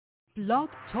Blog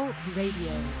Talk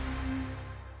Radio.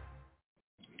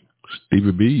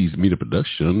 Stevie B's media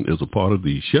production is a part of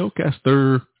the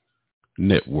Shellcaster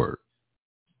Network.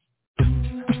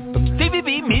 Stevie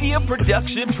B Media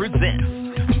Production presents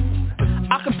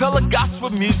Acapella Gospel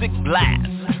Music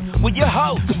Blast with your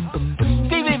host,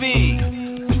 Stevie B.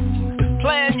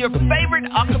 Playing your favorite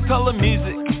acapella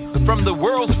music from the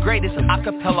world's greatest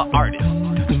acapella artists.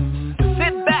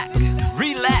 Sit back,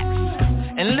 relax,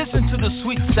 and listen to the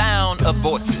sweet sound of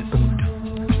voices.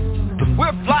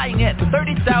 We're flying at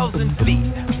 30,000 feet,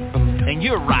 and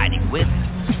you're riding with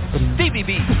Stevie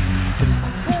B.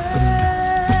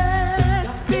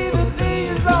 Stevie B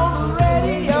is on the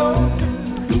radio.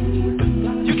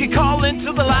 You can call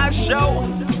into the live show,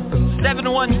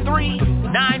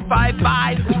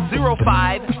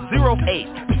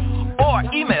 713-955-0508, or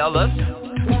email us,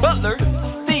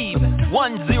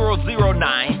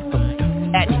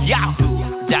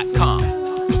 butlersteve1009@yahoo.com.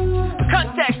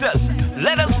 Contact us.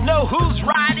 Let us know who's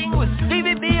riding with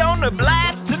Stevie B on the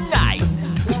blast tonight.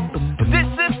 This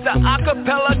is the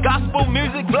Acapella Gospel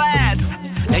Music Blast,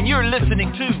 and you're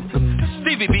listening to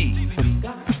Stevie B.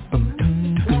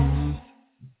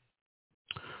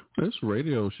 This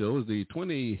radio show is the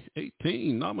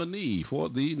 2018 nominee for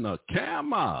the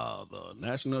NACAMA, the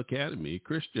National Academy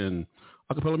Christian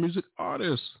Acapella Music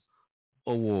Artist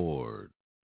Award.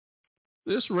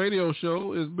 This radio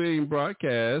show is being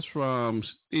broadcast from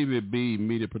Stevie B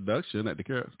Media Production at the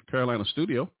Carolina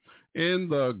studio in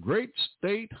the great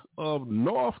state of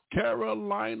North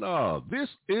Carolina. This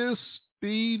is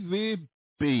Stevie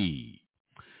B,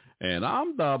 and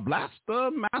I'm the Blaster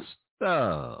Master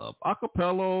of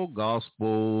acapella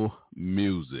gospel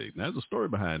music. Now, there's a story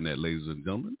behind that, ladies and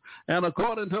gentlemen. And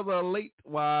according to the late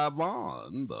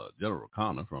Yvonne, the General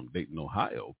Connor from Dayton,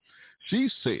 Ohio, she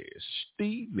says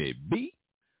Stevie B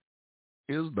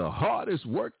is the hardest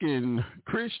working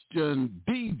Christian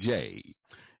DJ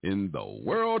in the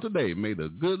world today. May the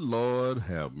good Lord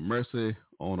have mercy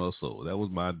on us all. That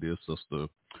was my dear sister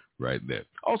right there.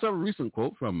 Also have a recent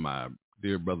quote from my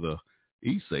dear brother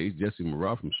Jesse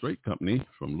Morale from Straight Company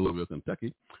from Louisville,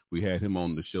 Kentucky. We had him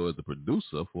on the show as the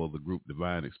producer for the group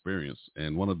Divine Experience,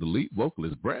 and one of the lead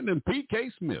vocalists, Brandon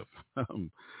P.K. Smith,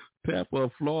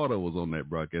 Tampa, Florida, was on that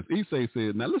broadcast. Issei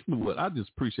said, now listen to what, I just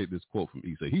appreciate this quote from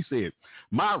Issei. He said,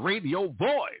 my radio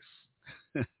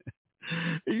voice.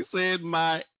 He said,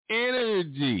 my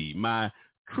energy, my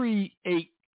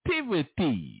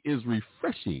creativity is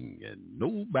refreshing, and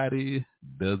nobody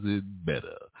does it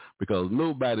better because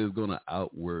nobody is going to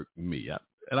outwork me.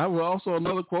 And I will also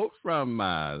another quote from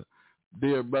my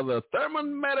dear brother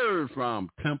Thurman Metter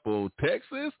from Temple,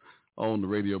 Texas, on the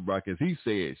radio broadcast. He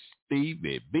said,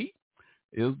 Stevie B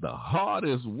is the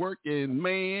hardest working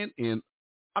man in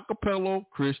acapella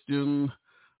Christian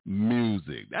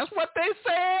music. That's what they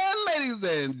said, ladies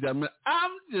and gentlemen.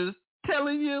 I'm just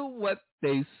telling you what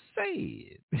they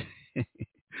said.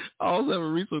 I also have a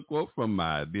recent quote from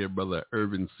my dear brother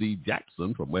Irvin C.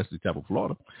 Jackson from Wesley Chapel,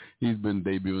 Florida. He's been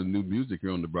debuting new music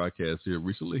here on the broadcast here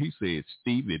recently. He said,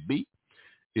 Stevie B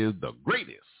is the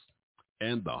greatest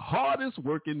and the hardest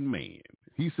working man.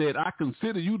 He said, I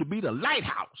consider you to be the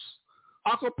lighthouse,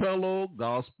 acapella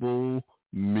gospel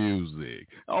music.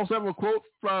 I also have a quote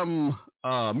from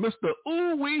Mr.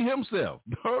 Ooh-wee himself,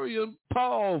 Dorian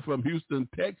Paul from Houston,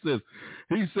 Texas.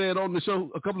 He said on the show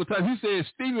a couple of times, he said,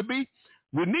 Stevie B,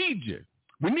 we need you.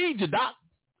 We need you, Doc.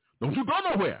 Don't you go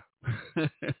nowhere.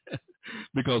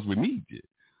 Because we need you.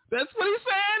 That's what he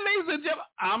said, ladies and gentlemen.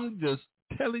 I'm just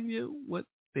telling you what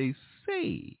they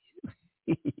say.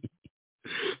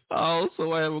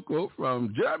 Also, I have a quote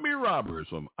from Jeremy Roberts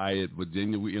from Ayette,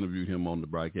 Virginia. We interviewed him on the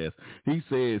broadcast. He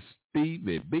says,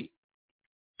 Stevie B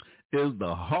is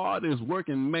the hardest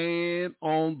working man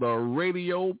on the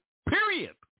radio,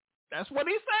 period. That's what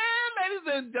he said, ladies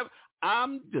and gentlemen.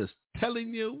 I'm just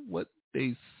telling you what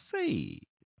they say.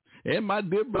 And my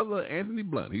dear brother Anthony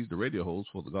Blunt, he's the radio host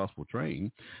for the Gospel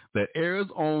Train that airs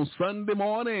on Sunday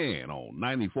morning on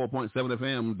 94.7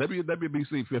 FM,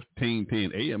 WWBC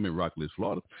 1510 AM in Rockledge,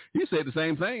 Florida. He said the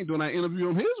same thing during our interview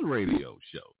on his radio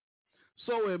show.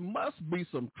 So it must be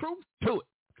some truth to it.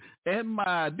 And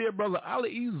my dear brother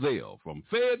Ali Ezel from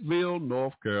Fayetteville,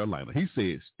 North Carolina, he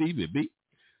said Stevie B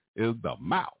is the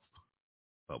mouth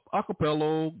of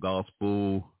acapella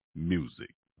gospel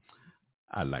music.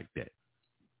 I like that.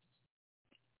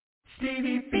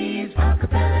 Stevie B's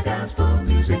acapella gospel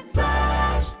music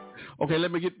blast. Okay,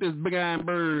 let me get this big iron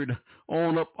bird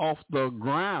on up off the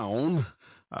ground.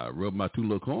 I rubbed my two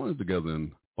little coins together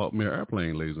and bought me an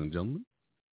airplane, ladies and gentlemen.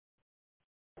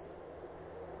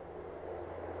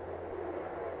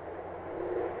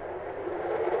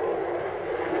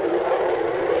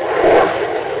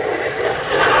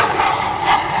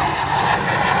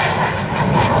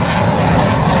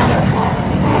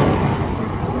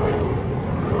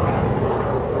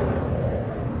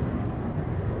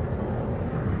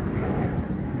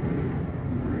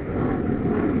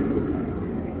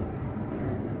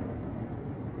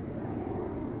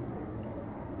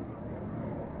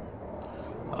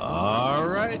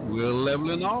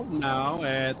 off now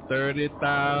at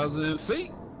 30,000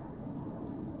 feet.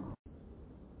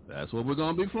 That's what we're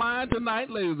going to be flying tonight,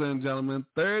 ladies and gentlemen,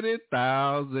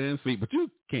 30,000 feet. But you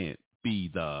can't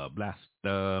be the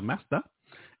blaster master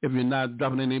if you're not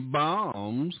dropping any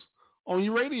bombs on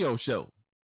your radio show.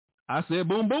 I said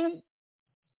boom, boom.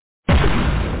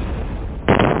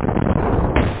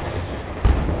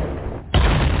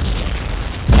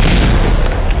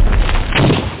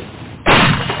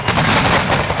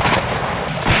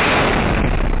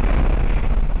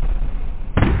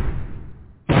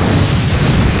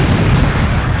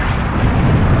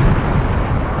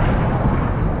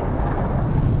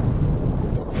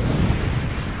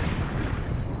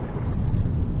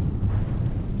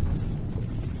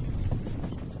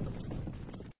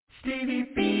 Stevie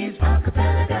B's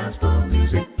Acapella Gospel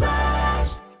Music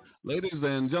Blast. Ladies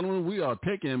and gentlemen, we are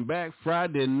taking back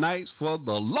Friday nights for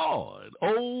the Lord.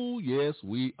 Oh, yes,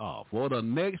 we are. For the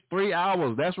next 3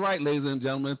 hours. That's right, ladies and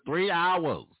gentlemen, 3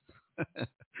 hours.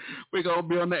 We're going to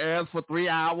be on the air for 3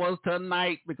 hours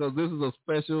tonight because this is a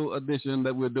special edition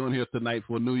that we're doing here tonight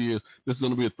for New Year's. This is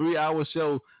going to be a 3-hour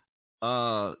show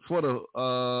for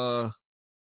the,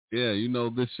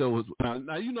 this show was,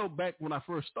 now, back when I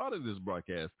first started this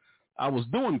broadcast, I was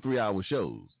doing 3-hour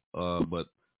shows, but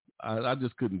I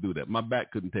just couldn't do that. My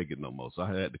back couldn't take it no more, so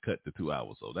I had to cut to 2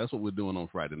 hours. So that's what we're doing on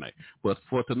Friday night. But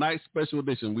for tonight's special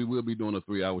edition, we will be doing a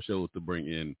 3-hour show to bring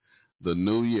in the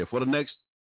new year. For the next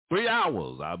 3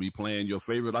 hours, I'll be playing your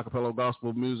favorite acapella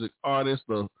gospel music artists,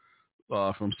 from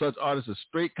such artists as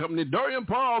Straight Company, Dorian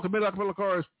Paul, Committed Acapella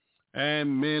Chorus,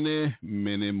 and many,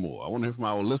 many more. I want to hear from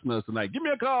our listeners tonight. Give me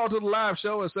a call to the live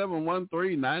show at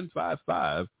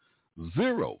 713-955-0508,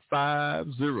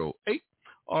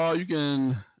 or you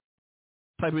can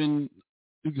send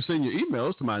your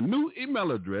emails to my new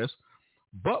email address,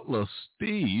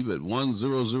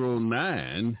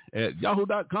 butlersteve@1009 at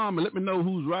yahoo.com, and let me know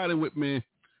who's riding with me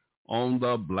on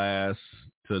the blast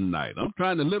tonight. I'm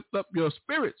trying to lift up your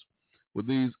spirits with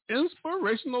these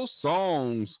inspirational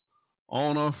songs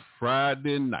on a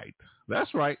Friday night.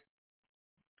 That's right.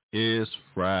 It's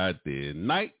Friday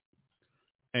night,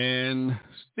 and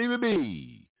Stevie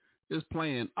B is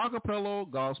playing acapella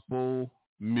gospel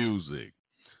music.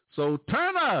 So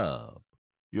turn up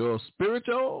your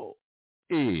spiritual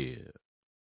ear.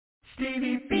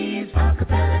 Stevie B's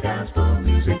Acapella Gospel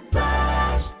Music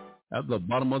Blast. At the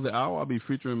bottom of the hour, I'll be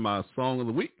featuring my song of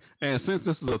the week. And since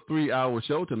this is a 3-hour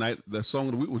show tonight, the song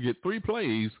of the week will get 3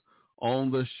 plays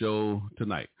on the show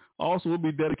tonight. Also, we'll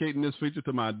be dedicating this feature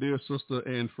to my dear sister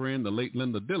and friend, the late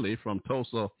Linda Dilly from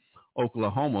Tulsa,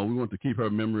 Oklahoma. We want to keep her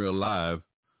memory alive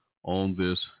on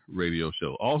this radio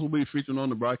show. Also, we'll be featuring on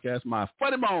the broadcast my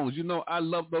Funny Bones. You know, I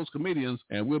love those comedians,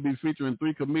 and we'll be featuring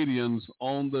 3 comedians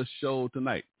on the show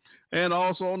tonight. And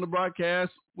also on the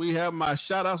broadcast, we have my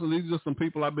shout-outs, and these are some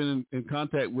people I've been in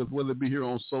contact with, whether it be here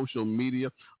on social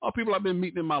media or people I've been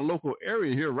meeting in my local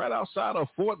area here right outside of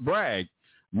Fort Bragg,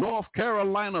 North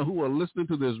Carolina, who are listening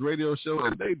to this radio show,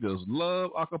 and they just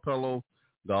love acapella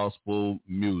gospel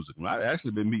music. And I've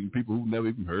actually been meeting people who've never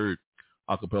even heard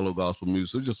acapella gospel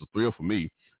music. So it's just a thrill for me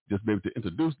just to be able to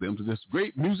introduce them to this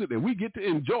great music that we get to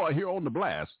enjoy here on the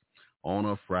blast on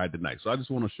a Friday night. So I just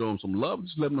want to show them some love,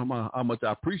 just let them know how much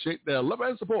I appreciate their love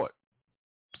and support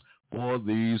for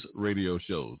these radio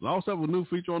shows. I also have a new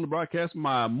feature on the broadcast,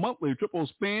 my monthly triple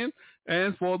spin.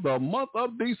 And for the month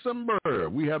of December,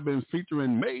 we have been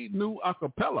featuring Made New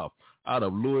Acappella out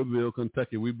of Louisville,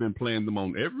 Kentucky. We've been playing them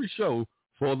on every show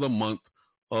for the month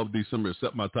of December,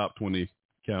 except my top 20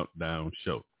 countdown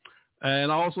show.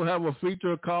 And I also have a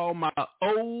feature called my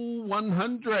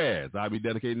O100. I'll be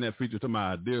dedicating that feature to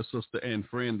my dear sister and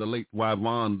friend, the late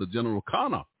Yvonne, the General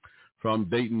Connor from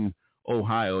Dayton,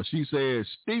 Ohio. She says,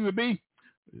 Stevie B,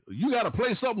 you got to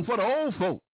play something for the old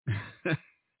folk.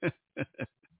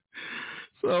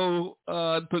 So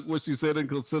I took what she said in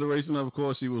consideration. Of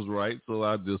course, she was right. So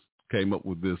I just came up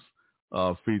with this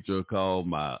feature called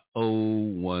my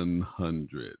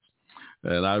O100.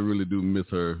 And I really do miss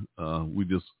her.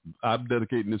 I'm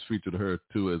dedicating this feature to her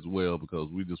too as well,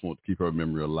 because we just want to keep her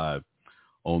memory alive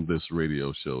on this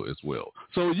radio show as well.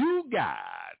 So you got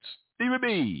Stevie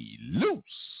B loose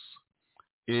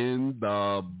in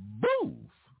the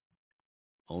booth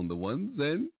on the ones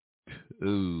and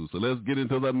twos. So let's get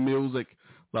into the music,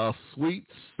 the sweet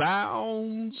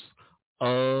sounds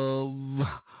of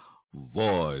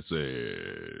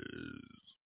voices.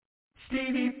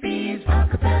 Stevie B's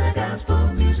Acapella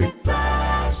Gospel Music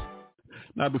Blast.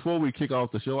 Now, before we kick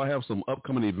off the show, I have some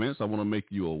upcoming events I want to make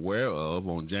you aware of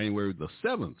on January the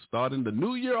 7th, starting the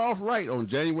new year off right on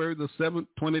January the 7th,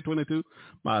 2022.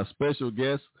 My special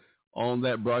guest on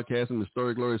that broadcast in the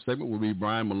Story Glory segment will be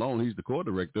Brian Malone. He's the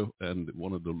co-director and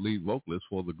one of the lead vocalists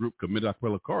for the group Made New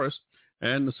Acappella Chorus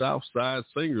and the Southside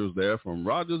Singers there from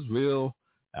Rogersville,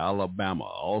 Alabama.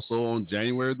 Also on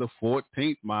January the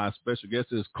 14th, my special guest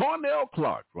is Cornell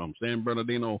Clark from San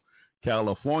Bernardino,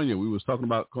 California. We was talking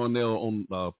about Cornell on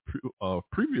a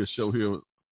previous show here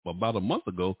about a month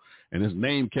ago, and his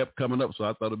name kept coming up, so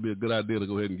I thought it'd be a good idea to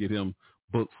go ahead and get him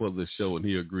booked for the show, and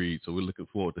he agreed. So we're looking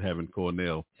forward to having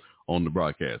Cornell on the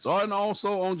broadcast. Oh, and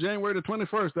also on January the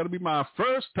 21st, that'll be my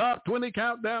first Top 20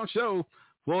 Countdown show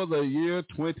for the year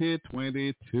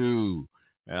 2022.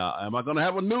 Am I going to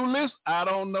have a new list? I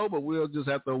don't know, but we'll just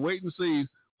have to wait and see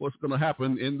what's going to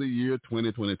happen in the year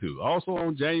 2022. Also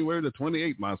on January the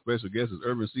 28th, my special guest is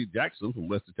Irvin C. Jackson from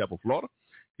Wesley Chapel, Florida.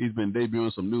 He's been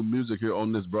debuting some new music here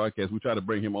on this broadcast. We try to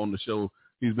bring him on the show.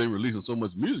 He's been releasing so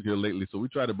much music here lately, so we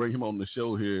try to bring him on the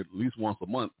show here at least once a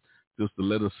month just to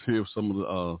let us hear some of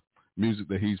the music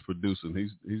that he's producing.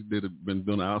 He's been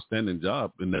doing an outstanding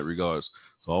job in that regards.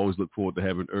 So I always look forward to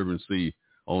having Irvin C.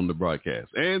 on the broadcast.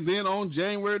 And then on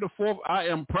January the 4th, I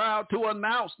am proud to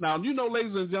announce. Now, you know,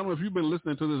 ladies and gentlemen, if you've been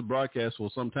listening to this broadcast for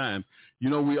some time, you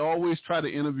know, we always try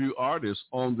to interview artists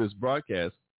on this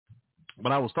broadcast.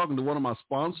 But I was talking to one of my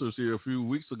sponsors here a few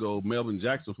weeks ago, Melvin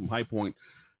Jackson from High Point,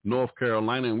 North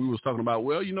Carolina, and we was talking about,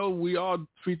 well, you know, we are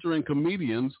featuring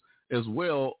comedians as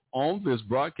well on this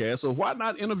broadcast, so why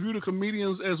not interview the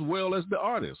comedians as well as the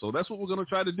artists? So that's what we're going to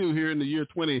try to do here in the year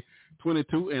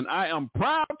 2022, and I am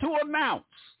proud to announce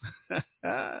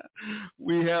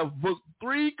we have booked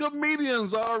 3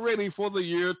 comedians already for the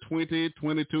year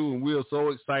 2022, and we are so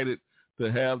excited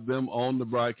to have them on the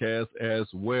broadcast as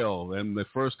well. And the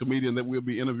first comedian that we'll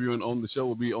be interviewing on the show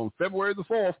will be on February the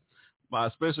 4th. My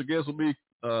special guest will be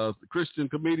Christian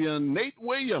comedian Nate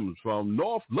Williams from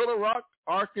North Little Rock,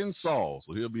 Arkansas.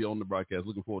 So he'll be on the broadcast.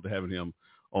 Looking forward to having him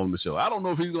on the show. I don't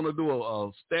know if he's going to do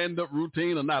a stand-up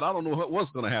routine or not. I don't know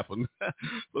what's going to happen.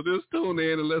 So just tune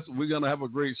in, unless we're going to have a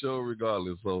great show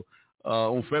regardless. So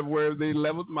on February the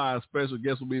 11th, my special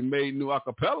guest will be Made New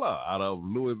Acappella out of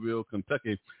Louisville,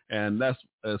 Kentucky. And that's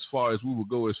as far as we will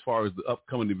go as far as the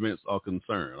upcoming events are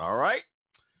concerned. All right?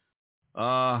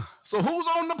 So who's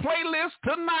on the playlist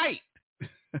tonight?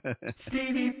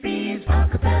 Stevie B's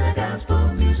Acapella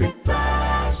Gospel Music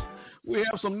Blast. We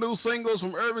have some new singles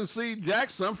from Irvin C.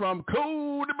 Jackson from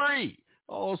Cool Debris.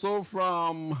 Also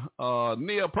from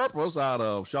Near Purpose out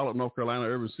of Charlotte, North Carolina.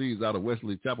 Irvin C. is out of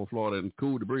Wesley Chapel, Florida. And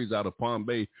Cool Debris is out of Palm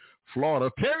Bay,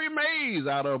 Florida. Terry Mays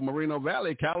out of Moreno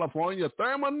Valley, California.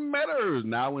 Thurman Metters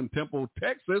now in Temple,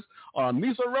 Texas.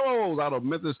 Anissa Revels out of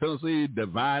Memphis, Tennessee.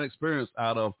 Divine Experience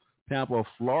out of Tampa,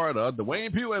 Florida.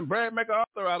 Dwayne Pugh and Brad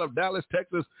MacArthur out of Dallas,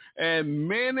 Texas. And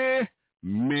many,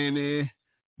 many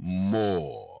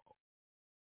more.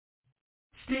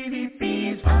 Stevie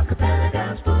B's Acapella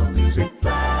Gospel Music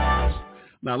Blast.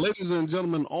 Now, ladies and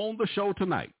gentlemen, on the show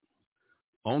tonight,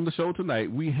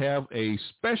 we have a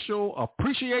special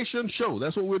appreciation show.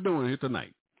 That's what we're doing here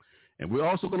tonight. And we're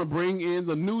also going to bring in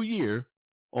the new year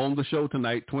on the show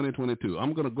tonight, 2022.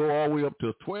 I'm going to go all the way up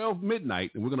to 12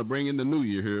 midnight, and we're going to bring in the new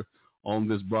year here on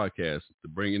this broadcast to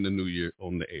bring in the new year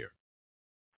on the air.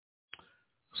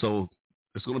 So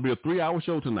it's going to be a 3-hour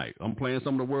show tonight. I'm playing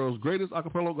some of the world's greatest a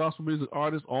cappella gospel music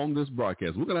artists on this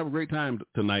broadcast. We're going to have a great time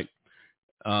tonight.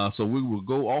 So we will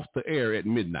go off the air at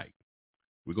midnight.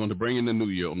 We're going to bring in the new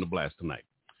year on the blast tonight.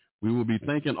 We will be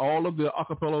thanking all of the a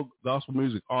cappella gospel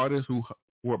music artists who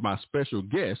were my special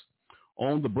guests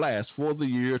on the blast for the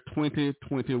year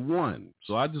 2021.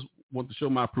 So I just want to show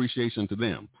my appreciation to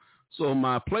them. So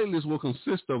my playlist will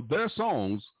consist of their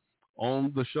songs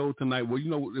on the show tonight. Well, you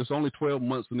know, there's only 12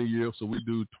 months in a year, so we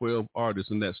do 12 artists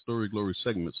in that Story Glory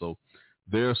segment. So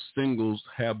their singles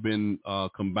have been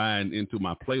combined into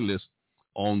my playlist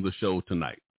on the show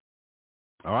tonight.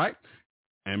 All right?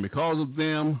 And because of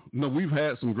them, you know, we've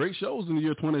had some great shows in the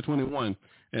year 2021.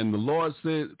 And the Lord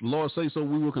say so,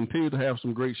 we will continue to have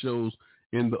some great shows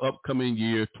in the upcoming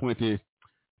year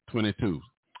 2022.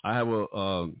 I have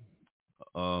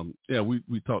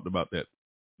we talked about that,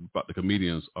 about the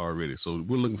comedians already. So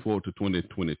we're looking forward to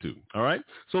 2022. All right.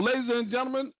 So ladies and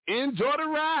gentlemen, enjoy the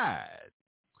ride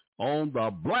on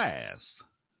the blast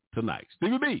tonight.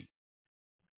 Stevie B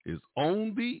is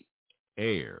on the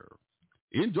air.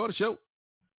 Enjoy the show.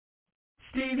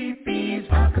 Stevie B's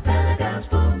Acapella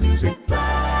Gospel Music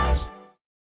Blast.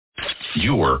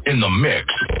 You're in the mix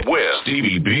with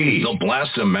Stevie B, the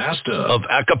Blaster Master of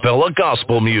Acapella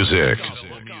Gospel Music.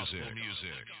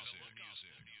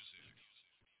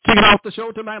 Kicking off the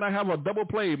show tonight, I have a double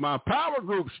play. My power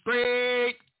group,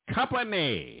 Straight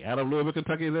Company out of Louisville,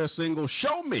 Kentucky. Their single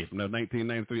Show Me from their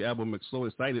 1993 album So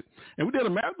Excited. And we did a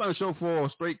marathon show for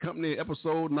Straight Company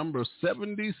episode number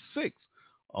 76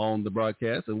 on the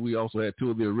broadcast. And we also had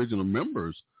two of the original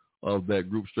members of that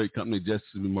group, Straight Company, Jesse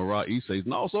Mara Issei,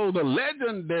 and also the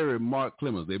legendary Mark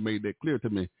Clemens. They made that clear to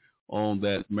me on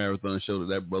that marathon show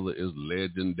that brother is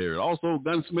legendary. Also,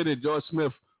 Gunsmith George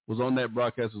Smith was on that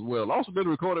broadcast as well. Also did a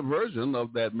recorded version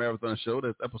of that marathon show.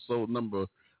 That's episode number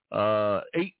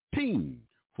 18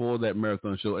 for that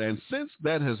marathon show. And since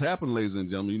that has happened, ladies and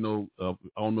gentlemen, you know, I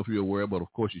don't know if you're aware, but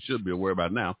of course you should be aware by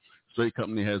now, Straight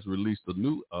Company has released a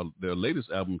new, their latest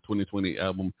album, 2020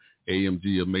 album,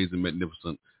 AMG, Amazing,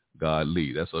 Magnificent, God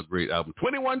Lead. That's a great album.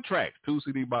 21 tracks, 2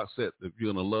 CD box set. If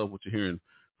you're going to love what you're hearing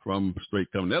from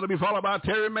Straight Company. That'll be followed by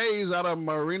Terry Mays out of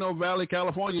Moreno Valley,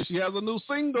 California. She has a new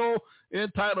single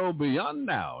entitled Beyond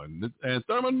Now. And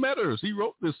Thurman Metters, he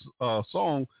wrote this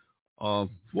song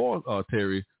for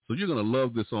Terry. So you're going to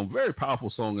love this song. Very powerful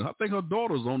song. And I think her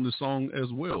daughter's on this song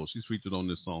as well. She's featured on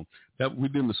this song. We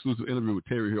did an exclusive interview with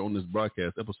Terry here on this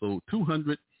broadcast, episode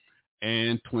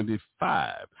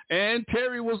 225. And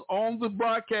Terry was on the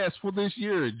broadcast for this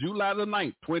year, July the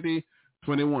 9th,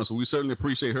 2021. So we certainly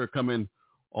appreciate her coming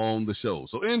on the show.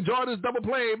 So enjoy this double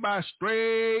play by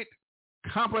Straight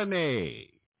Company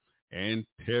and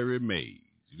Terry Mays.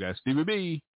 You got Stevie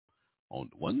B on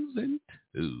the ones and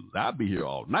twos. I'll be here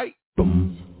all night.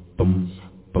 Boom, boom,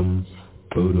 boom,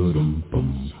 boom, boom,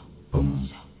 boom, boom,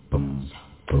 boom.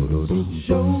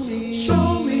 Show me,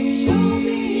 show me, show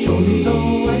me, show me the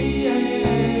way.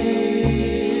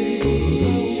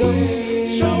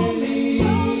 Show me,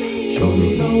 show me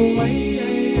the way.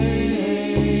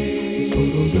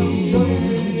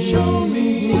 Show me,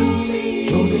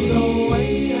 show me the way.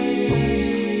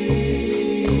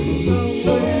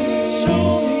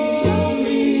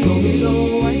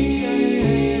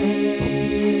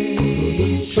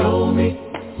 Show me,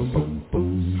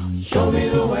 show me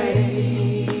the way.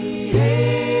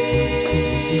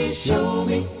 Show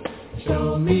me,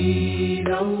 show me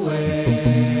the way.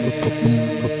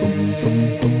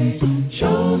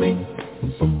 Show me,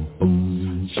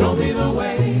 show me the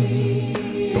way.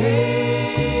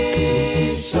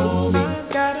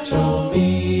 Show me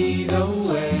the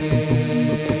way.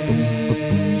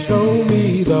 Show me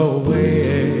the way.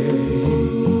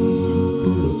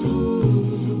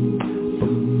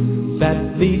 That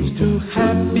leads to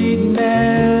happiness.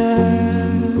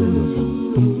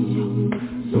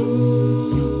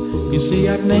 You see,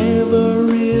 I've never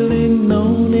really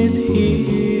known it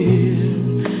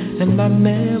here, and I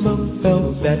never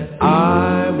felt that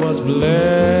I was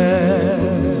blessed.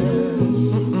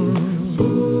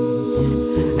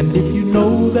 And if you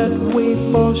know that way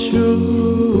for sure,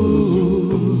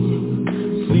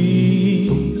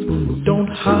 please don't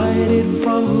hide it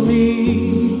from me.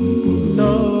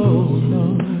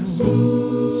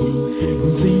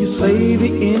 Say the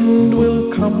end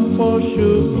will come for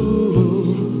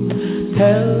sure.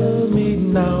 Tell me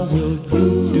now, will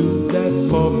you do that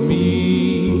for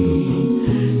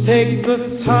me? Take the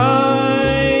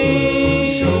time.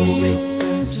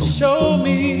 Show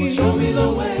me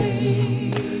the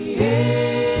way.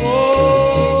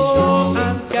 Oh,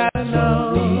 I've got to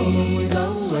know.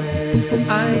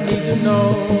 I need to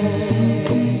know.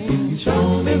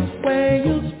 Show me where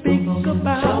you speak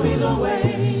about. Show me the way.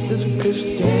 This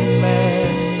Christian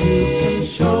man, you can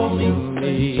show me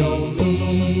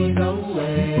the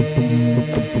way.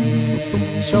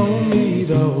 Show me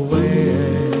the way.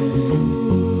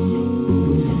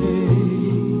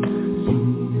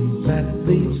 That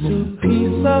leads to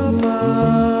peace of mind.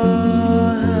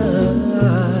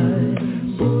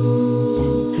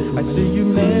 I see you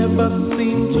never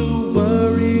seem to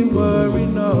worry,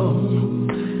 no.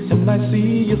 And I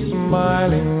see you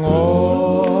smiling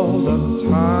all the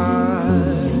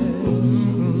time.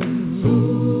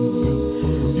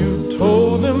 You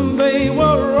told them they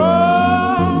were wrong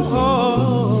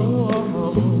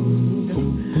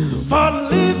for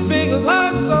living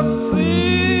lives of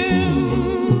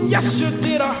sin. Yes, you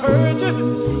did, I heard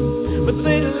you, but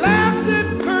they laughed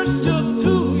and cursed you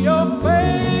to your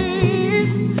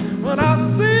face. When I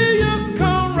see you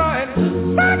come right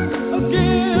back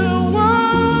again.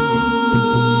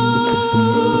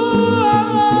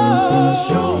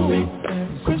 Show me,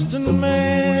 Christian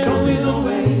man. Show me the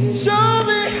way. Show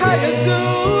me how you do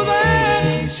that.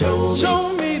 Show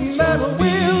me that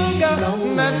will, God,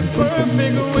 that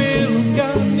perfect will,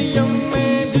 God, young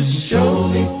man. Just show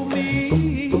me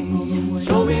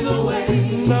the way,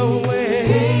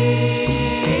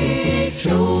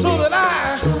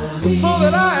 so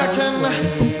that I can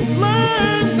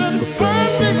learn the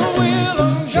perfect will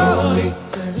of God.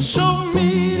 Show me.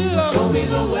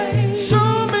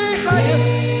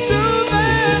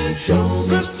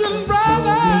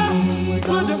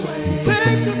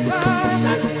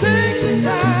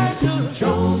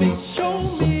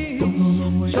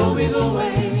 Show me the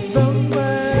way.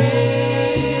 Somewhere.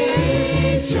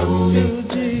 Show me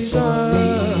Jesus. Show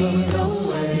me the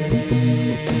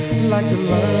way. Like to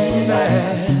learn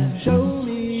that. Show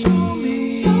me. Show me.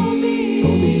 Show me.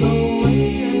 Show me the way.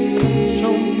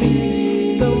 Show me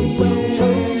the way.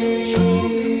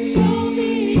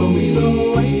 Show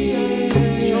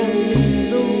me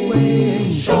the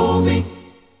way. Show me.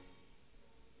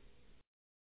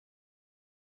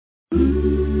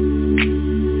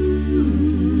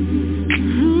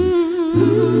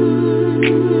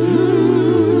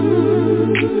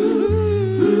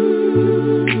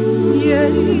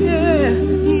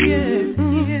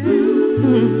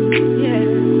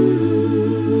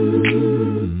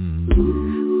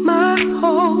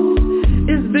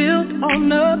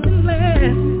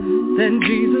 Than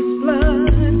Jesus'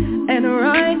 blood and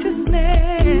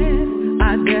righteousness. I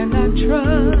dare not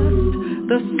trust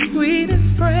the sweetest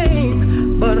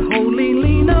frame, but wholly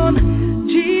lean on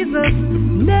Jesus'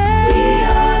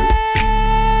 name.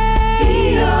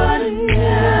 Beyond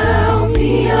now,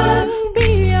 beyond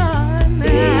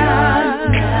now,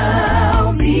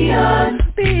 beyond now, beyond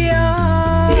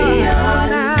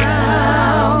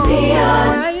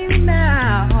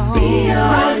now,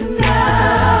 beyond now.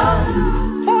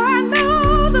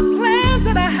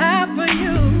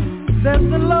 Says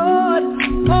the Lord,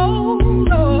 oh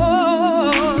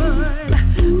Lord,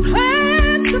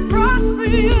 plan to prosper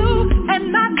you and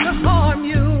not to harm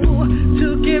you, to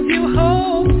give you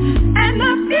hope and a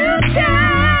future.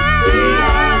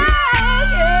 Beyond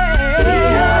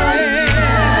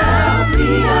now,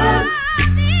 beyond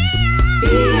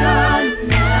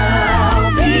now.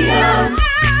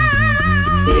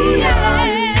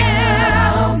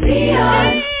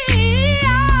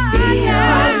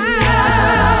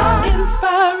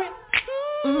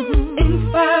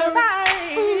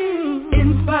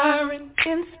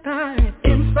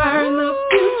 Inspiring the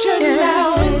future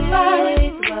now.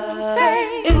 Inspiring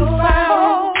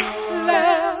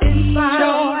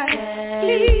joy.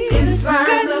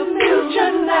 Inspiring the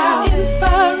future now.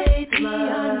 Inspiring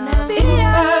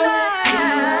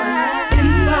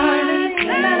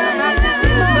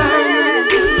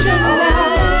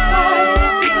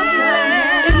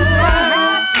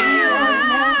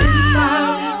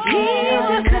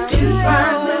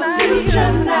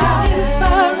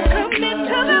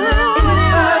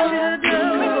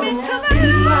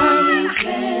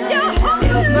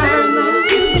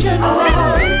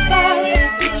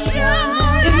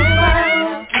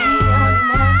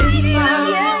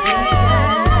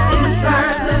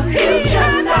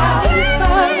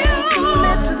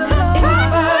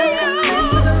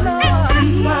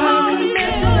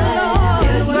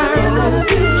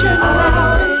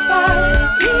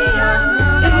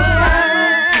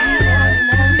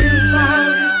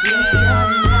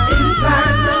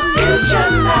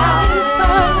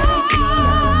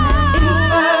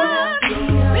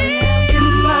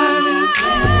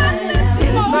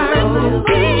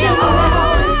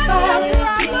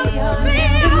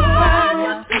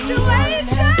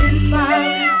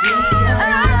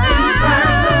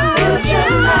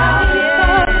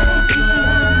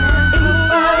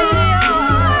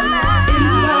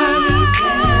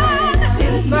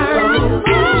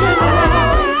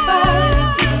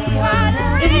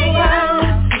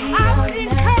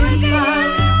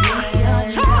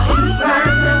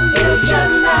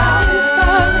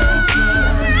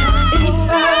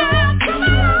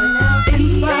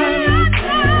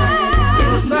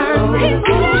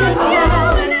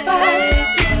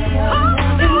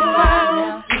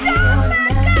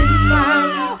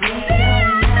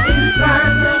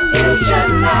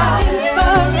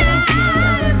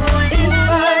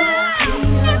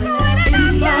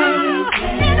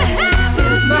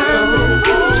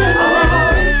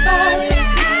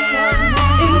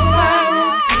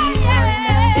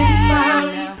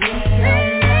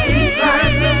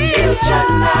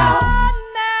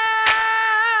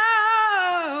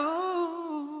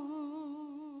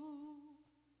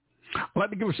I'd like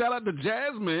to give a shout out to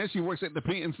Jasmine. She works at the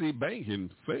PNC Bank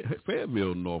in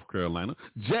Fayetteville, North Carolina.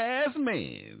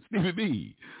 Jasmine, Stevie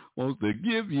B wants to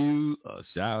give you a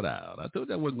shout out. I told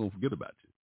you I wasn't going to forget about you.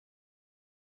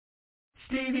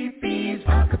 Stevie B's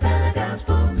Acapella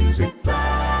Gospel Music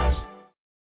Blast.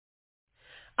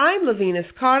 I'm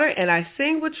Lavinas Carter, and I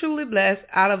sing with Truly Blessed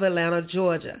out of Atlanta,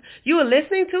 Georgia. You are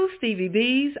listening to Stevie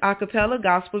B's Acapella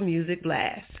Gospel Music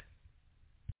Blast.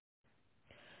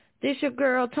 This your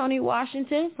girl, Tony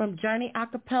Washington from Journey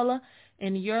Acapella,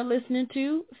 and you're listening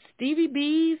to Stevie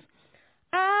B's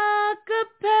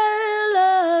Acapella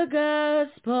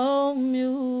Gospel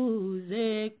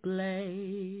Music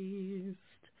Blast.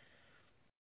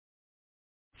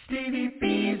 Stevie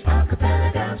B's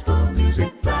Acapella Gospel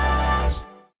Music Blast.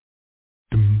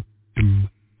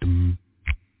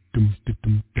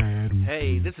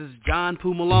 Hey, this is John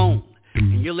Poo Malone,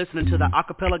 and you're listening to the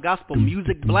Acapella Gospel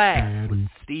Music Blast with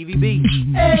Stevie B.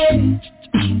 Hey.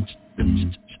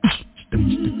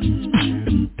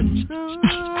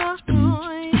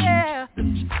 Yeah.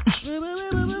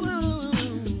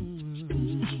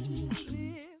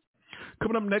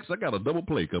 Coming up next, I got a double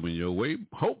play coming your way.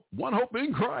 One Hope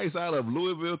in Christ out of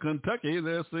Louisville, Kentucky.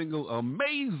 Their single,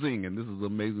 Amazing. And this is an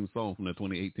amazing song from their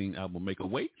 2018 album, Make a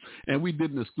Way. And we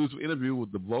did an exclusive interview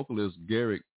with the vocalist,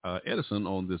 Garrett Edison,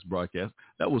 on this broadcast.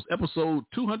 That was episode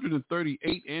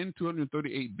 238 and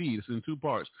 238B. It's in two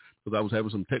parts because I was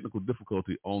having some technical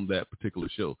difficulty on that particular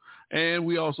show. And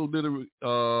we also did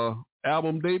a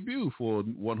album debut for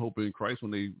One Hope in Christ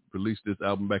when they released this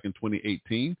album back in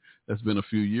 2018. That's been a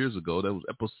few years ago. That was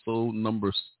episode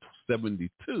number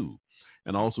 72.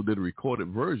 And I also did a recorded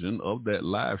version of that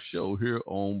live show here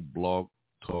on Blog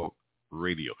Talk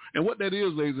Radio. And what that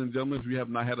is, ladies and gentlemen, if you have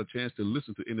not had a chance to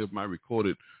listen to any of my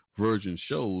recorded version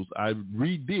shows, I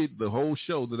redid the whole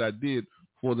show that I did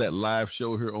for that live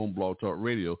show here on Blog Talk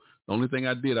Radio. The only thing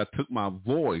I did, I took my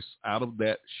voice out of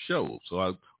that show. So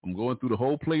I'm going through the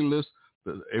whole playlist.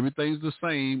 Everything's the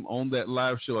same on that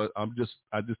live show. I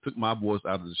just took my voice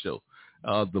out of the show.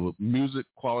 The music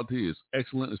quality is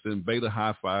excellent. It's in beta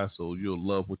hi-fi, so you'll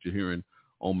love what you're hearing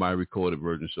on my recorded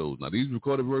version shows. Now, these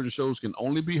recorded version shows can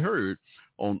only be heard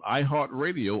on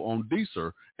iHeartRadio, on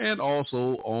Deezer, and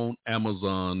also on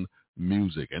Amazon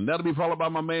Music. And that'll be followed by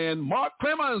my man, Mark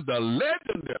Clemens, the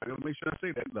legendary, I'm going to make sure I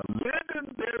say that, the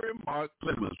legendary Mark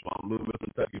Clemens from Louisville,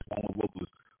 Kentucky, former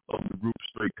vocalist of the group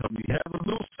Straight Company. He has a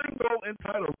new single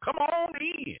entitled Come On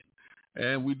In.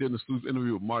 And we did an exclusive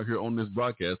interview with Mark here on this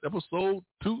broadcast, episode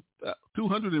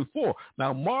 204.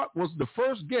 Now, Mark was the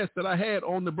first guest that I had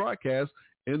on the broadcast,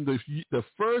 and the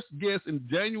first guest in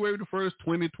January the 1st,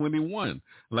 2021.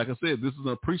 Like I said, this is an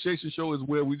appreciation show as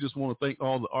well. We just want to thank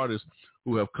all the artists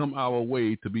who have come our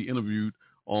way to be interviewed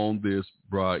on this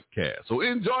broadcast. So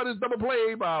enjoy this double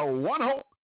play by One Hope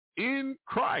in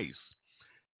Christ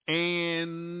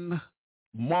and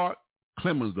Mark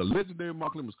Clemens, the legendary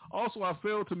Mark Clemens. Also, I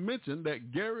failed to mention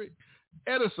that Garrett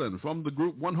Edison from the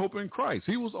group One Hope in Christ,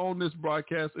 he was on this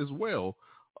broadcast as well.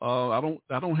 I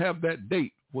don't have that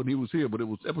date when he was here, but it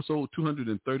was episode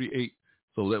 238.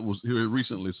 So that was here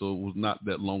recently. So it was not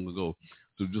that long ago.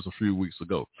 So just a few weeks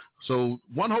ago. So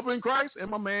One Hope in Christ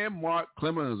and my man Mark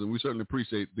Clemens, and we certainly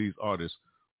appreciate these artists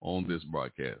on this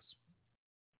broadcast.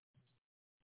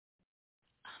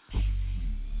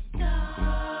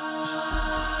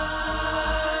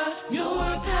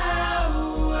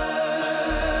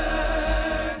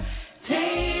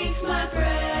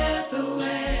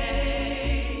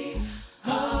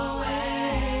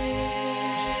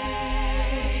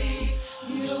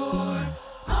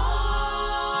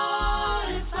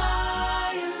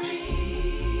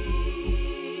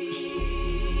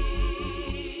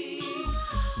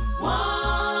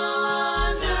 One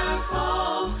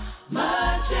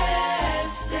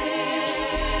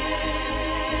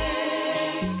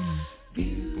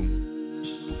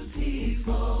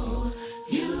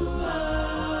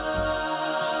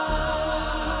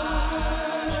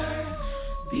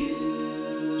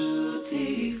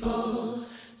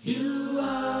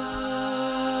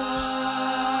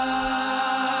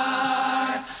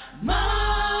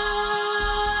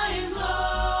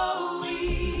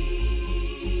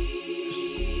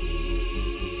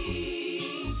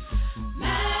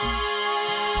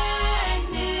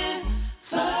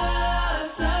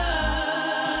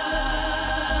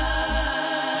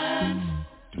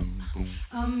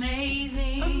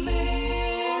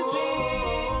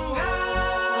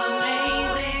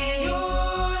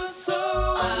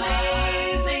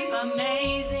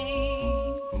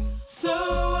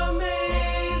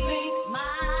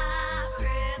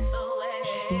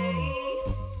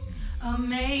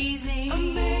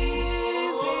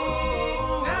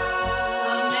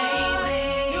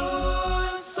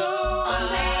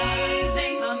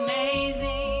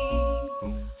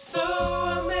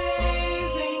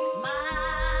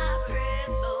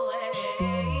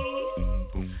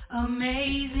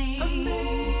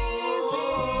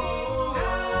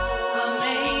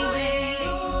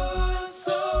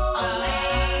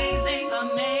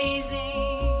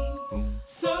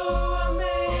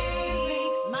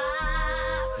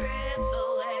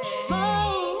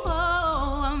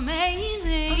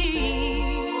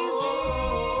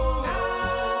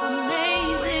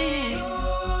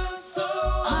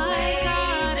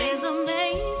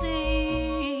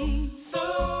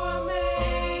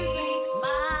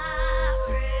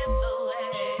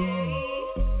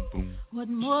What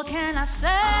more can I say?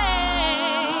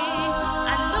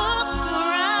 I look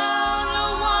around the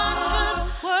wondrous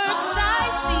works I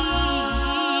see.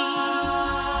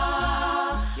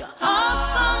 Your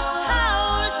awesome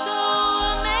power so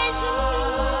amazing.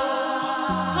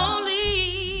 Holy,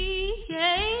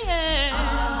 yeah.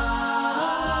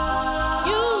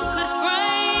 You could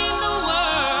frame the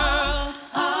world,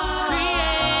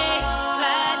 create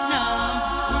platinum,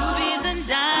 rubies and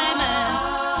diamonds,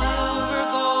 silver,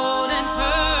 gold and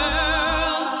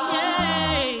pearls,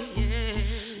 yeah.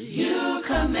 You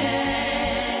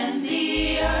command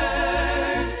the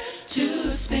earth to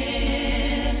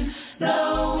spin, the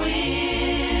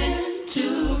wind to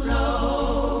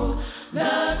blow,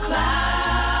 the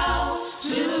clouds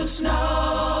to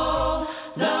snow,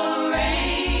 the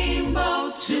rainbow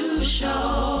to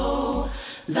show,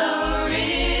 the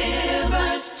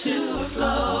rivers to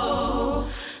flow,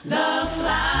 the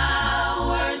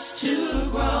flowers to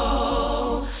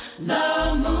grow,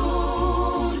 the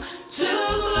moon to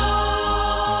glow.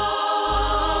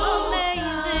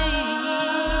 Amazing,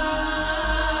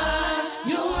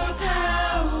 your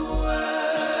power,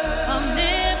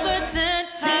 omnipotent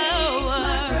power, takes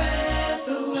my breath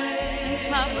away, takes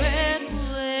my breath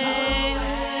away.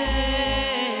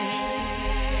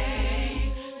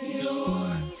 Your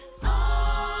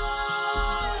awe-inspiring.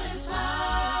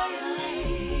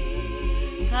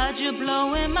 God, you're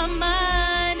blowing my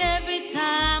mind every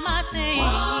time I think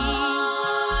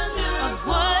of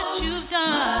what you've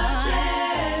done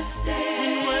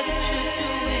and what you're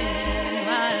doing in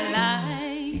my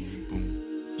life.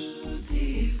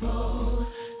 Beautiful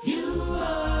you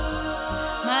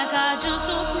are. My God, you're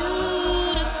so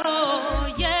beautiful,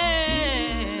 yeah.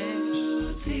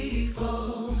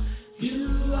 Beautiful you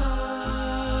are.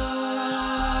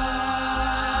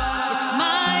 It's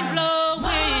mind-blowing.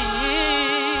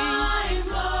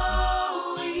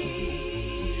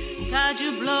 God,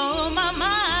 you blow my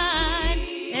mind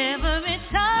every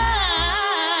time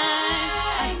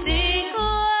I think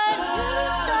what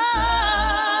you've done.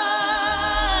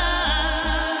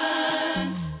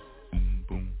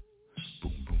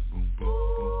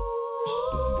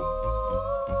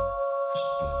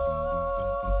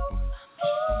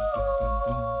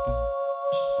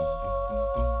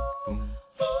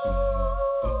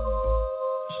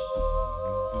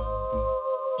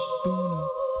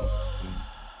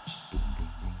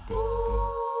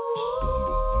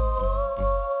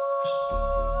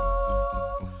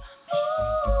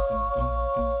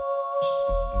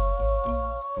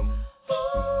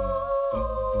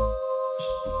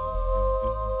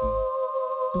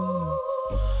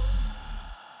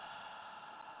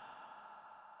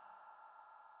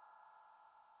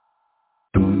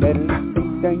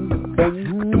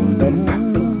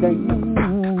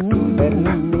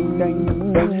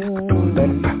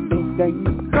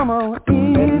 Come on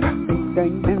in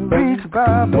and read the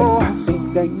Bible.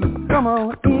 Come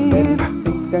on in,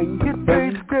 get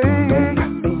paid today.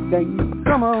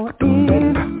 Come on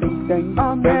in,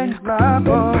 amen your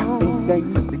Bible.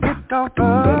 To get caught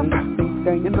up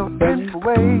in those sinful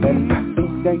ways.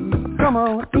 Come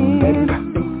on in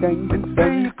and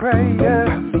say your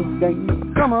prayers.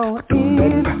 Come on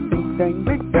in,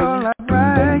 make your life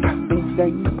right.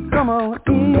 Come on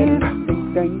in,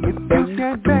 if you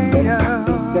can't bear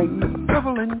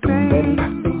trouble and pain,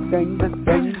 let's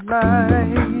change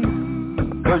life.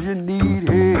 'Cause you need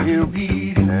help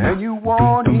and you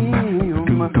want him.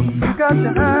 You got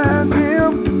to have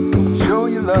him, show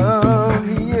your love,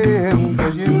 yeah.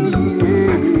 'Cause you need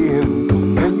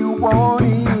him and you want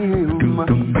him.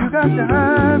 You got to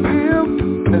have him,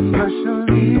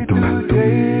 especially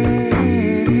today.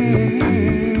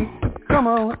 Come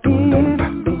on in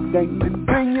and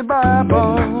bring your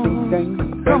Bible.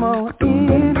 Come on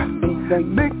in,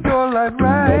 make your life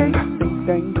right.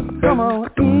 Come on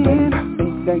in,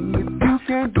 if you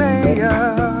can't bear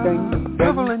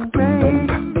trouble and pain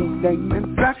and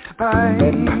sacrifice.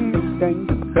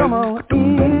 Come on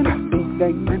in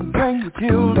and bring your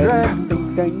children.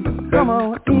 Come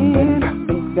on in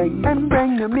and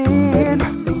bring them in.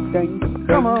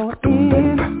 Come on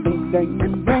in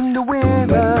and bring the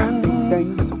women. So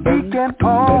we can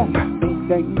all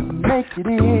make it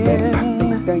in.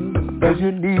 'Cause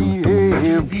you need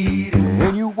him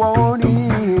and you want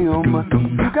him.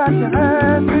 You got to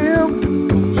have him,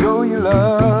 show your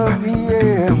love,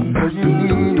 yeah. 'Cause you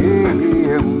need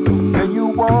him and you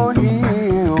want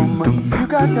him. You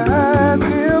got to have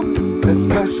him,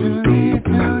 especially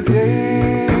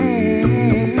today.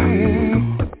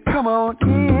 Come on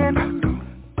in,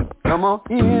 come on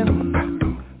in,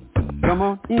 come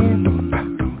on in,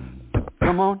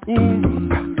 come on in,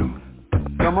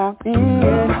 come on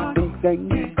in.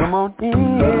 come on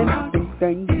in,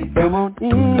 come on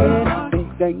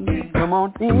in, come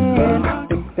on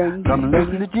in, come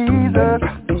listen to Jesus,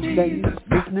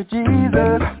 listen to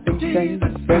Jesus,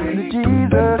 listen to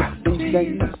Jesus,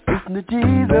 listen to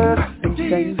Jesus,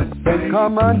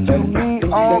 come unto me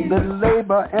all the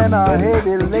labor and are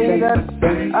heavy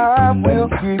laden, I will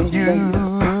give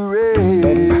you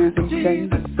rest,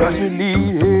 'cause you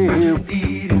need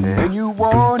Him, and you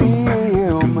want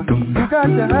Him, you got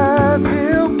to have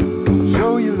Him,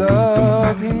 show you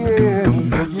love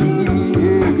Him, 'cause you need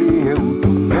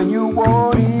Him, and you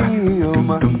want Him,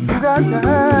 you got to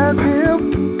have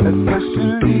Him,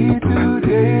 especially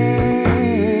today.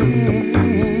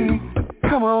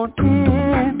 Come on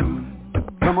in,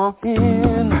 come on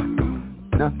in,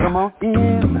 now come on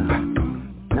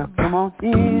in, now come on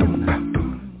in,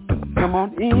 come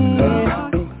on in,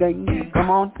 come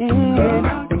on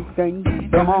in,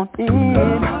 come on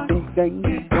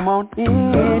in, come on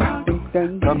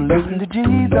in, come listen to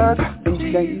Jesus,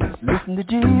 listen to Jesus, listen to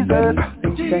Jesus,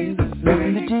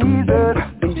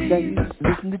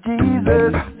 listen to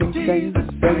Jesus.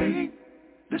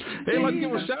 Hey, let's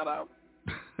give a shout out.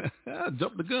 I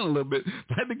jumped the gun a little bit.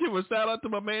 I had to give a shout out to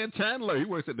my man Chandler. He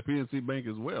works at the PNC Bank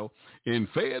as well in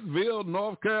Fayetteville,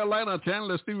 North Carolina.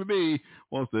 Chandler, Stevie B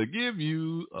wants to give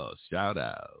you a shout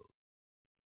out.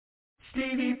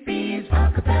 Stevie B's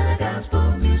Acapella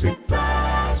Gospel Music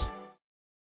Blast.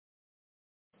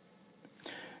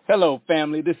 Hello,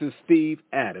 family. This is Steve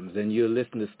Adams, and you're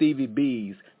listening to Stevie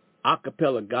B's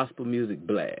Acapella Gospel Music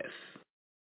Blast.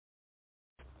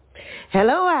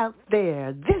 Hello out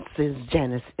there. This is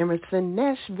Janice Emerson,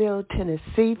 Nashville,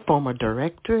 Tennessee, former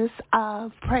directress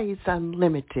of Praise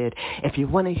Unlimited. If you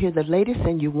want to hear the latest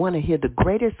and you want to hear the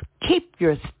greatest, keep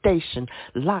your station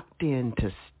locked in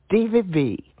to Stevie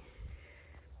B.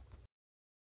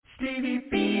 Stevie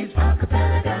B's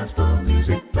Acapella Gospel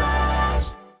Music Blast.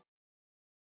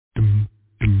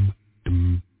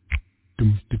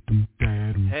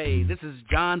 Hey, this is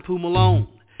John Poo Malone,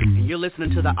 and you're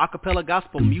listening to the Acapella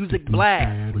Gospel Music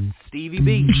Blast with Stevie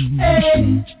B.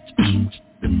 Hey.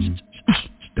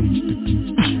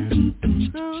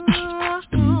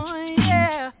 Oh,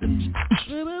 yeah.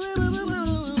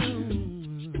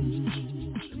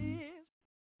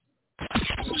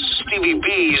 Stevie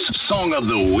B's Song of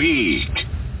the Week.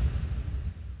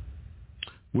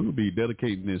 We will be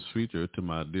dedicating this feature to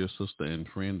my dear sister and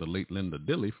friend, the late Linda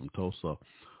Dilly from Tulsa,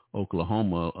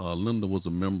 Oklahoma. Linda was a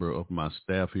member of my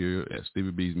staff here at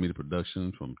Stevie B's Media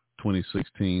Productions from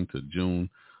 2016 to June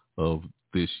of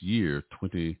this year,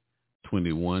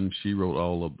 2021. She wrote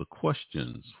all of the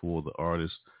questions for the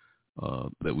artists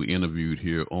that we interviewed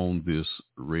here on this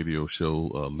radio show.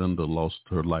 Linda lost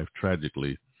her life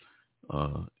tragically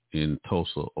in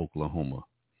Tulsa, Oklahoma.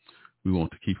 We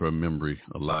want to keep her memory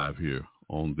alive here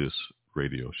on this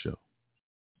radio show.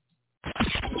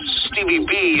 Stevie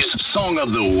B's Song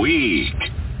of the Week.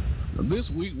 Now, this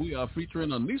week we are featuring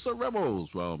Anissa Revels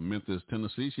from Memphis,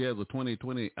 Tennessee. She has a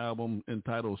 2020 album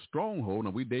entitled Stronghold,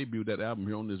 and we debuted that album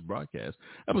here on this broadcast.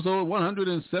 Episode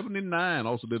 179.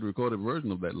 Also did a recorded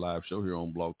version of that live show here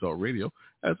on Blog Talk Radio.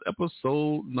 That's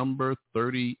episode number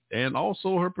 30. And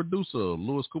also her producer,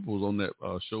 Louis Cooper, was on that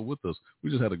show with us. We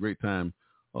just had a great time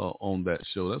on that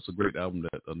show. That's a great album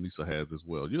that Anissa has as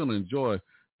well. You're going to enjoy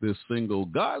this single,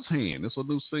 God's Hand. It's a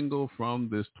new single from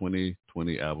this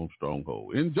 2020 album,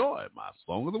 Stronghold. Enjoy my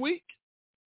Song of the Week.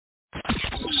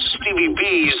 Stevie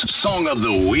B's Song of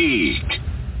the Week.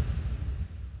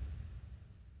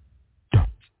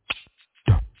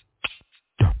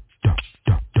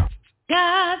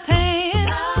 God's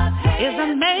hand is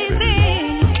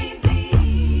amazing.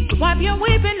 Wipe your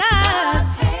weeping eyes.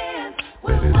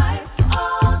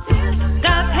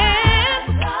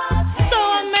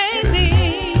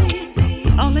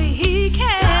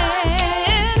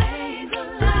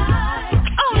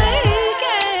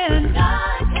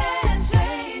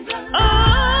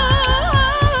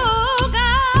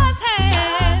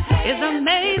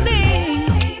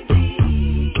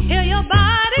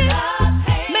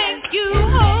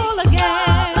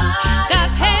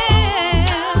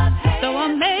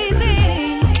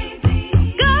 Amazing.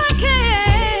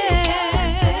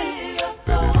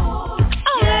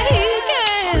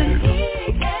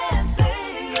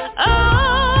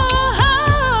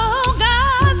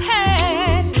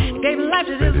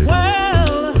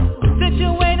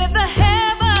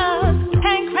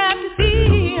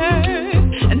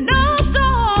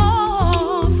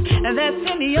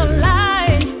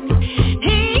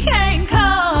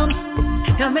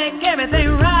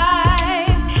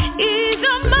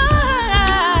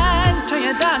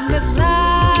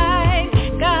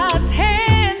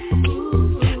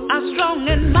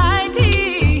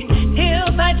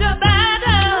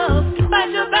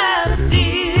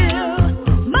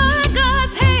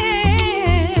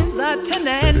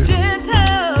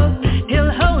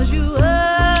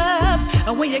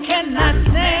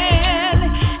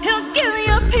 understand. He'll give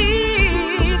you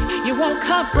peace you won't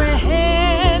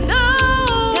comprehend.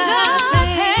 Oh, God's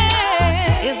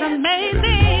hand is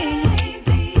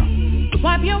amazing.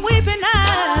 Wipe your weeping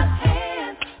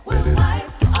eyes. Will wipe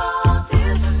all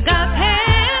tears. God's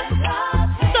hand,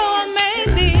 so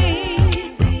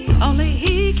amazing. Only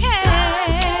He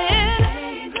can.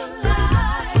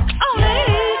 Only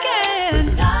He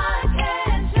can. God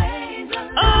can change the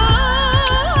life.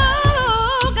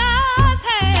 Oh, God's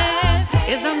hand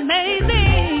is amazing.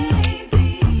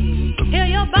 Heal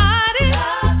your body,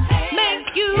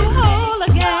 make you whole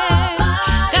again.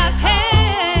 God's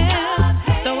hand,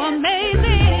 so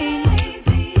amazing.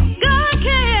 God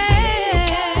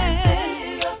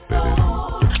can.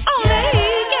 Only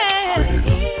He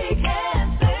can.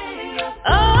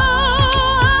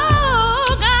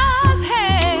 Oh, God's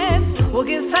hand will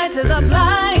give sight to the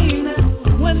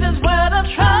blind when this world of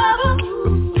trouble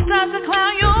starts to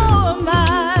cloud your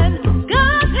mind.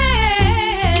 God's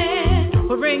hand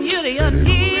will bring you to your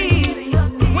knees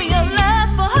when your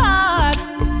lustful heart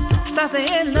starts to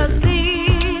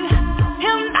intercede.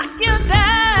 He'll knock you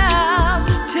down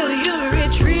till you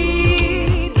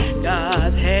retreat.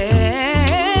 God's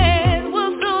hand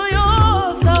will soothe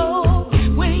your soul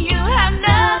when you have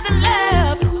nothing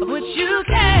left of which you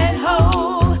can't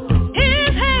hold.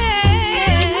 His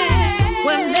hand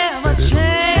will never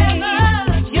change.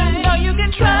 You know you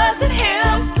can trust in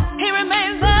Him. He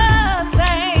remains the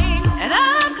same. And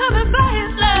I'm covered by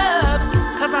His love,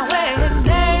 'cause I wear His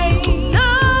name.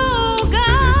 No,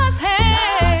 God's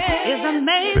hand is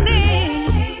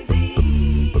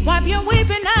amazing. Wipe your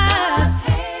weeping eyes.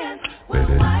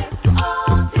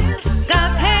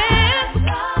 God's hand,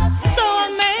 so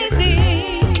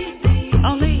amazing.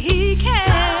 Only He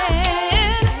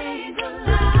can.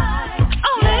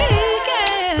 Only He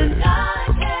can.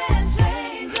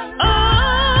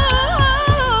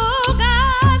 Oh,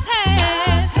 God's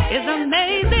hand is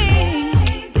amazing.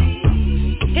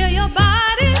 Heal your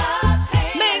body,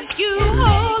 make you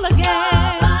whole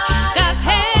again. God's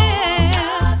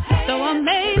hand, so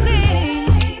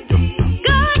amazing.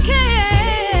 God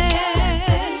can.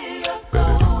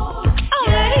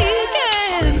 Only He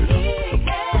can.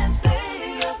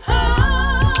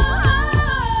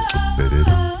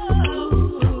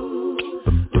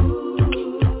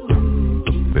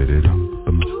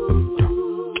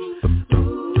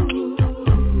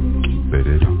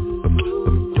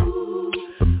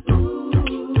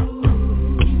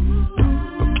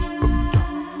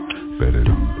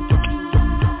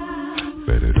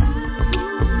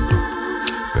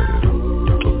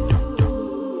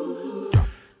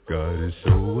 God is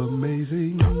so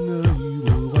amazing, He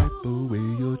will wipe away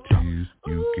your tears.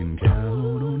 You can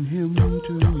count on Him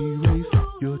to erase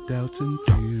your doubts and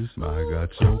fears. My God,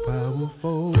 so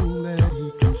powerful that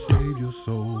He can save your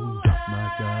soul.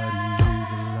 My God, He is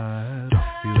alive,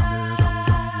 He'll never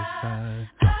leave your side.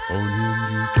 On Him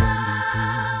you can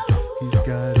depend, He's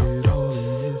got it all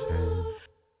in His hands.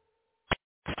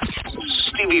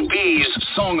 Stevie B's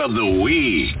Song of the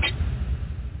Week.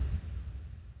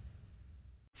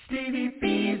 Stevie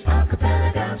B's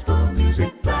Acapella Gospel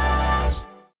Music Blast.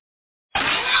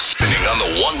 Spinning on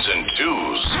the ones and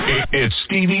twos. It's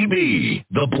Stevie B,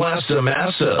 the Blaster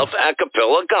Master of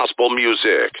acapella gospel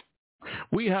music.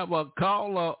 We have a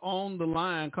caller on the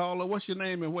line. Caller, what's your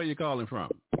name and where you calling from?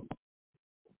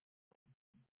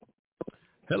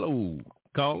 Hello,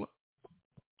 caller.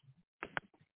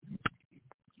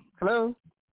 Hello.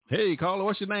 Hey, caller,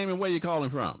 what's your name and where you calling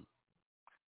from?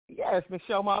 Yes,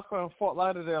 Michelle Marco from Fort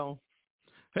Lauderdale.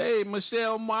 Hey,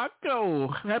 Michelle Marco.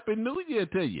 Happy New Year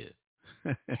to you.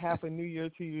 Happy New Year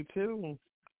to you, too.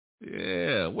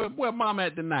 Yeah. Where mom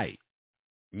at tonight?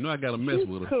 You know I got to mess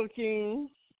with her. Cooking.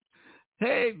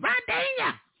 Hey,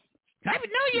 Vardania. Happy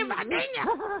New Year, Vardania.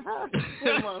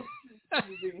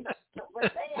 Happy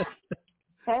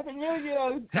New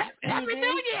Year. Happy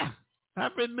New Year.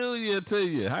 Happy New Year to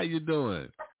you. How you doing?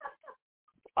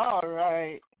 All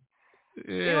right.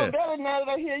 Yeah. You're better now that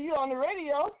I hear you on the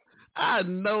radio. I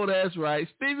know that's right.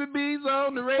 Stevie B's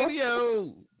on the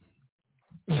radio.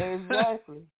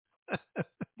 Exactly.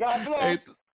 God bless.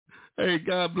 Hey,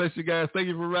 God bless you guys. Thank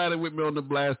you for riding with me on the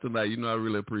blast tonight. You know I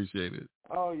really appreciate it.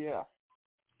 Oh, yeah.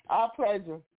 Our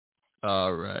pleasure.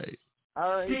 All right.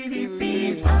 All right. Stevie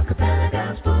B's Acapella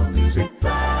Gospel Music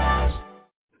Blast.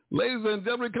 Ladies and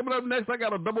gentlemen, coming up next, I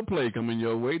got a double play coming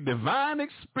your way. Divine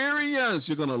Experience.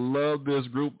 You're going to love this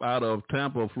group out of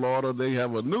Tampa, Florida. They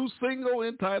have a new single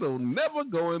entitled Never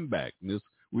Going Back.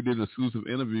 We did an exclusive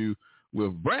interview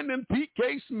with Brandon Pete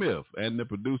K. Smith and the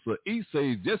producer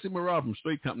Issei Jesse Morale from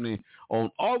Straight Company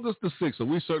on August the 6th. So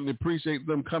we certainly appreciate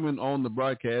them coming on the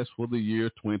broadcast for the year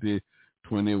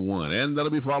 2021. And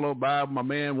that'll be followed by my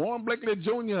man Warren Blakely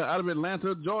Jr. out of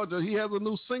Atlanta, Georgia. He has a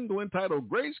new single entitled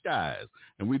Gray Skies.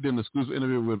 And we did an exclusive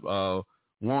interview with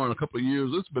Warren a couple of years.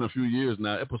 It's been a few years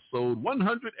now, episode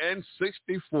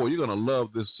 164. You're going to love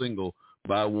this single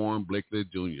by Warren Blakely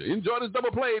Jr. Enjoy this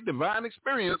double play, Divine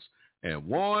Experience, and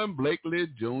Warren Blakely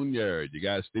Jr. You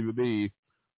got Stevie B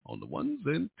on the ones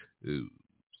and twos.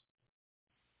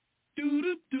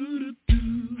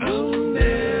 I'll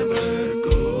never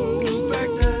go back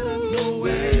down, no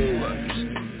way.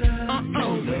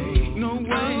 No way, no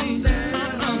way.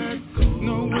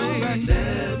 No way,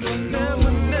 never,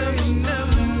 never, never,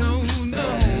 never, no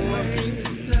way.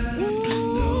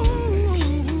 Ooh,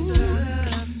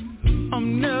 I'm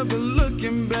never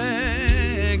looking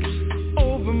back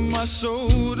over my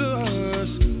shoulders.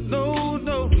 No,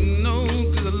 no, no,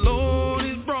 'cause the Lord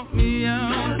has brought me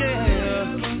out,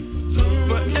 yeah.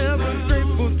 Forever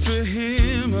grateful to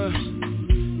Him.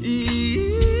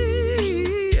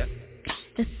 Yeah.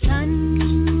 The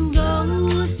sun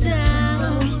goes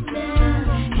down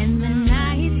and the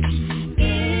night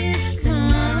is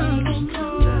come.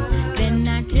 Then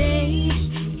our day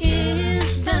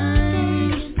is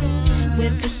done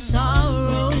with the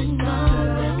sorrow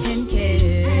and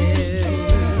care.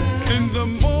 In the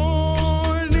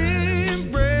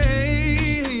morning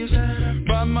praise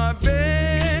by my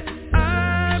bed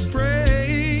I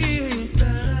pray.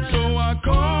 So I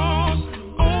call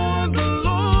on the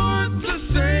Lord to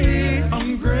say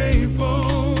I'm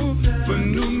grateful for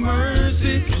new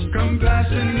mercy,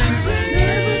 compassion and grace.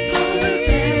 Never going back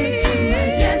to my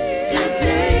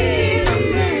yesterday.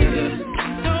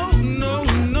 No, no,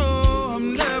 no,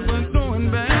 I'm never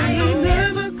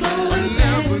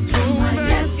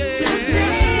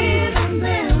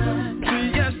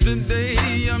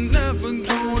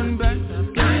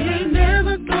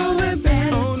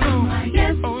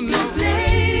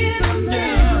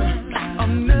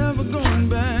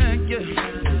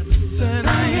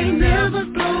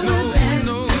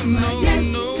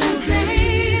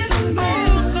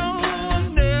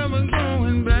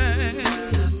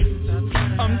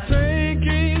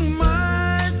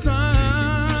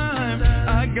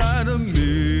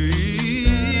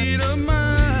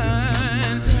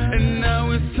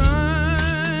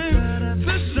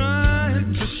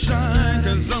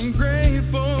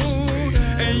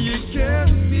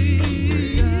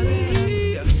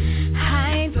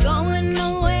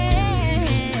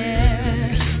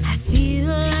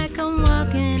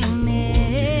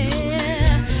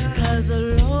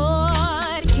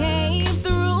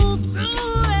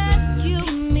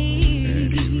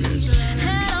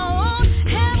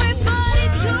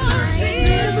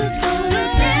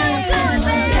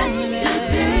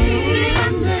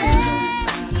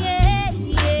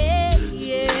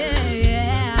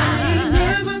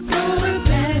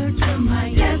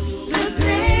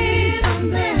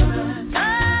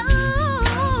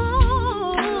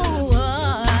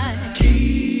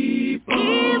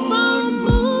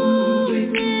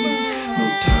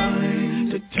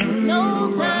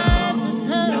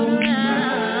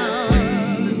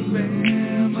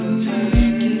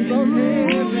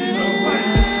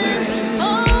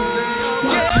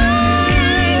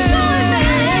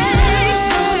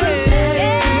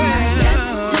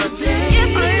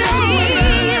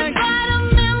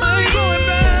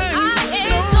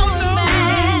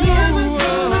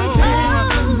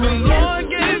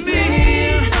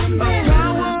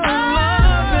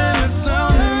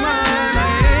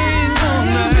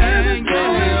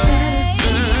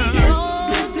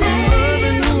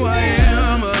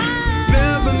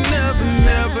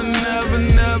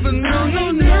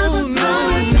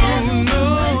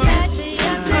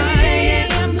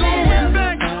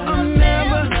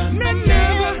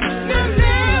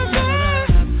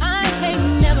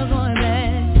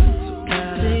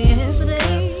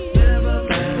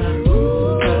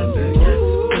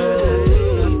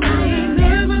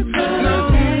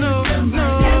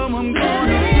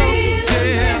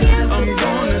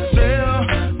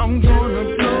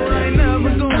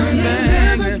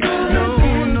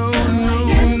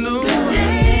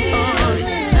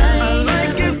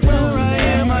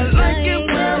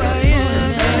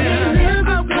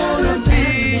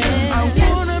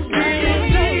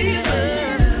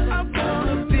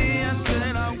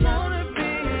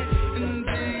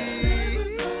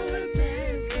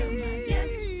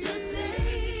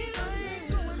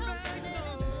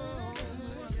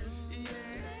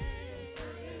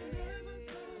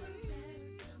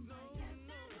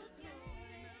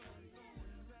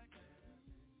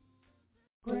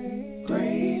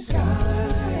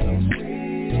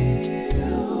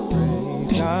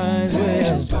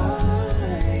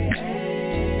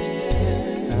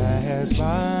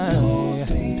satisfied. You'll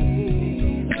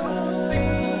see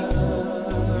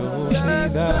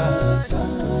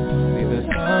the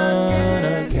sun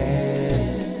again.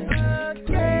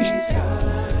 Gray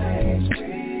skies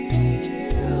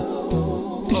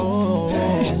will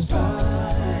satisfy,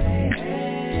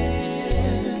 and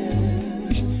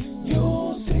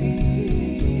you'll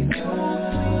see the sun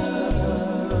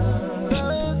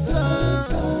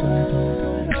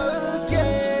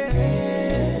again.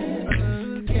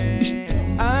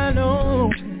 I know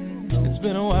it's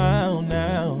been a while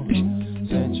now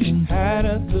since you had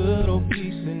a little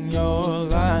peace in your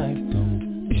life.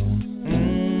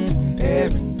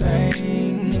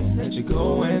 Everything that you're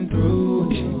going through,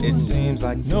 it seems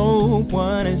like no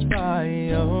one is by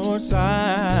your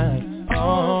side.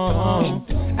 Oh,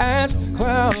 as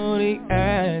cloudy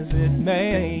as it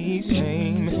may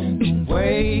seem, the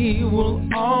way will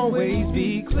always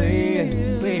be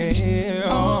clear.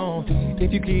 Oh,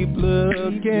 if you keep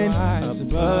looking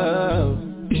above,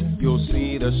 you'll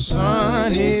see the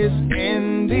sun is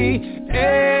in the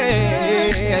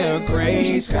air.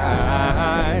 Gray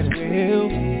skies will,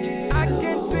 I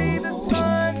can see the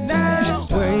sun now.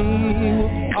 This way will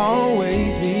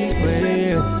always be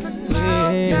clear.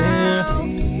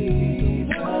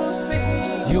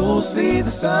 You'll see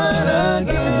the sun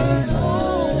again.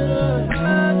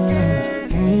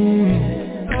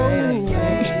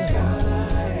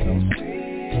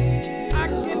 I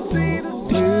can see the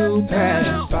sun pass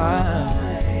by,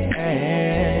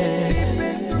 and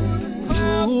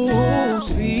you'll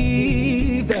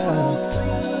see the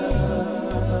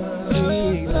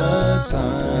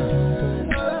sun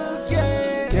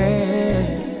again.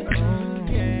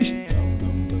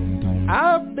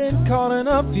 I've been caught in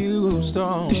a few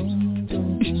storms,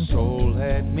 so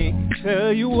let me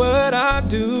tell you what I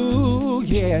do.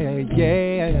 Yeah.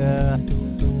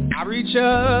 I reach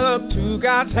up to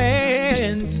God's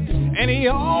hands, and He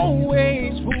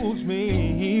always pulls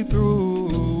me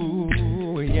through.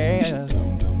 Yeah.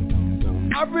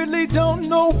 I really don't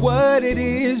know what it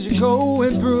is you're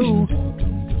going through,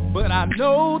 but I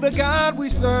know the God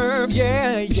we serve.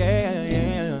 Yeah.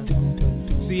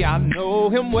 See, I know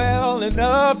Him well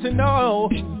enough to know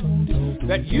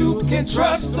that you can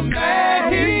trust Him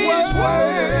at His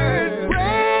word.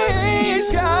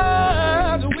 Praise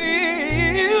God's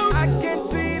will. I can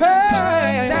see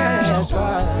that's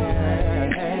why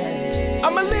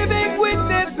I'm a living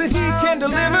witness that He can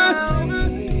deliver.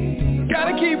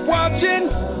 Gotta keep watching,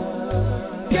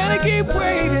 gotta keep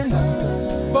waiting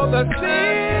for the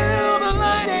silver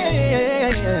lining.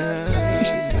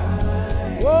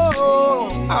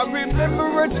 Whoa, I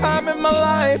remember a time in my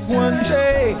life one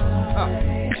day,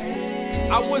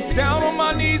 I was down on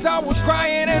my knees, I was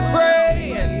crying and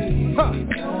praying.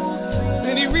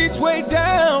 Then He reached way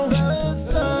down,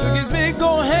 took His big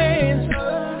old hands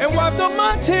and wiped all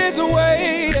my tears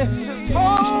away.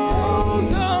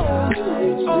 Hold on,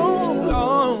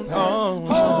 hold on,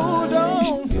 hold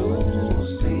on.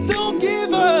 Don't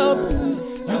give up,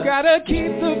 you gotta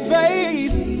keep the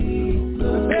faith.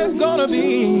 There's gonna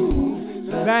be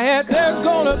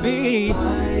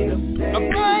a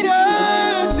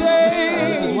brighter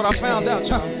day. What I found out,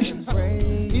 child.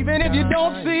 Even if you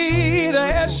don't see the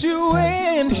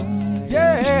S-U-N,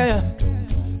 yeah,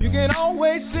 you can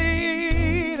always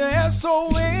see the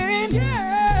S-O-N,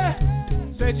 yeah.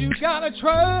 Said you gotta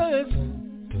trust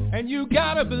and you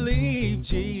gotta believe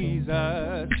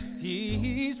Jesus,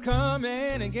 He's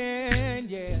coming again,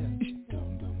 yeah.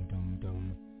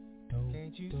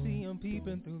 Can't you see Him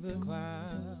peeping through the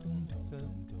clouds,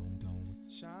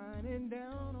 shining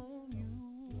down on you?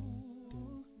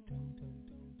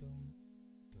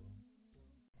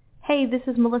 Hey, this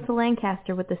is Melissa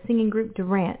Lancaster with the singing group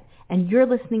Durant, and you're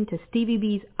listening to Stevie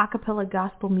B's Acapella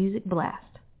Gospel Music Blast.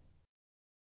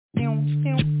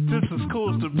 This is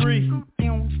Cool Debris,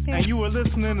 and you are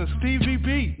listening to Stevie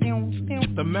B,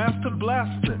 the master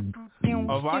blaster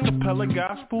of acapella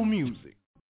gospel music.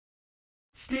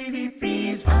 Stevie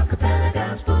B's Acapella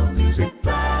Gospel Music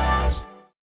Blast.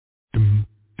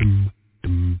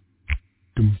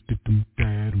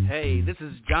 Hey, this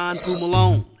is John Poo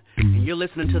Malone, and you're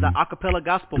listening to the Acapella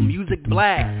Gospel Music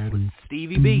Blast with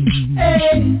Stevie B.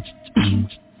 Hey.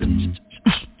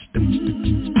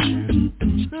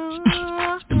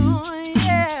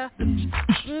 Yeah.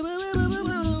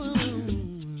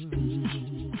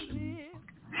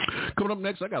 Coming up next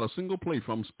next, I got a single play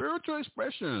from Spiritual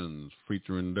Expressions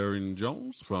featuring Darren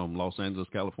Jones from Los Angeles,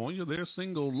 California. Their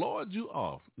single, Lord You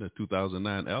Off, the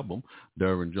 2009 album.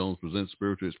 Darren Jones presents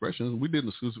Spiritual Expressions. We did an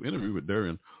exclusive interview with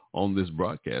Darren on this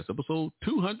broadcast, episode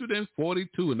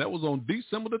 242, and that was on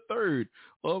December the 3rd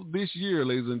of this year,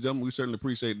 ladies and gentlemen. We certainly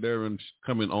appreciate Darren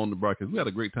coming on the broadcast. We had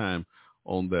a great time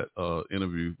on that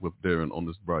interview with Darren on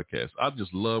this broadcast. I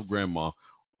just love Grandma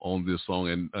on this song,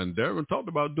 and Darren talked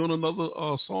about doing another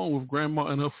song with Grandma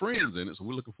and her friends in it, so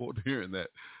we're looking forward to hearing that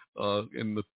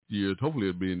in the year, hopefully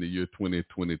it'll be in the year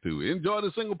 2022. Enjoy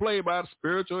the single play by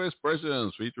Spiritual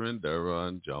Expressions featuring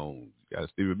Darren Jones. You got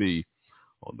Stevie B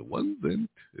on the ones and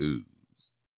twos.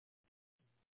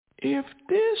 If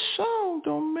this song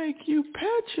don't make you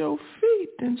pat your feet,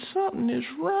 then something is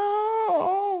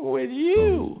wrong with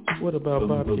you. What about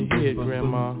bobbing your head,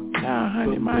 Grandma? Nah,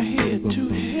 honey, my head too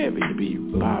heavy to be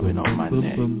bobbing on my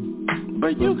neck.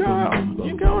 But you go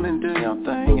and do your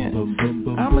thing,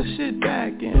 and I'ma sit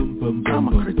back and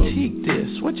I'ma critique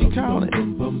this. What you call it?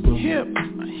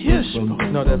 Hip-hop.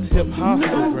 No, that's hip-hop,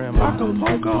 Grandma.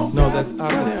 Acapulco. No, that's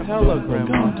acapella,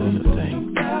 Grandma. Do your thing.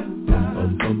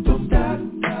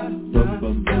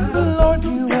 Lord,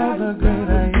 you are the great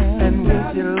I am, and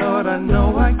with you, Lord, I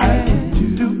know I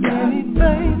can do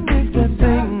anything if that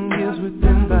thing is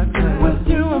within thy grasp. With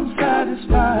you, I'm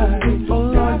satisfied. Oh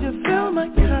Lord, you fill my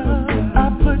cup. I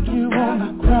put you on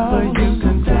the cross, but you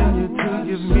continue to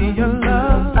give me your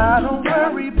love. I don't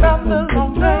worry about the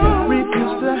long day.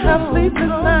 Refuse to have sleepless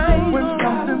nights. When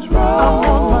something's wrong, I'm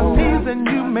on my knees and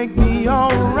you make me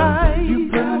alright. You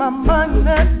put my mind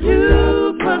at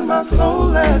you, put my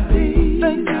soul at peace.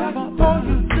 Thank you for all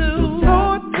you do.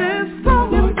 Lord, this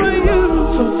song is for you.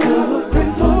 So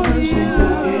celebrate for you.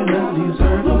 In a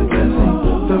deserved blessing,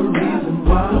 the reason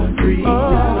why I'm free,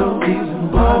 the reason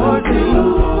why I do.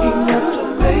 Enough to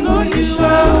make me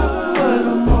shout, but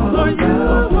I'm all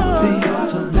about the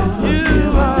ultimate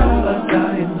forgiver. A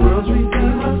dying world's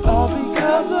redeemer. All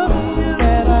because of you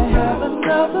that I have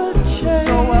another chance.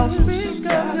 So I'll speak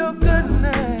of your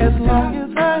goodness as long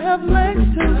as I have legs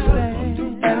to stand.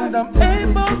 And I'm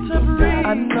able to breathe.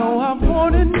 I know I've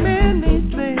wanted many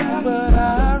things, but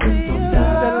I realize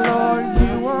that, Lord,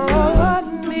 you are all I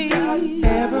need.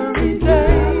 Every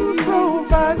day,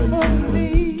 provide for me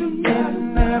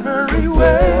in every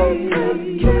way.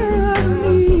 Take care of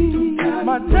me,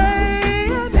 my day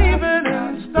and evening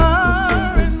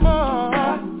star and more.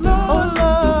 Oh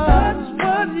Lord, that's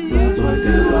what you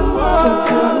are.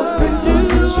 So celebrate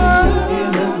you are. In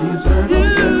a deserved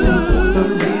blessing, the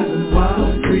reason why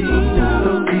I'm free,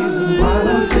 the reason why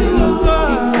I sing,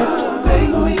 enough to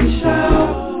make me shout,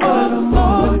 but I'm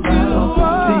all about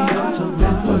the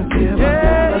ultimate forgiver,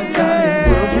 a dying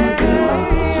world's redeemer.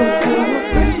 So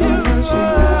celebrate your mercy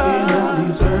in a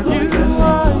deserved blessing,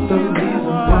 the reason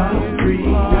why I'm free,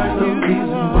 the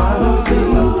reason why I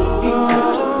sing,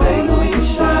 enough to make me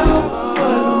shout,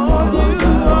 but I'm all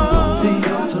about the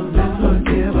ultimate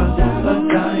forgiver, a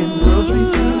dying world's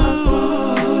redeemer.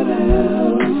 What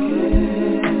else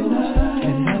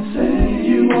can I say?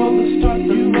 You are the start,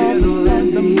 the middle, and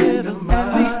the middle,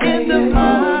 the end of my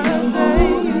day.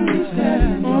 You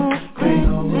stand great,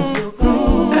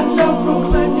 and I'll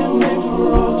proclaim your name for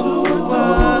all to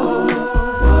adore.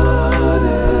 What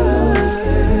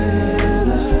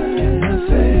else can I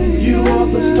say? You are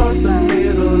the start, the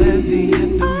middle, and the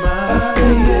end of my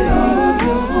day.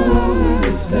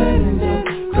 You stand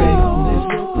great,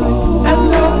 and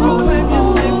I'll proclaim your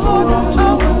name for all to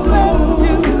adore.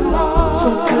 So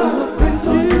celebrate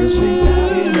the mercy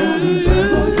in a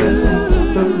deserved blessing,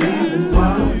 the reason why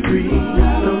I'm free,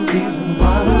 the reason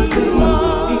why I sing,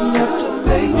 enough to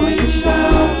make me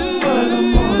shout, but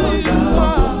I'm all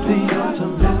about the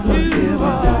ultimate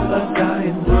forgiver, a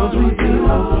dying world's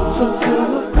redeemer. So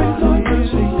celebrate the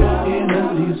mercy in a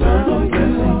deserved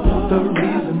blessing, the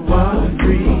reason why I'm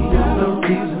free, the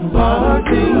reason why I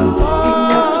sing,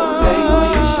 enough to make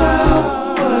me shout,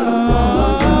 but I'm all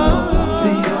about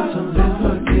the ultimate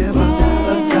forgiver,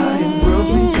 a dying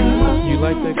world's redeemer. You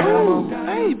like that, Grandma? I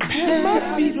ain't pat my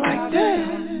feet like that.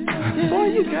 Boy,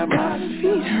 you got my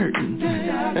feet hurting.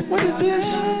 What is this?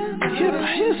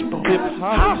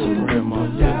 Hip-hop, Grandma.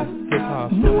 Yeah,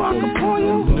 hip-hop. New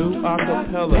acapella? New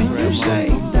acapella, And Grandma. you say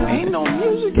ain't no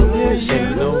music in this?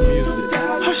 Ain't no music.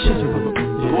 Hush it.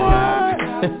 Boy,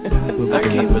 I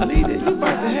can't believe it. You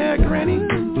about to have Granny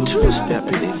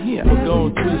two-stepping in here. We're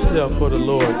going two-step for the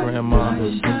Lord, Grandma.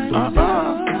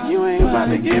 You ain't about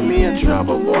to get me in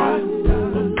trouble, boy.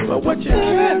 But what you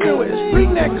can do is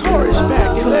bring that chorus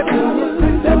back and let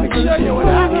me show you what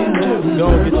I can do.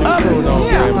 Don't get your croon on,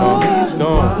 Grandma.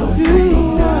 Don't.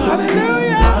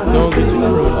 Hallelujah. Don't get your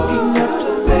croon on.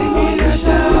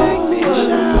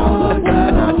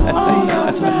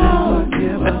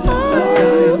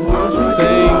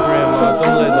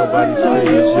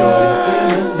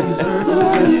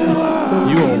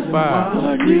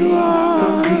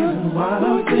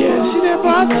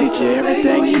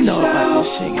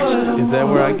 Is that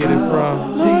where I get it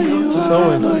from?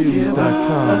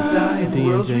 Soinfused.com,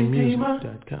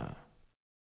 DJmusic.com.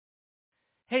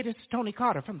 Hey, this is Tony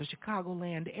Carter from the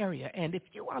Chicagoland area, and if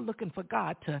you are looking for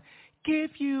God to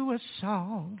give you a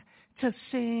song to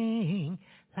sing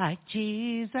like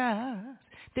Jesus,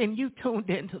 then you tuned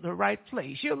into the right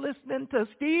place. You're listening to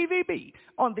Stevie B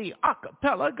on the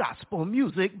Acapella Gospel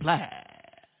Music Blast.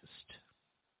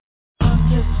 I'm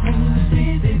just hanging with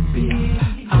Stevie B.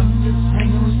 I'm just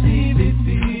hanging with Stevie B.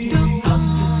 I'm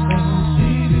just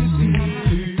hanging with Stevie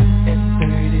B. At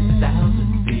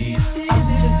 30,000 feet. I'm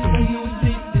just hanging with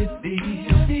Stevie B.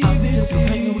 I'm just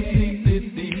hanging with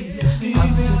Stevie B. I'm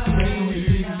just hanging with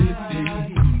Stevie B.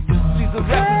 She's a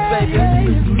record baby.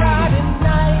 It's Friday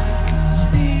night.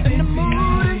 And the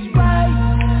mood is right.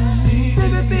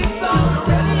 Stevie B's on the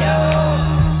radio.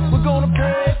 We're gonna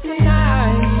play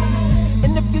tonight.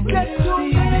 And if you get too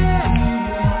mad,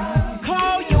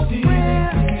 call your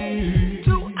friends.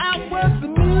 2 hours of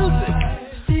music.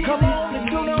 Come on and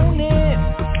tune on in.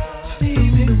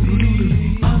 Stevie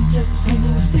B. I'm just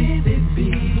hanging with Stevie B.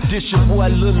 This your boy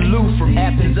Lil Lou from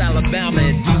Athens, Alabama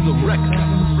and Diesel Records.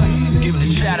 Giving a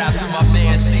shout out to my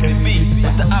man Stevie B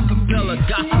with the Acapella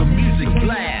Gospel Music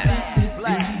Blast.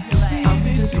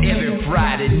 Every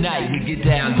Friday night we get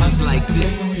down just like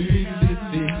this.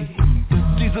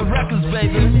 Diesel Records,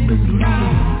 baby.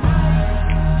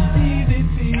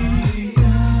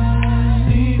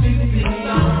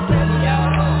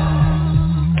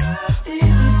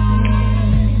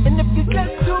 And if you get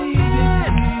too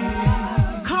mad,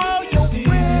 call your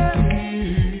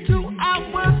friends. 2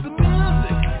 hours of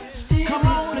music. Come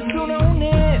on and tune on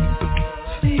in.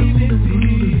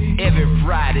 Every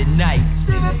Friday night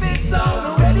Stevie B's on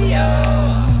the radio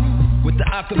with the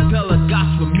Acapella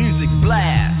Gospel Music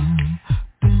Blast.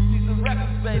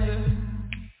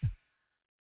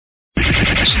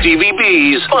 Stevie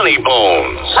B's Funny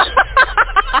Bones.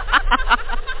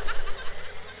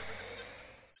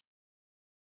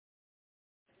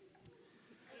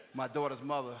 My daughter's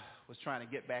mother was trying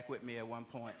to get back with me at one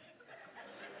point.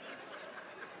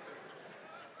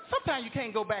 Sometimes you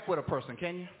can't go back with a person,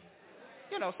 can you?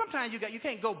 You know, sometimes you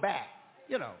can't go back,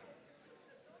 you know.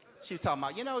 She was talking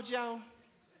about, you know, Joe,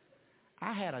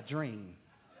 I had a dream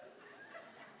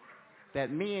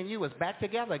that me and you was back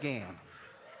together again.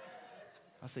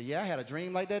 I said, yeah, I had a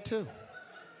dream like that too.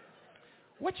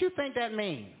 What you think that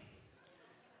mean?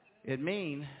 It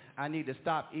mean I need to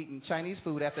stop eating Chinese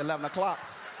food after 11 o'clock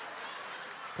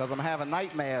because I'm having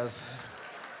nightmares.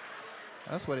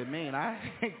 That's what it mean. I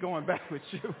ain't going back with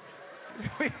you.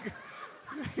 We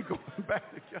ain't going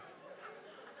back together.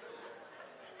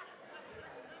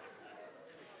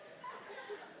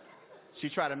 She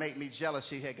tried to make me jealous.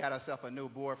 She had got herself a new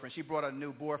boyfriend. She brought a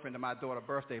new boyfriend to my daughter's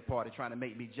birthday party trying to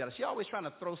make me jealous. She always trying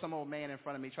to throw some old man in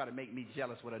front of me, try to make me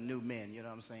jealous with a new men, you know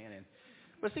what I'm saying?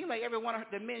 But it seems like every one of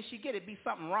the men she get, it be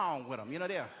something wrong with them. You know,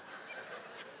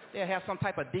 they'll have some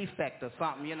type of defect or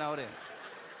something, you know. Their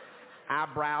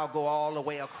eyebrow go all the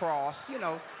way across, you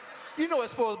know. You know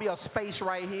it's supposed to be a space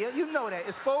right here. You know that.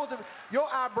 It's supposed to, your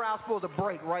eyebrow's supposed to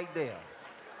break right there.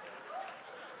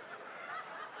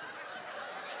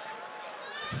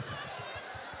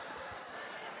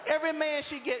 Every man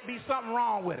she get be something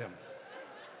wrong with him.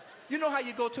 You know how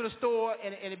you go to the store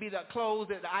and it be the clothes,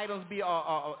 the items be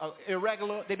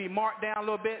irregular, they be marked down a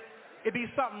little bit. It be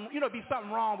something, you know, be something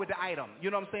wrong with the item.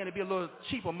 You know what I'm saying? It be a little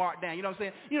cheaper marked down. You know what I'm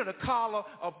saying? You know, the collar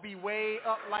will be way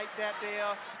up like that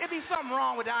there. It be something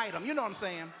wrong with the item. You know what I'm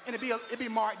saying? And it be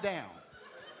marked down.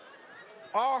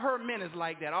 All her men is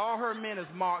like that. All her men is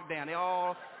marked down. They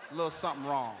all a little something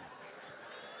wrong.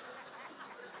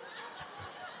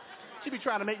 She be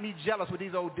trying to make me jealous with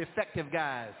these old defective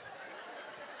guys.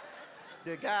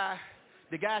 The guy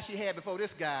she had before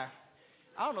this guy,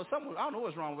 I don't know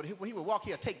what's wrong with him. When he would walk,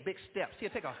 he'll take big steps.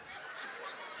 He'll take a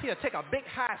big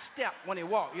high step when he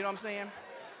walked, you know what I'm saying?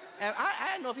 And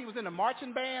I didn't know if he was in a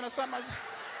marching band or something.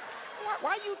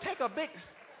 Why you take a big,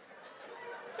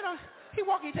 you know,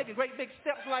 he taking great big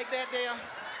steps like that there.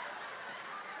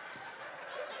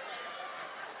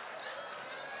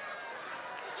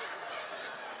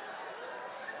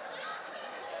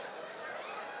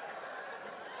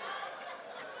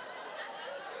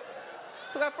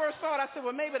 So I first saw it, I said,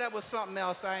 well, maybe that was something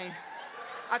else. I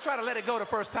tried to let it go the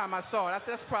first time I saw it. I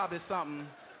said, that's probably something,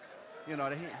 you know,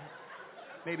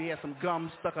 maybe he had some gum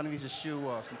stuck underneath his shoe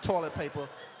or some toilet paper.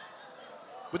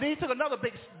 But then he took another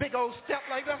big old step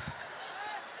like that.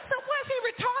 So why is he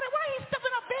retarded? Why is he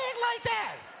stepping up big like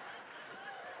that?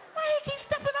 Why he keep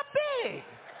stepping up big?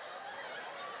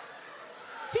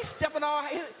 He's stepping all,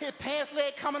 his pants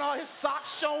leg coming all, his socks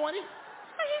showing.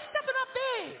 Why he stepping up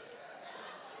big?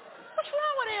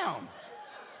 him.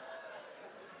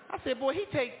 I said, boy, he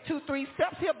take 2-3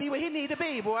 steps, he'll be where he need to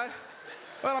be, boy.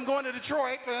 Well, I'm going to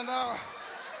Detroit, and I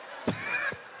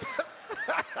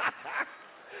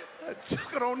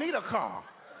don't need a car.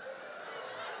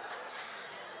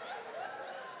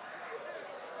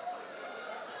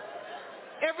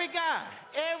 Every guy.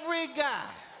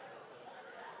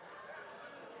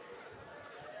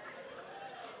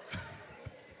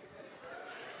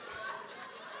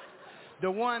 The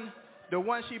one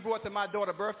she brought to my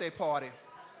daughter's birthday party,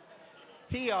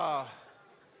 he had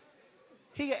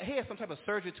some type of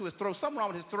surgery to his throat, something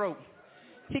wrong with his throat.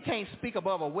 He can't speak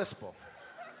above a whisper.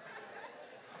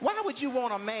 Why would you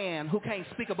want a man who can't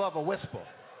speak above a whisper?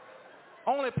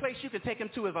 Only place you can take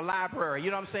him to is a library, you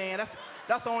know what I'm saying?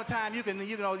 That's the only time you can,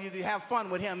 you have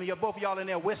fun with him, and both of y'all in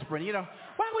there whispering, you know.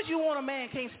 Why would you want a man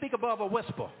who can't speak above a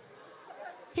whisper?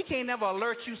 He can't never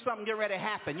alert you something get ready to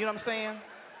happen, you know what I'm saying?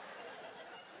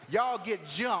 Y'all get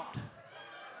jumped.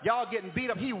 Y'all getting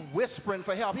beat up. He whispering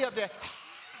for help. He up there.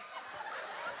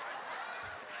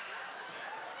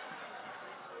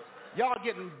 Y'all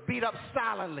getting beat up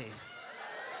silently.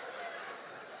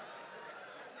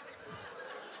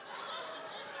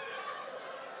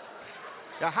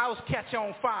 The house catch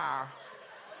on fire.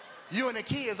 You and the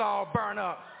kids all burn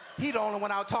up. He the only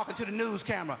one out talking to the news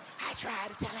camera. I tried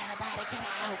to tell everybody, get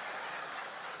out.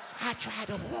 I tried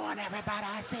to warn everybody.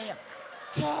 I said,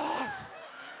 kids,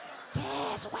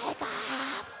 wake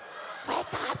up.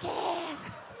 Wake up, kids.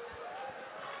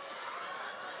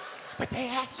 But they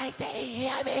act like they didn't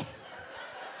hear me.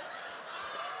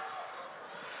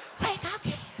 Wake up,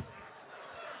 kids.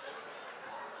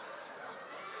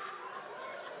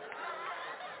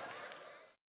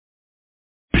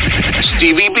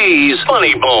 Stevie B's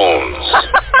Funny Bones.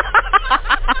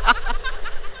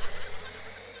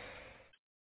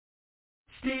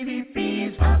 Stevie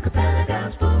B's Acapella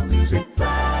Gospel Music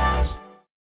Blast.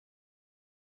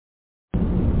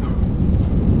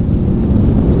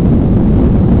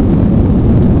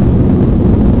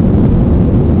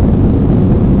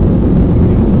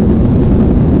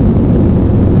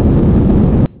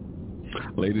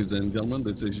 Ladies and gentlemen,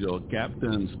 this is your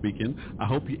captain speaking. I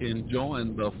hope you're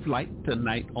enjoying the flight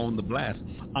tonight on the blast.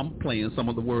 I'm playing some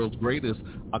of the world's greatest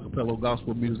a cappella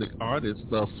gospel music artists,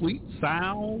 the sweet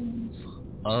sounds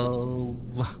of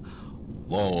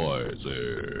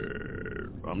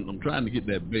voices. I'm trying to get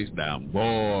that bass down.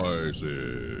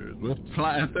 Voices. We're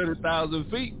flying 30,000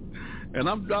 feet, and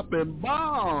I'm dropping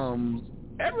bombs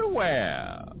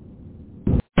everywhere.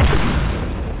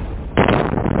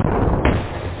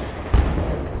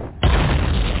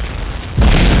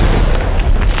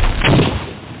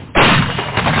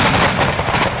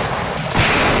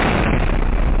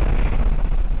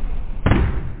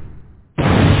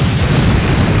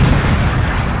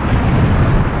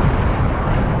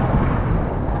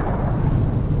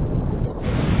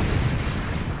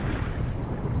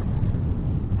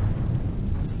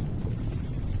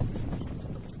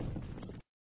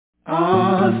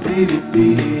 Stevie B,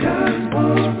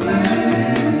 Gospel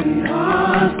Blast.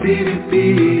 Stevie B,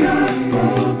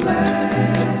 Gospel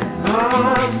Blast.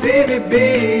 Stevie B,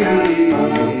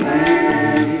 Gospel Blast.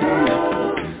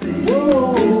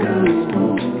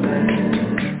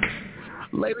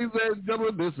 Ladies and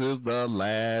gentlemen, this is the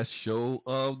last show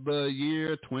of the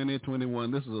year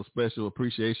 2021. This is a special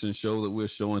appreciation show that we're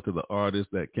showing to the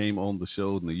artists that came on the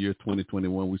show in the year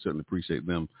 2021. We certainly appreciate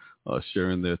them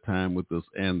sharing their time with us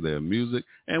and their music.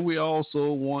 And we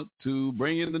also want to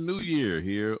bring in the new year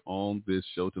here on this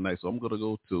show tonight. So I'm going to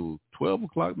go to 12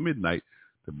 o'clock midnight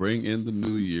to bring in the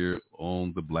new year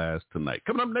on the blast tonight.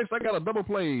 Coming up next, I got a double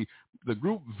play. The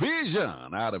group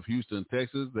Vision out of Houston,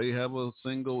 Texas. They have a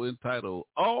single entitled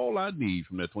All I Need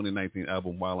from their 2019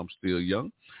 album, While I'm Still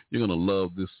Young. You're going to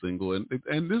love this single. And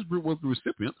this group was the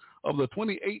recipient of the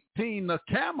 2018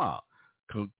 NACAMA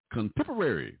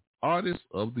Contemporary Artist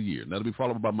of the Year. That'll be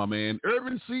followed by my man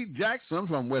Irvin C. Jackson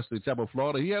from Wesley Chapel,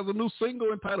 Florida. He has a new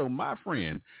single entitled My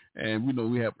Friend. And we know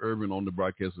we have Irvin on the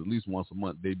broadcast at least once a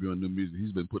month debuting new music.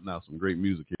 He's been putting out some great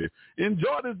music here.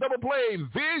 Enjoy this double play,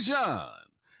 Vision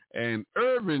and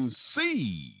Irvin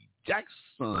C.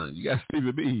 Jackson. You got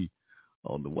Stevie B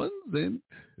on the ones and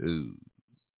twos.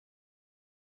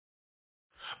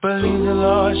 Believe the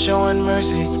Lord showing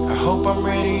mercy. I hope I'm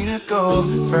ready to go.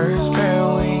 First pair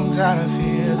of wings out of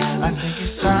here. I think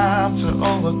it's time to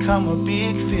overcome a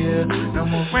big fear. No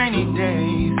more rainy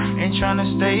days. Ain't trying to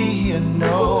stay here,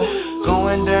 no.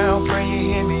 Going down, pray you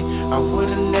hear me. I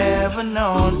would've never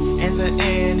known. In the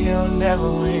end, he'll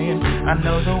never win. I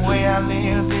know the way I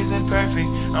live isn't perfect.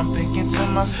 I'm thinking to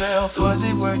myself, was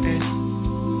it worth it?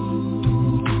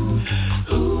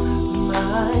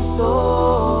 My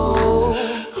soul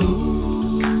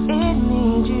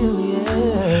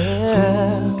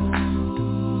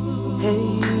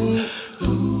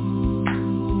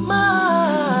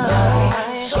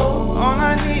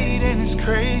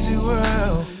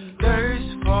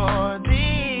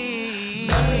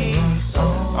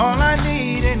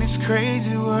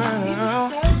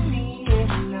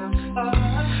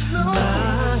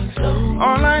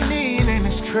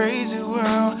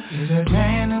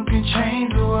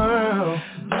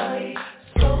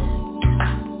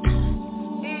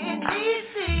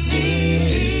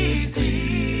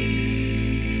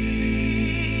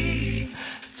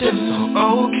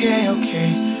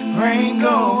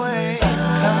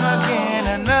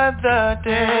another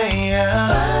day.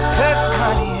 Cause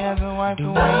money hasn't wiped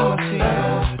away my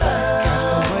tears,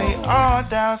 cast away all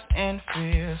doubts and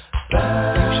fears. You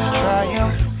should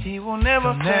triumph, he will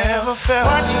never fail.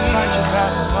 Watch him fight your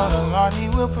battles, all the Lord he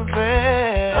will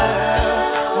prevail.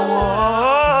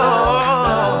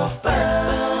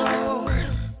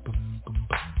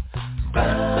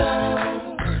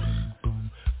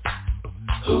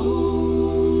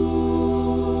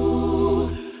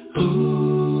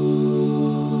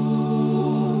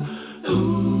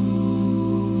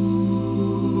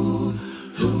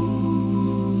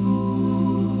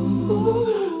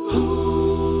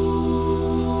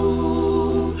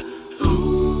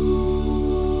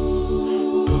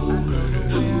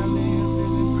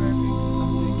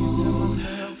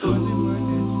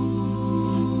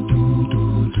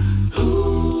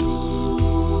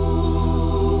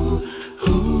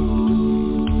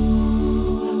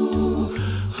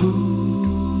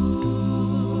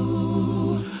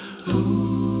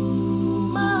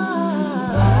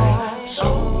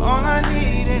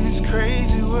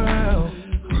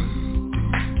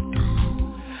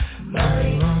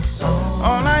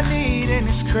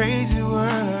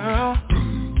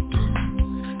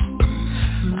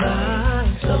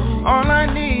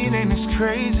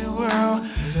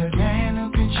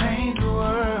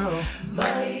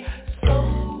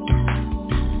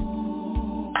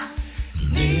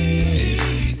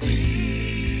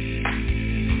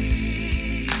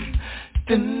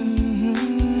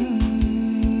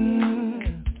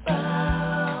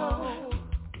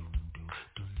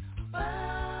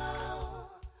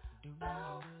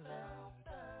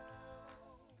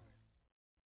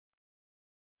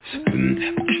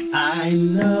 I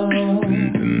know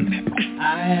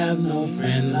I have no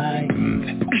friend like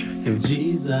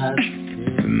Jesus,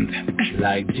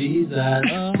 like Jesus.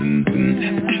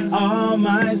 All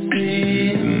my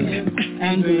sins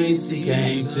and grace he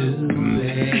came to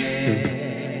bear.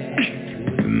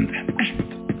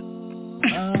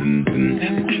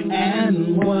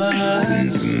 And what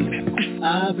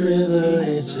a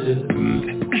privilege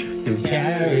to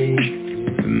carry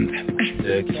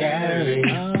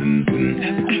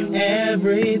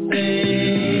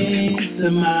everything to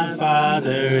my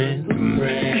Father in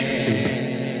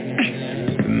prayer.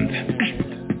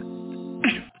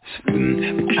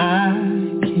 I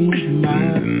keep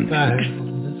my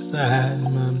Bible beside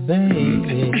my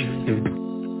bed.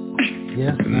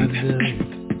 Yes, I do.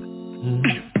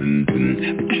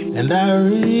 And I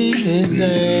read it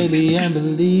daily and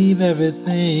believe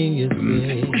everything it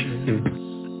says.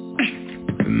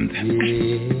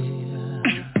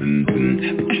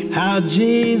 How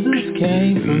Jesus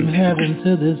came from heaven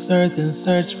to this earth in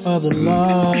search for the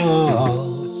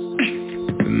lost.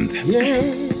 Yeah.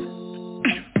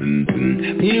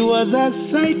 He was that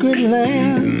sacred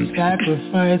lamb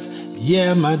sacrifice.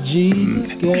 Yeah, my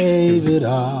Jesus gave it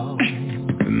all.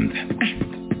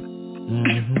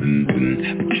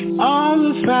 All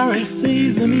the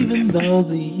Pharisees and even those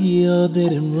he healed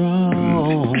did him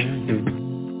wrong.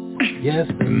 Yes,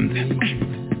 indeed.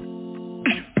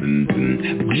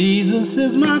 Jesus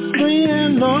is my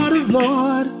friend, Lord of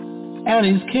Lords, and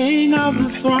he's King of the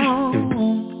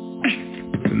throne.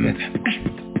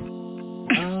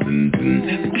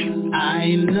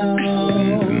 I know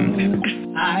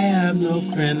I have no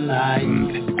friend like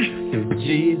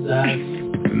Jesus,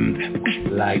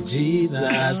 like Jesus.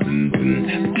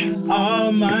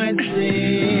 All my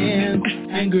sins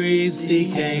and griefs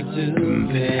he came to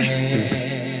bear.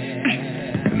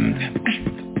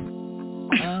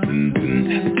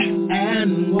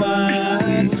 And what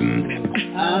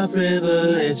a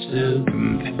privilege to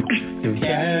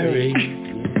carry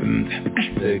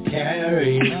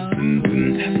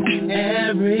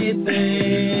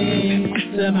everything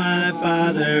to my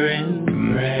Father in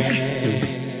prayer.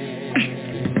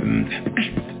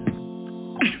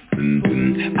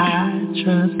 I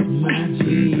trust my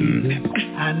Jesus,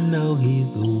 I know he's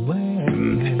the way.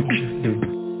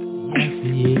 Yes,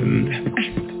 he is.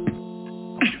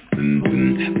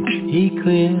 He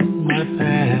clears my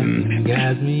path and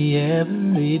guides me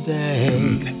every day.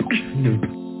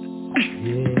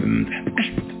 Yeah.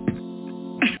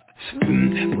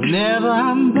 Whenever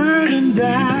I'm burdened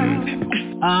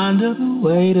down under the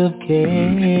weight of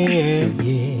care,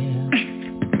 yeah,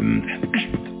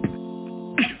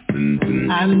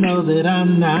 I know that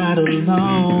I'm not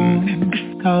alone,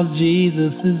 'cause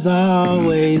Jesus is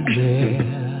always there,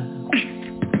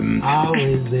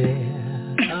 always there.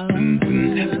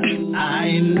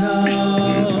 I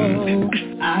know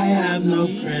I have no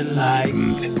friend like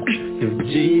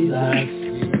Jesus,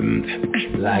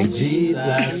 like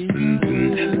Jesus.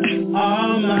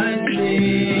 All my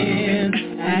sins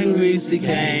and greasy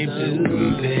came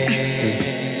to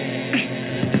bed.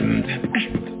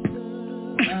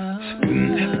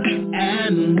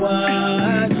 And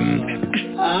what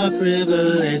a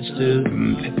privilege to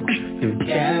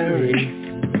carry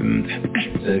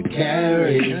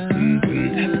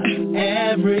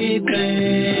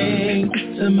everything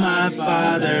to my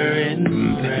Father in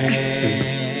prayer.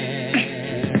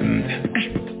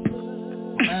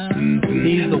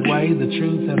 He's the way, the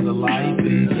truth, and the life.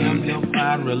 In Him you'll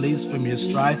find release from your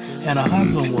strife. And a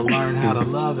husband will learn how to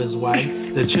love his wife.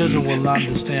 The children will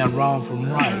understand wrong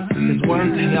from right. His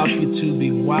word can help you to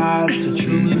be wise, to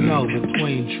truly know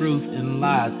between truth and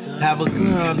lies. Have a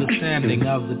clear understanding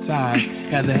of the time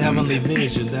and the heavenly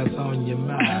vision that's on your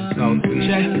mind. So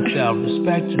check yourself,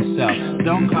 respect yourself.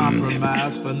 Don't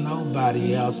compromise for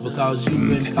nobody else, because you've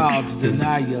been called to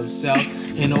deny yourself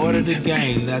in order to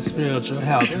gain that spiritual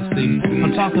health. You see,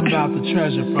 I'm talking about the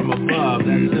treasure from above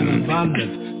that's in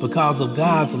abundance because of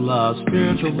God's love,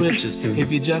 spiritual riches, if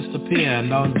you just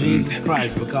depend on Jesus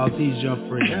Christ because He's your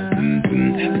friend.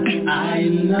 I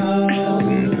know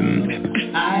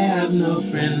I have no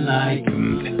friend like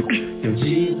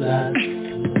Jesus,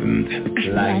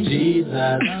 like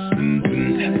Jesus.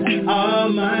 All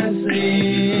my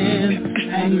sins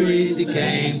and grief He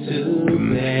came to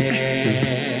bear.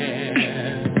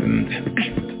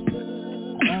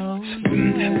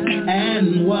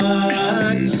 And what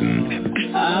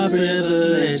a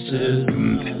privilege to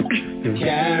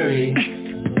carry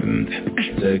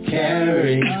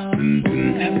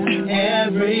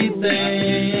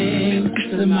everything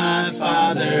to my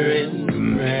Father in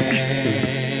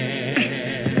prayer.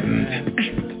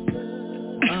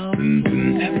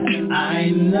 I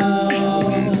know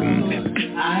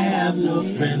I have no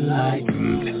friend like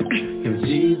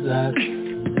Jesus,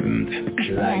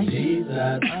 like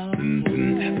Jesus.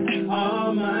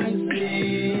 All my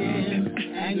sin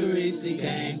and grief He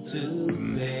came to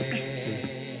bear.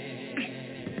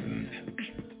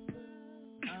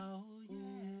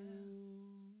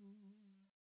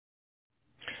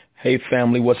 Hey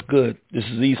family, what's good? This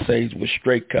is E-Sage with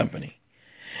Straight Company.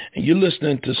 And you're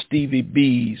listening to Stevie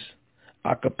B's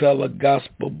Acapella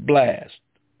Gospel Blast,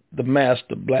 the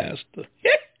Master Blaster.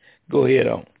 Go ahead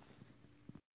on.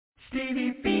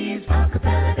 Stevie B's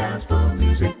Acapella Gospel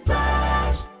Music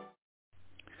Blast.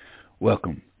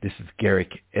 Welcome. This is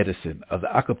Garrick Edison of the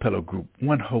acapella group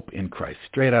One Hope in Christ,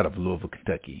 straight out of Louisville,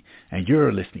 Kentucky. And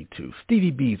you're listening to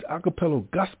Stevie B's Acapella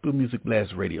Gospel Music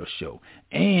Blast radio show.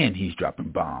 And he's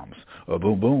dropping bombs.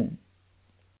 Boom, boom.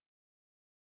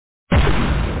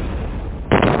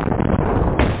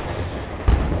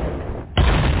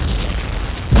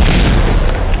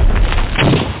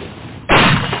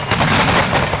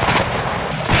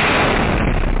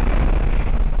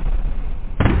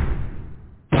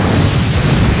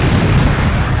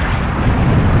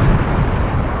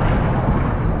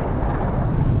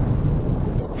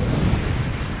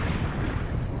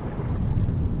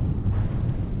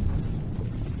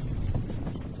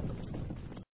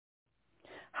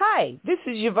 Hi, this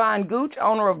is Yvonne Gooch,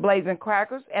 owner of Blazing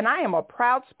Crackers, and I am a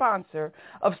proud sponsor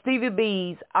of Stevie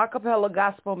B's Acapella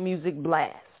Gospel Music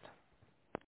Blast.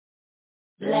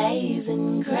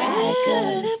 Blazing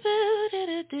Crackers,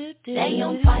 they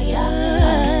on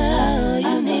fire.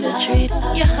 You need a treat,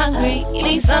 you're hungry, you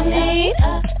need something.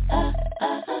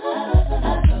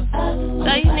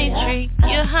 So you need a treat,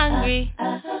 you're hungry,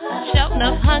 shouting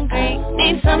up hungry,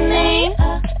 need something.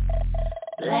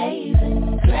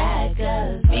 Blazing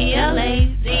Crackers,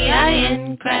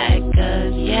 B-L-A-Z-I-N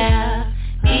Crackers, yeah.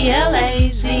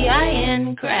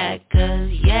 B-L-A-Z-I-n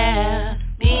Crackers, yeah.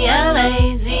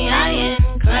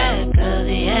 B-L-A-Z-I-n Crackers,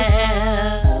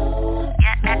 yeah.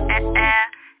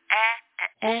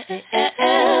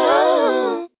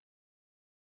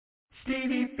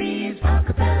 Stevie B's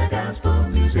Acapella Gospel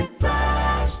Music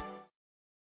Blast.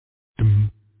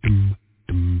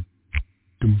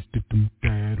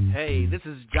 Hey, this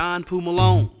is John Poo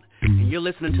Malone, and you're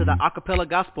listening to the Acapella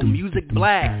Gospel Music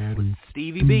Blast with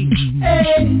Stevie B.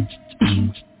 Hey.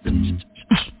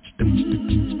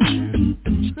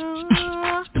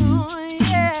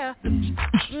 Yeah.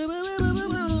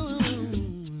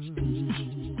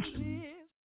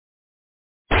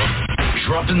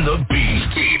 Dropping the beat.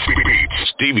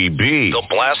 Stevie B, the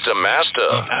Blaster Master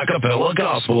of Acapella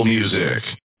Gospel Music.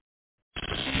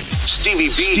 Stevie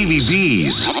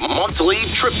B's monthly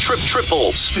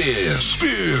triple spin.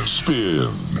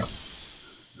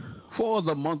 For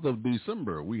the month of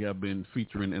December, we have been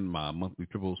featuring in my monthly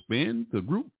triple spin the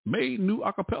group Made New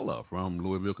Acappella from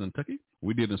Louisville, Kentucky.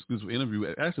 We did an exclusive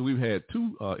interview. Actually, we've had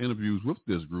two interviews with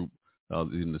this group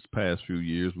in this past few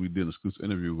years. We did an exclusive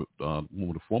interview with one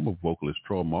of the former vocalist,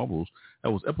 Troy Marbles.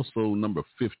 That was episode number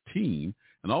 15.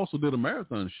 And I also did a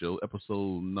marathon show,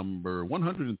 episode number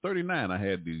 139. I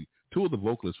had two of the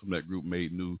vocalists from that group,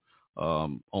 Made New,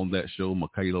 on that show,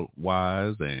 Michaela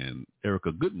Wise and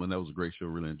Erica Goodman. That was a great show.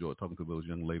 Really enjoyed talking to those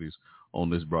young ladies on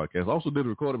this broadcast. I also did a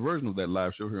recorded version of that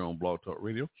live show here on Blog Talk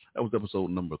Radio. That was episode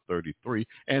number 33.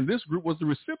 And this group was the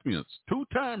recipients,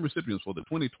 two-time recipients for the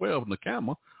 2012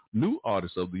 NACAMA New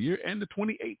Artist of the Year and the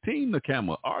 2018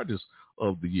 NACAMA Artist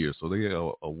of the Year. So they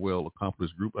are a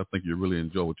well-accomplished group. I think you'll really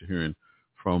enjoy what you're hearing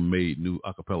from Made New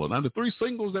Acappella. Now, the three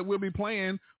singles that we'll be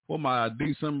playing for my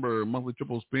December monthly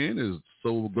triple spin is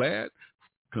So Glad,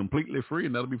 completely free,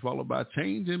 and that'll be followed by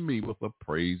Changing Me with a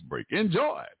praise break.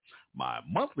 Enjoy my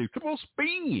monthly triple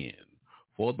spin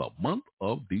for the month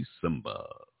of December.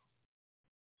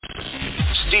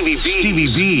 Stevie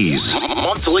B's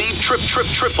monthly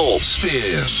triple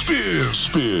spin.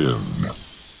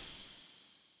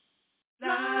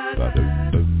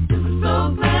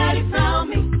 So glad he found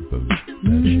me.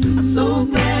 I'm so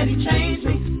glad he changed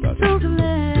me. So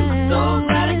glad. I'm so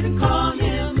glad I can call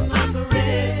him my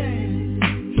friend.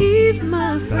 He's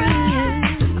my friend.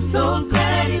 I'm so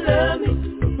glad he loved me.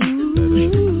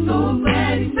 I'm so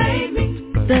glad he saved me.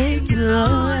 Thank you,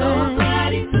 Lord. So glad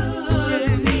he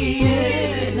took me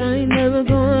in. I ain't never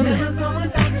going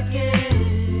back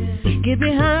again. Get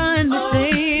behind the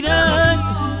Satan.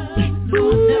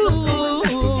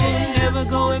 Never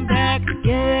going back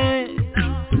again.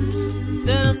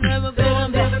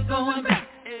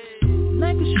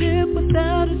 Like a ship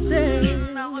without a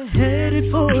sail, headed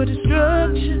for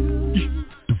destruction.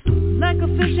 Like a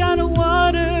fish out of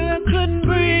water, I couldn't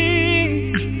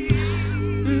breathe.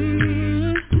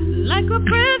 Like a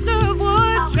prisoner of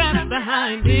war, trapped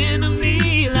behind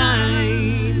enemy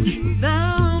lines.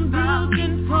 Bound,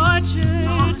 broken,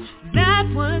 tortured, that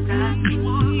was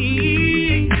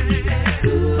me.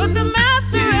 But the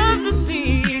master of the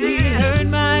sea heard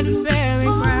my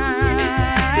despairing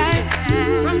cry.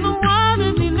 From the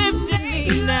waters he lifted me,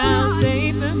 now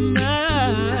safe and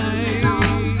mine.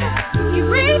 He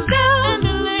reached out and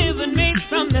delivered me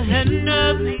from the hand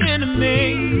of the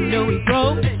enemy. No, he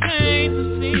broke the chains of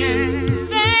sin.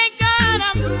 Thank God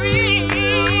I'm free,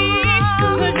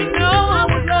 'cause you know I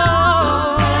was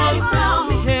lost.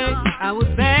 Hey, I was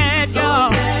bad,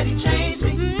 y'all. I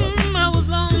was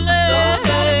lonely,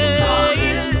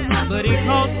 but he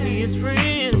called me his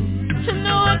friend. To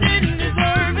know I didn't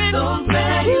deserve it,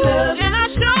 and I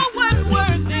sure wasn't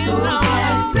worth it, no.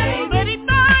 But he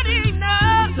thought he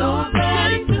knows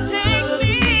just to take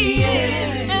me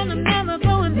in, and I'm never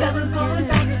going back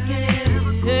again.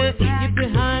 Yeah, get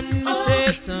behind me,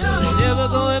 Satan, never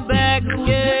going back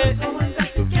again.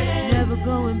 Never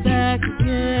going back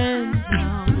again.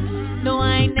 No, I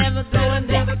ain't never going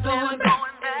back.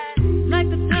 Like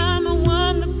the time I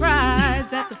won the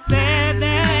prize at the fair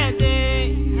that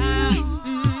day.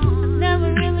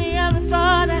 Never really ever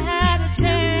thought I had a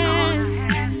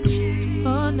chance.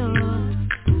 Oh no.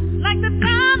 Like the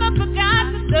time I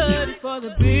forgot to study for the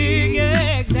big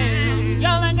exam.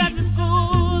 Y'all ain't got to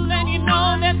school and you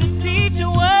know that the teacher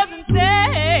wasn't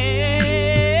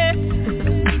there.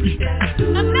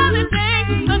 Another day,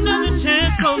 another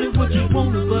chance, call it what you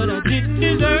wanted, but I didn't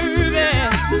deserve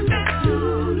it.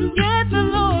 Yet the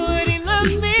Lord, he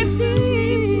loves me still.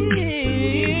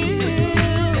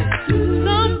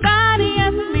 Somebody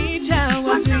asked me, child,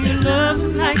 why do you love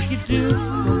him like you do?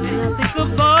 When I think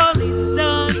of all he's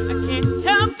done, I can't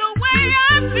help the way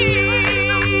I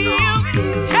feel.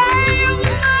 Hey, you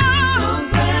know,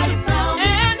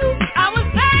 and I was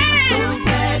bad.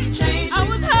 I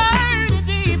was hurt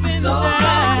deep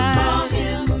inside,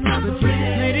 but you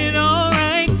made it all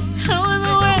right. How in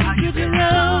the world could you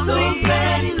love me?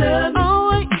 Oh,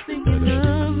 I think you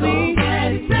love me.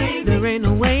 There ain't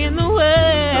no way in the world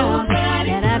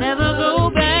that I'd ever go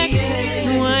back.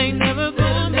 No, I ain't never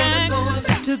going back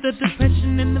to the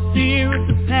depression and the fear of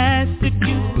the past that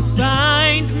used to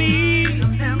bind me.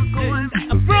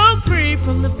 I broke free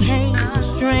from the pain and the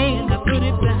strain. I put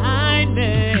it behind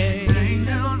me.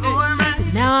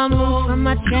 Now I'm loose from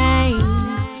my chains,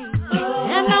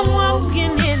 and I'm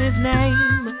walking in his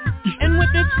name. And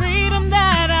with this freedom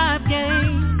that I've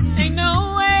gained, ain't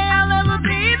no way I'll ever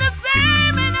be the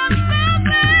same. And I'm so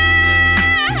glad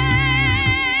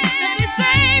that he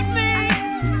saved me,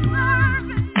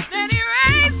 that he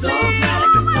raised me,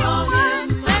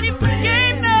 that he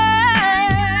forgave me.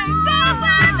 So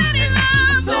glad that he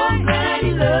loved me,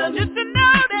 just to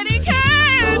know that he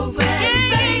cares.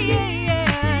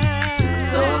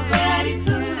 So glad he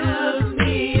took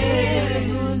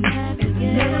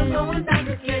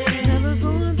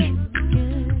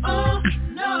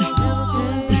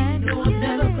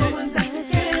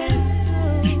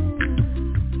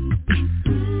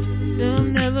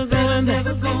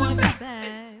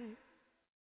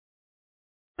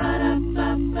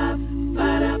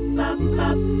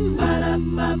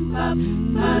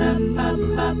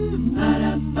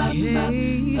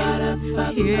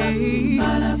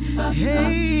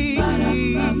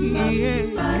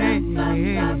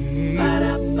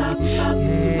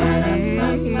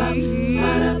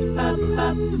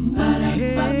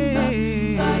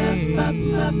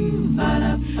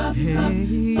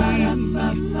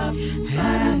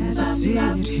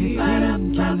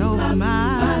Thinking over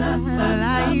my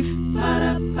life,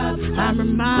 I'm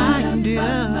reminded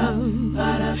of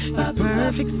your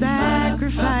perfect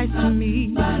sacrifice to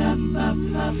me. I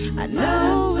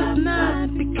know it's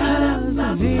not because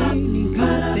of any good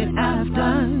that I've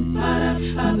done,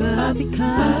 but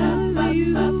because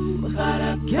you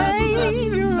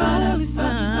gave your only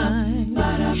son.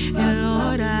 And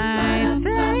Lord, I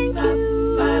thank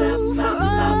you for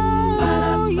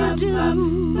all you do.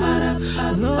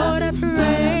 Lord, I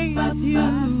praise you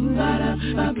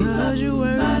because your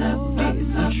word is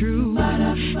so true.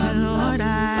 And Lord, I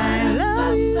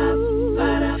love you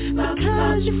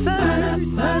because you first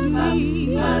loved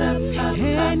me,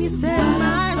 and you set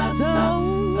my soul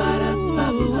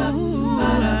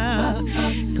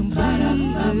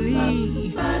completely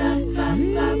free.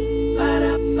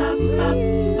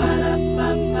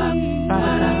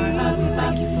 Father God, we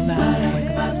thank you for allowing me to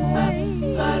wake up this morning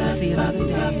to see another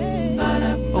day.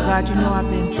 Oh God, you know I've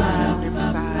been tried on every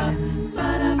side,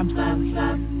 and I'm still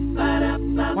here.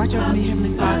 Watch over me,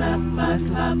 Heavenly Father. Bless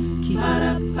us, keep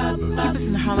us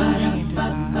in the hollow of your hand, dear God.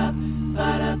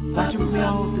 Watch over me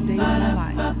all the days of my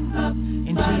life.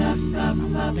 In Jesus'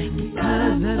 name, I thank you.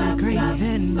 Because of the grace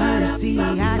and mercy I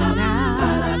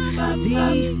now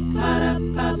see,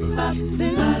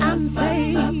 since I'm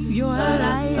saved, your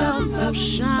light also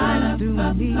shines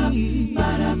through me.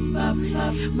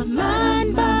 My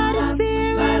mind, body,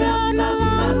 spirit are no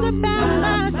longer bound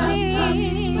by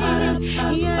sin.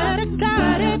 Yet I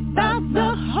got it about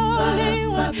the Holy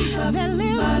One that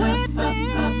lives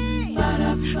within.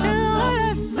 And Lord, I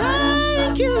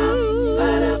thank you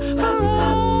for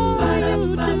all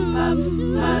you do.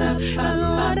 And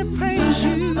Lord, I praise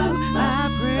you,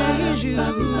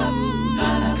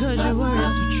 because your word is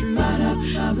so true.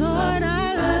 Lord, I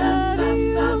love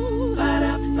you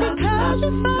because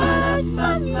you first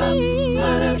loved me,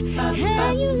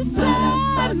 and you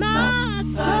set my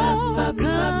soul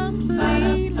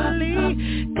completely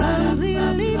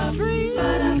free.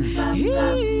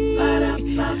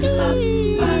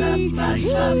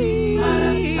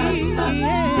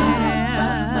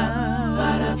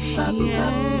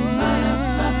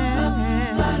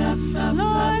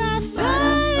 Lord, I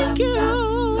thank you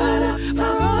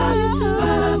for all you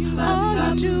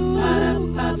do.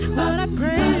 Lord, I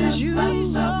praise you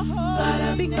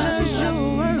because your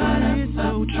word is so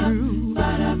true.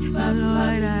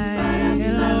 Lord, I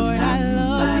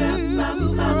love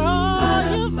you for all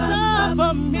you've done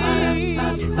for me.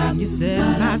 When you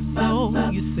set my soul, hey,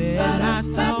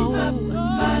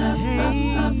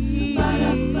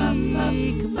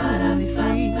 completely free,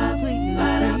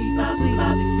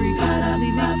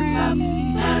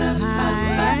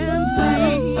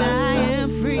 I am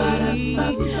free.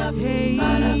 Hey,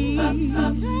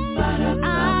 I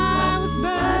was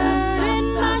burned in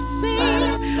my sin,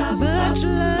 but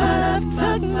your love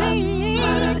took me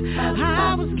in.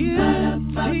 I was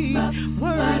guilty,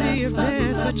 worthy of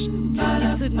death, but you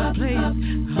took my place.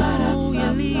 Oh, you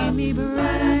leave me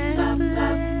breathless.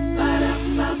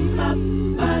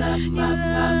 Your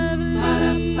love leaves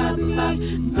me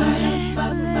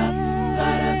breathless.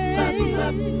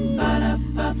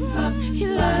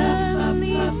 Your love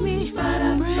leaves me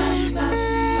breathless.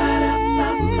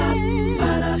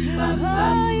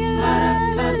 Oh, your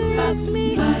love leaves me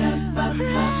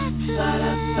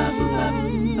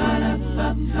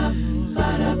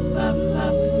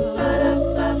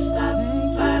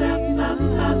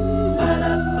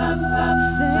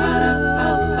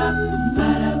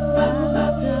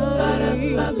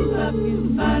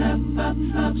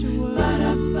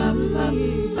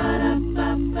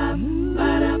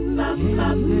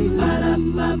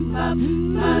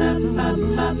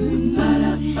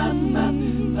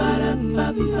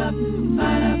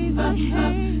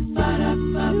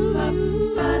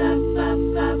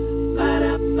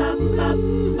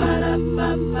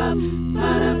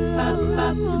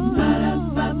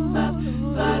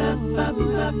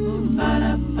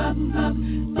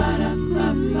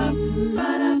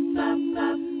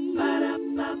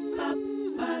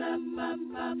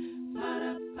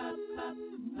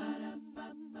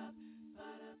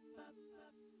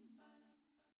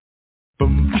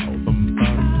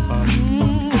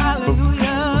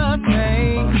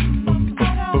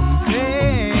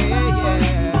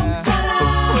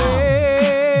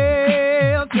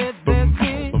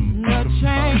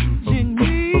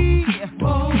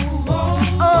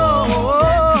Oh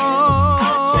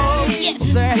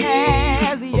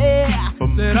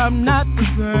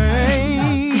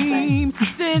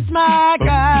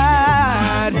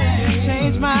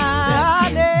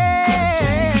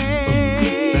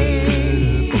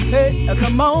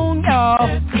Come on, y'all.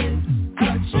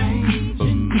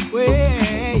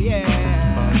 Well,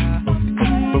 yeah.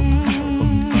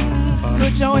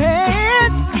 Put your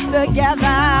hands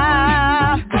together.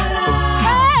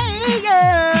 Hey,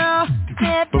 girl.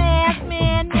 If there's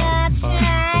been a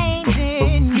change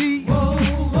in me.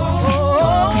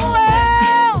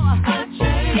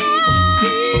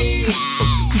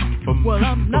 Well,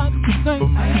 I'm not the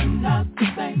same. I am not the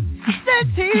same.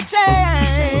 Since he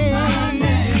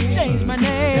changed my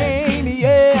name,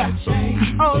 yeah.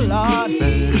 Oh Lord,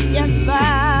 yes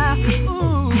I.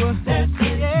 Ooh,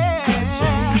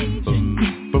 yeah.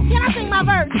 Can I sing my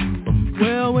verse?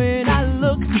 Well, when I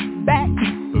look back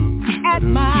at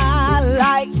my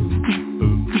life,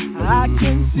 I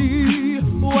can see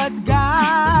what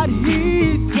God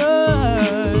He's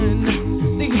done.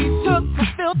 See, He took a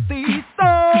filthy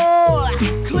soul,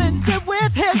 cleansed it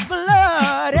with His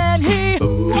blood, and He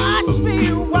washed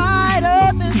me white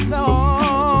as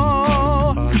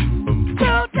snow.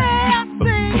 Today I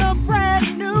sing a brand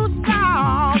new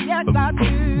song, yes I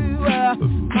do.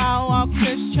 My walk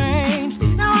has changed,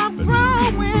 now I'm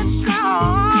growing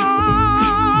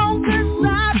strong. 'Cause I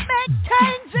make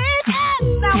changes, and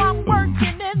now I'm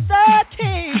working in the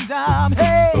kingdom.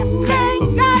 Hey, thank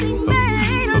God He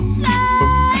made a change.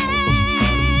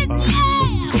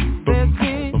 Yeah, there's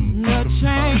been a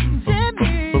change in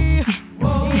me.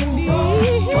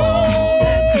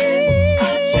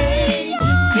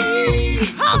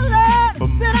 Oh Lord,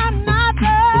 that I'm not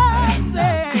the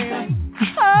same.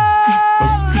 Oh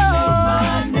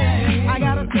Lord, I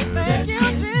gotta say thank you,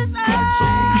 Jesus.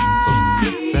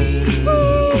 Ooh,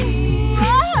 oh.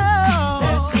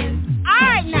 All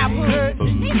right now, Bert.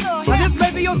 Now this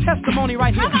may be your testimony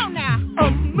right here. Come on now.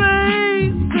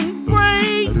 Amazing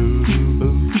grace,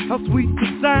 how sweet the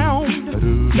sound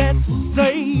that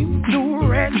saved the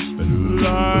wretch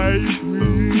like me.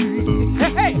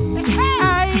 Hey,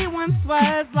 I once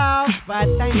was lost, but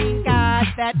thank God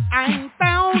that I'm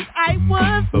found. I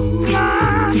was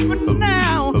lost, but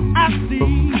now I see.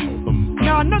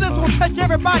 Now I know this won't touch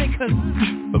everybody, 'cause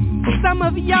some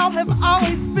of y'all have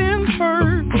always been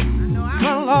hurt.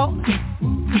 Well, Lord,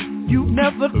 you've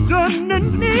never done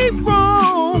any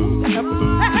wrong.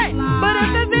 Hey, but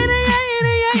if there's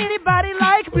anybody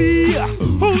like me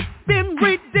who's been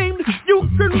redeemed, you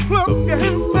can clap your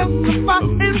hands, testify,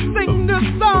 and sing the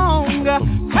song.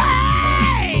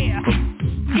 Hey,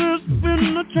 there's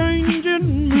been a change in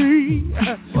me.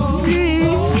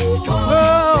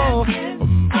 Oh,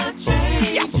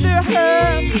 yes, there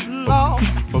has, Lord.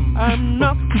 I'm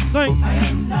not the same. I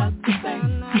am not the same.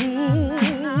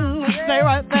 Stay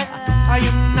right there. I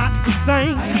am not the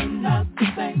same. I am not the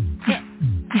same.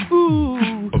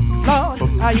 Ooh, Lord,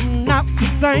 I am not the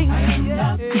same. I am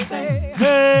not the same.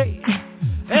 Hey,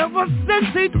 ever since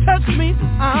He touched me,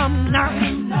 I'm not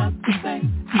the same.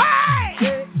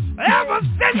 Hey, ever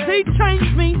since He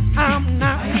changed me, I'm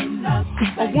not.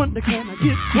 I wonder, can I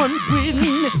get one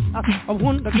witness? I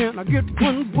wonder, can I get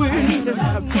one witness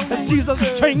that Jesus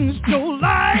changed your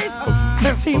life?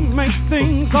 Does He make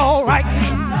things all right?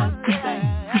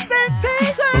 Since He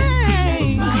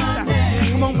changed,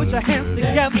 come on, put your hands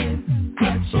together.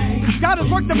 God has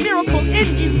worked a miracle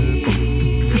in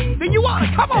you. Then you ought to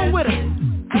come on with it.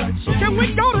 Can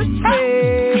we go to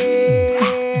church?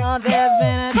 There's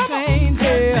been a change.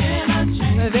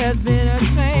 There's been a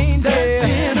change.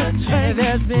 There's been a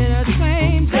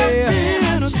change.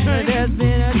 There's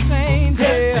been a change.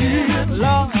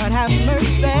 Lord have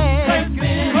mercy.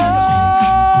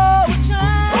 Oh,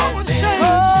 change.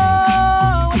 Oh,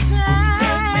 change.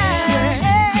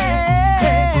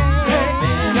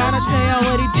 Gotta tell you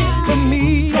what He did for me.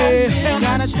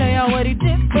 Gotta tell you what He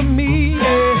did for me.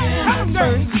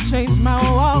 First changed my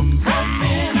walk.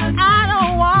 I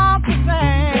don't walk the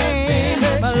same,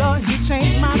 but Lord, He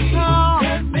changed my talk.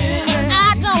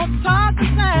 I don't talk the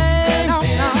same. No.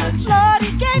 Lord, He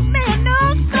gave me a new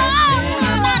song,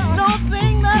 and I don't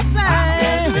sing the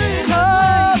same.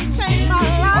 Lord, He changed my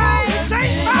life.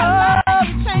 Lord,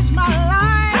 He changed my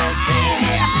life.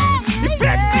 He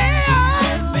picked me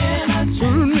up,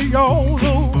 turned me all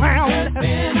around.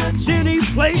 Then He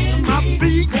placed my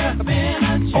feet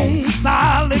on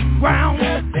solid ground.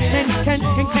 Can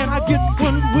I get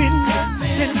one witness?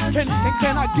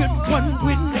 Can I get one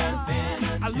witness?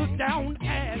 I look down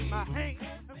at my hands.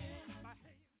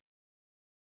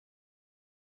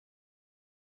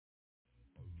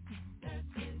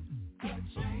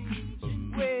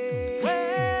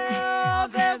 Well,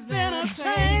 there's been a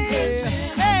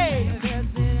change. Hey,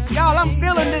 y'all, I'm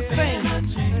feeling this thing.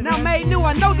 Now, Made New,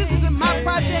 I know this isn't my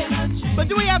project, but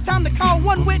do we have time to call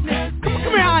one witness? Come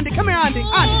here, Andy. Come here, Andy.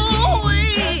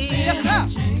 Yes, sir.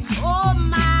 Oh,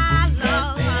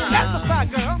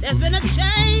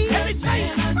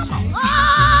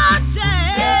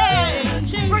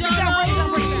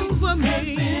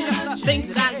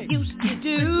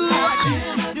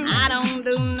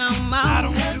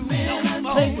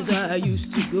 I used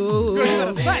to go.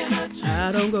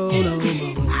 I don't go no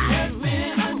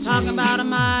more. Talking about a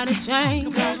mighty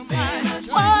change.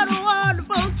 What a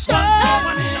wonderful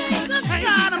change. Good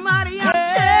God Almighty, I'm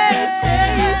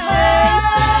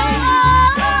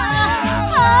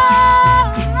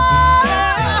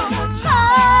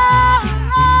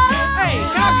Hey,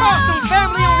 can I call some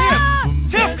family on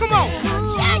here? Tiff, come on.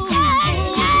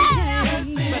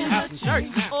 Let's have some church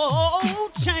now. Oh,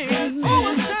 change.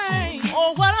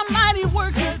 Oh, what a mighty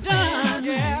work you've done.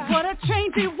 Yeah. What a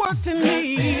change he worked in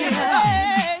me.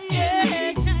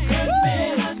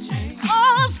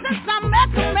 Oh, since I met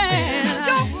the man.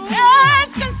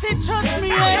 Since he touched me.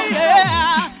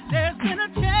 There's been a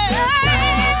change.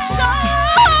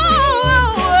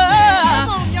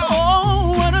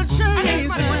 Oh, what a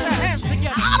change.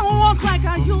 I don't walk like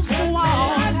I used to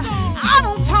walk. I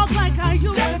don't talk like I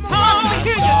used to talk.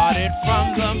 Started from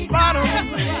the bottom,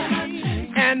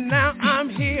 and now I'm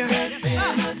here.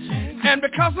 And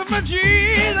because of my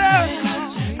Jesus,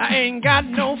 I ain't got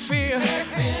no fear.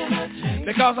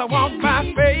 Because I walk by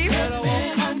faith,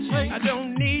 I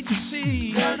don't need to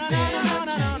see.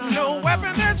 No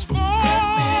weapon that's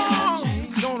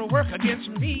formed gonna work against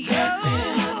me.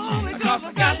 Because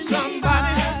I got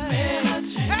somebody,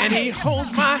 and he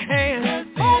holds my hand,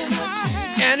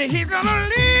 and he's gonna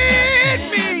lead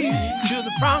me to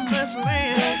the promised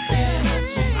land.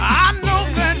 I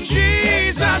know that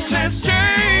Jesus has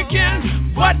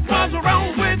taken what was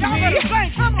wrong with me,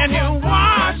 and he'll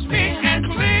wash me and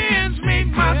cleanse me.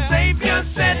 My Savior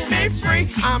set me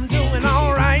free. I'm doing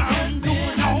all right. I'm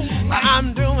doing all right.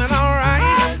 I'm doing all right.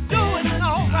 I'm doing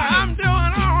all right. I'm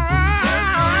doing all right.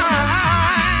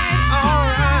 All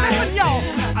right. Listen, y'all.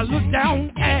 I look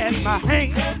down at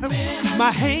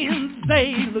my hands,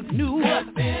 they look new.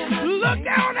 Look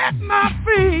down at my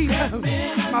feet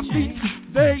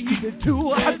they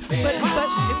too. But it's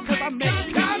cause I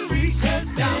make God reach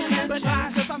down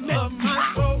inside of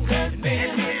my soul. And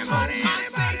anybody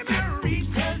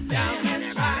reach down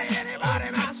anybody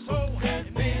my soul. And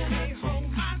make me home,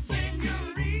 my Savior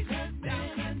reach down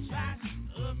inside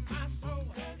of my soul.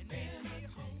 And make me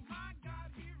home, my God,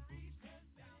 he reached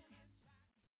down.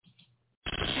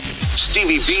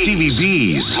 Stevie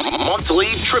B's monthly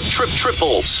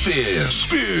triple spin.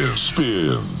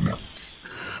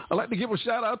 I'd like to give a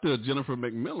shout out to Jennifer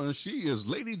McMillan. She is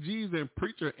Lady G's and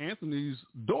Preacher Anthony's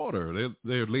daughter.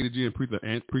 They're Lady G and Preacher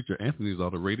Anthony's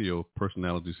are the radio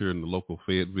personalities here in the local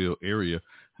Fayetteville area.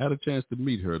 Had a chance to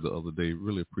meet her the other day.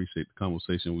 Really appreciate the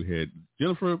conversation we had.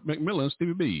 Jennifer McMillan,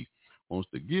 Stevie B, wants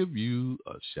to give you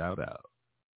a shout out.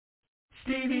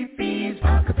 Stevie B's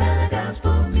Acapella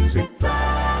Gospel Music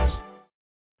Blast.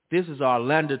 This is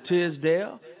Orlando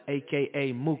Tisdale,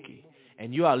 a.k.a. Mookie,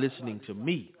 and you are listening to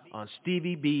me on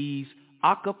Stevie B's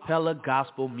Acapella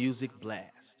Gospel Music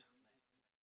Blast.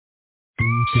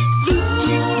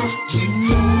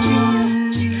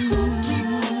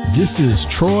 This is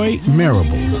Troy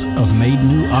Marables of Made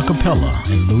New Acappella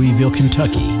in Louisville,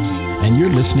 Kentucky, and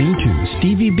you're listening to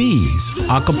Stevie B's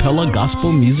Acapella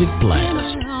Gospel Music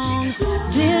Blast.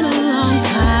 Been a long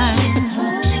time.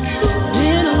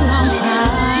 Been a long time.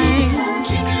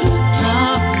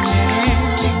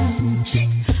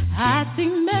 I see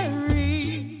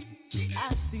Mary.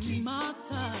 I see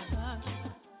Martha.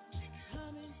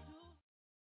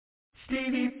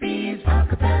 Stevie B's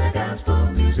Acapella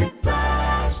Gospel Music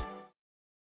Blast.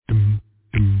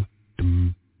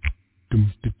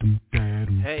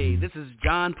 Hey, this is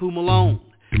John Poo Malone,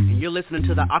 and you're listening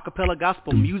to the Acapella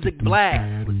Gospel Music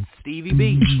Blast with Stevie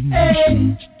B.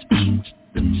 Hey.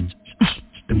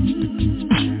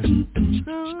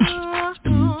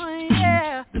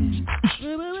 Yeah.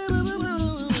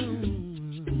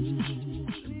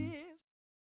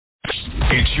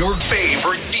 It's your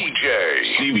favorite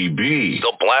DJ, Stevie B,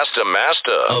 the Blaster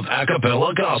Master of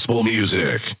Acapella Gospel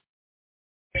Music.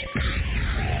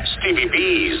 Stevie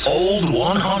B's Old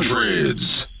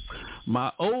 100s.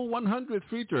 My Old 100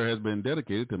 feature has been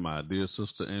dedicated to my dear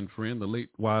sister and friend, the late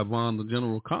Yvonne the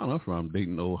General Connor from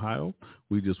Dayton, Ohio.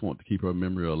 We just want to keep her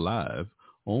memory alive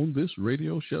on this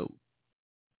radio show.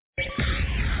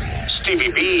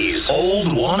 Stevie B's Old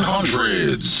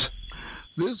 100s.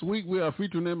 This week we are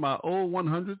featuring in my Old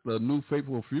 100, the New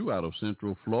Faithful Few out of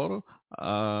Central Florida.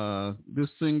 This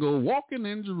single, Walking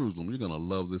in Jerusalem. You're going to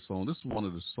love this song. This is one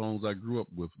of the songs I grew up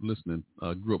listening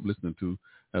to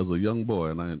as a young boy,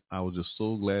 and I was just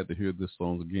so glad to hear this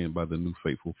song again by the New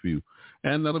Faithful Few.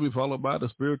 And that'll be followed by the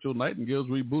Spiritual Nightingales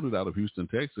Rebooted out of Houston,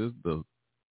 Texas.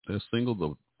 Their single,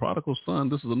 The Prodigal Son.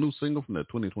 This is a new single from that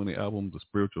 2020 album, The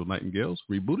Spiritual Nightingales,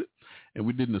 Rebooted. And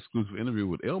we did an exclusive interview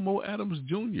with Elmo Adams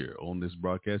Jr. on this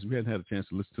broadcast. We hadn't had a chance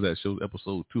to listen to that show,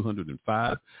 episode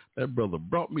 205. That brother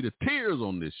brought me to tears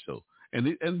on this show.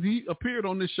 And he appeared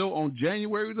on this show on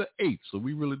January the 8th. So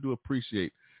we really do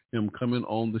appreciate him coming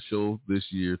on the show this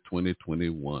year,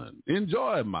 2021.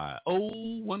 Enjoy my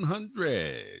old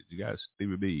 100. You guys,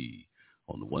 Stevie B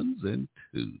on the ones and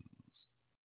twos.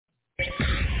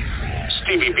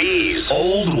 Stevie B's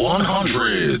Old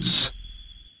 100s.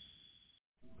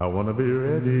 I want to be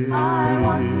ready. I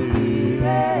want to be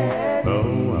ready.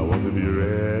 Oh, I want to be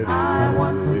ready. I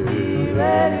want to be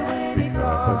ready when it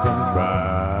comes. I'm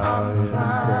trying.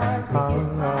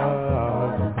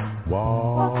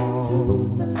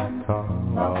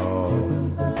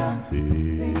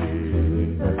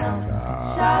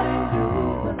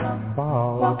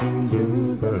 Walking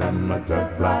Jerusalem,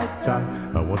 just like John.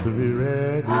 I want to be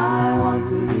ready. I want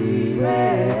to be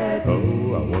ready.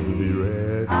 Oh, I want to be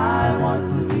ready. I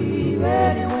want to be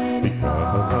ready when it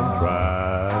comes.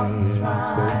 I'm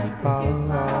trying to get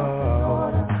my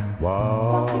order.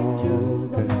 Walking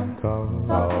Jerusalem,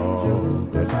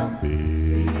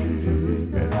 singing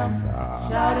Jerusalem,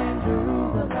 shouting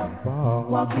Jerusalem,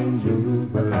 walking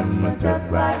Jerusalem, just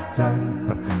like John.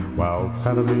 While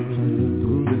traveling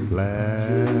through this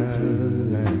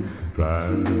land,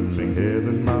 trying to make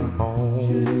heaven my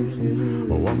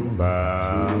home. Oh, I'm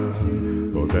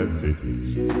bound for that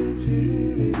city,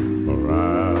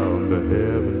 around the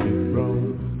heavenly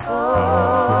throne.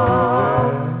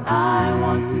 Oh, I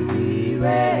want to be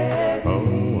ready. Oh, I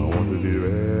want to be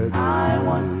ready. I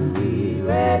want to be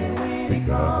ready when it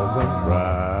comes.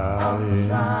 I'm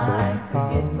trying to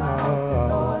get my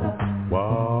order.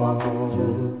 Walking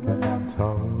Jerusalem,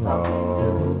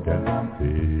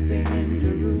 singing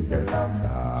Jerusalem,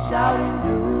 shouting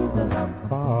Jerusalem,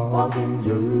 walking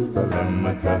Jerusalem,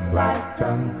 just like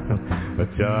John.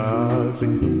 Just to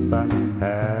keep my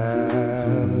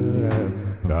hand,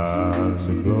 just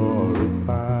to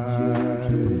glorify.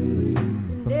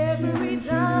 Every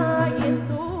time it's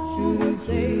shooting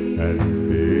safe and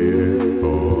fear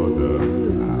for the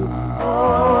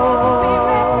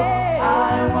I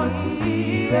want to be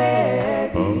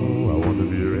ready. Oh, I want to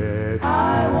be ready. I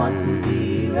want to be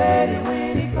ready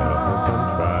when it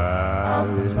comes. I'm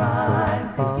trying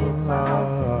to get my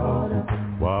order.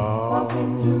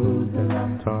 Walking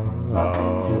Jerusalem,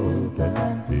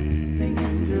 singing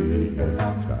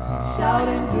Jerusalem,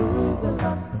 shouting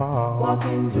Jerusalem,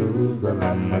 walking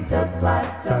Jerusalem, just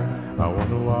like John. I want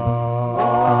to walk,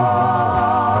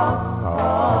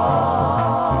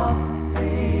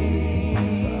 sing,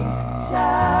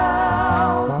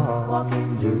 shout,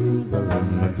 walking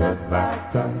Jerusalem, just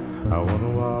like John. I want to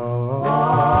walk,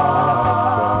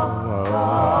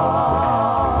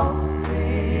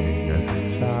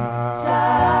 sing,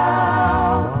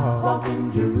 shout, walking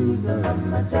Jerusalem,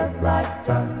 just like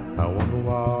John. I want to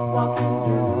walk, walking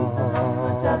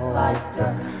Jerusalem, just like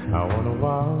John. I want to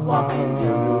walk, walking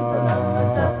Jerusalem,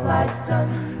 just like John.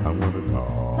 I want to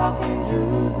talk, talking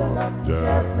Jerusalem,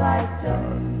 just like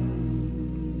John.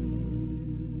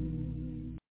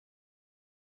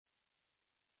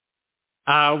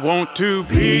 I want to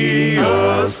be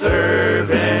a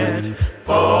servant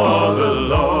for the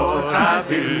Lord. I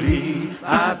believe,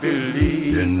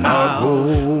 and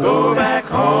I'll go back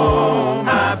home.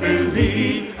 I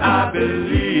believe,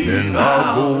 and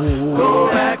I'll go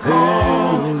back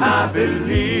home. I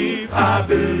believe,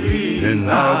 and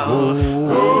I'll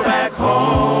go back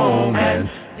home and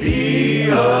be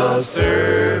a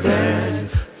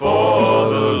servant for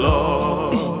the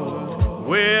Lord.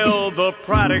 Well, the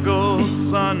prodigal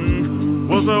son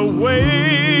was a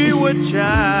wayward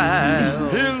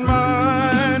child. His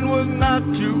mind was not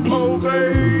to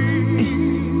obey.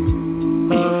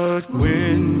 But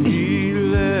when he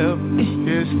left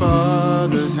his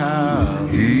father's house,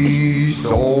 he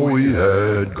saw he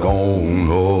had gone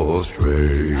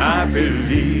astray. I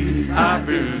believe,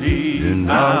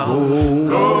 and I'll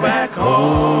go back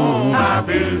home. I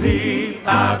believe,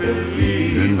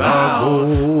 and I'll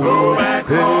go back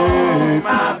home.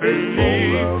 I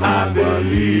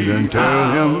believe, and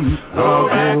tell him, go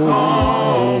back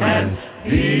home and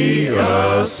be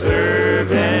a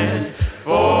servant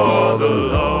for the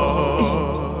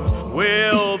Lord.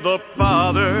 Well, the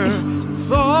father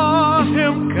saw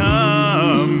him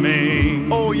coming.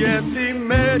 Oh, yes, he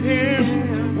met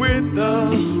him with a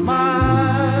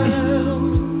smile.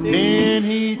 Then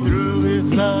he threw his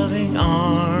loving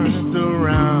arms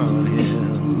around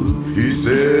him. He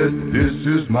said, this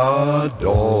is my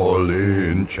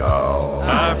darling child.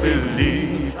 I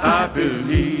believe,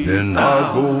 and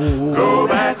I'll go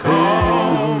back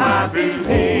home. believe,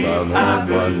 fall on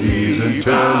my knees and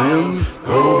tell him,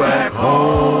 go back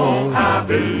home. I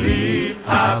believe,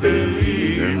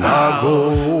 and I'll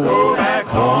go back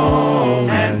home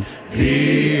and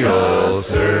be a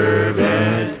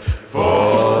servant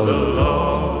for the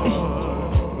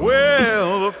Lord.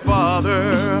 Well, the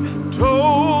Father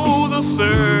told the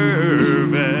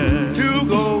servant to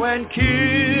go and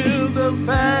kill the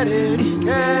fatted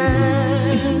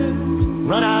calf.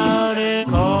 Run out and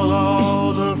call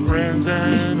all the friends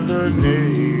and the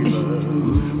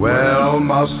neighbors. Well,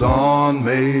 my son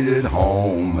made it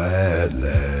home at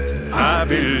last. I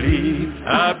believe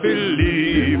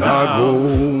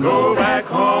I'll go back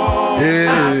home.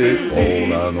 Yeah,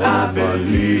 fall on my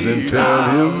knees and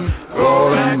tell him,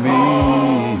 calling me.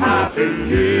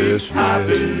 I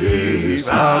believe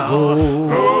I'll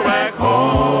go back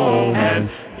home and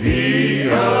be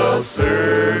a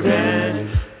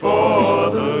servant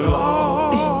for the Lord.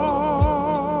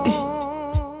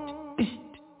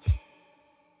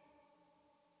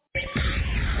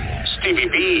 Stevie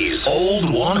B's Old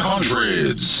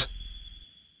 100s.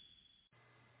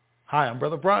 Hi, I'm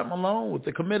Brother Brian Malone with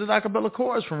the Committed Acapella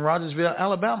Chorus from Rogersville,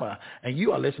 Alabama, and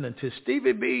you are listening to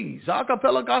Stevie B's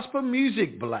Acapella Gospel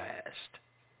Music Blast.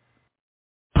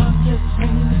 I'm just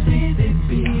hanging with Stevie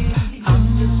B.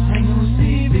 I'm just hanging with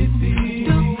Stevie B.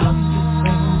 I'm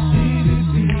just hanging with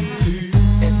Stevie B.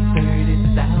 At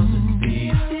 30,000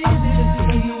 feet. I'm just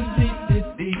hanging with Stevie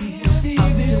B.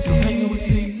 I'm just hanging with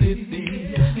Stevie B.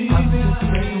 I'm just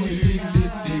hanging with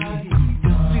Stevie B.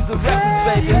 She's a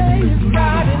rapper, baby. It's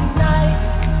Friday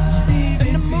night,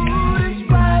 and the mood is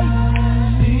right.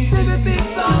 Stevie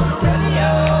B's on the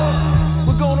radio.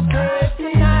 We're gonna pray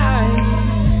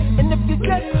tonight. And if you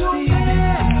get too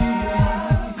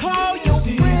bad, call your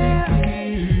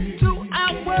friend. 2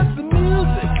 hours of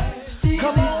music.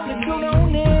 Come on and tune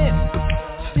on in.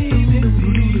 Stevie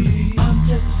B. I'm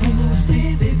just hanging with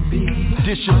Stevie B.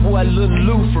 This your boy Lil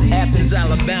Lou from Athens,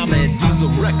 Alabama at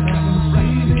Diesel Records.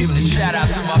 Giving a shout out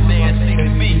to my man Stevie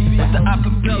B with the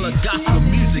Acapella Gospel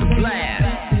Music Blast.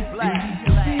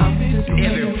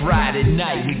 Every Friday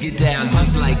night we get down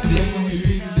just like this.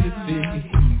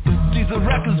 Diesel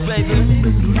Records, baby.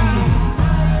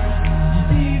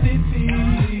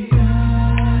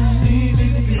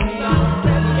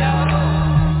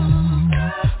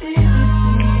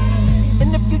 And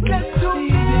if you get too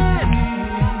bad,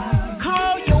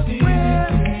 call your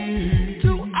friend. 2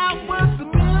 hours of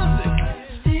music.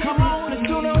 Come on and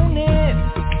tune on in.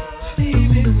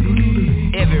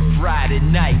 Every Friday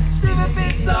night Stevie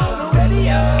B's on the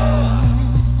radio.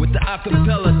 with the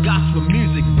Acapella Gospel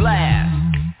Music Blast.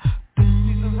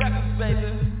 Diesel Records, baby.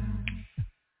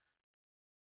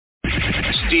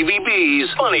 Stevie B's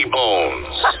Funny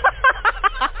Bones.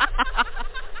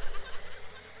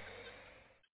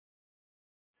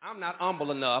 I'm not humble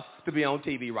enough to be on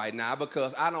TV right now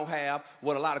because I don't have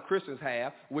what a lot of Christians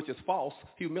have, which is false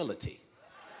humility.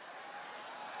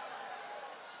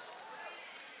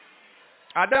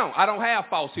 I don't have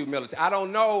false humility. I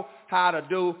don't know how to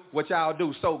do what y'all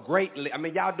do so greatly. I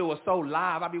mean, y'all do it so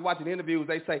live. I be watching interviews.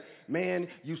 They say, man,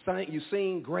 you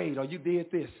sing great, or you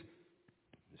did this.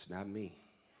 It's not me.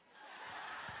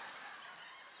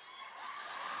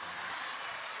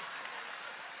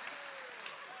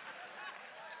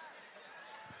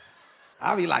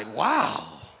 I'll be like,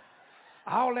 wow,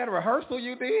 all that rehearsal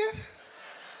you did?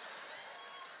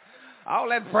 All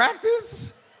that practice?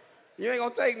 You ain't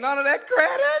gonna take none of that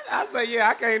credit? I say, yeah,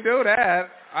 I can't do that.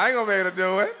 I ain't gonna be able to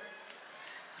do it.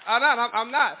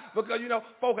 I'm not. Because,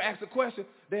 folk ask the question,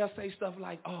 they'll say stuff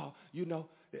like, bro, you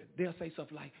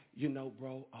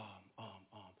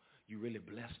really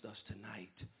blessed us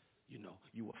tonight.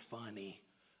 You were funny,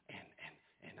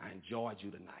 and I enjoyed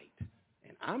you tonight.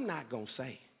 And I'm not gonna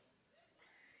say,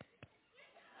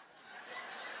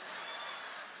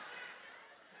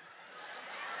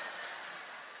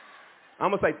 I'm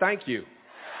going to say thank you.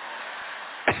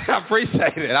 I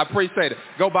appreciate it.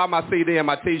 Go buy my CD and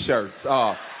my T-shirts.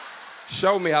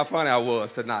 Show me how funny I was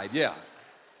tonight. Yeah.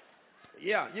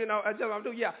 Yeah,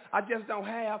 I just don't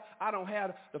have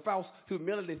the false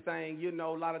humility thing. A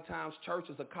lot of times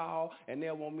churches will call and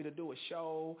they'll want me to do a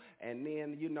show. And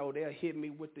then, they'll hit me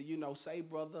with the, say,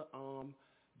 brother,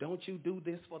 don't you do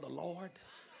this for the Lord?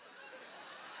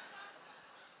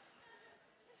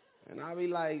 And I'll be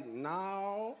like,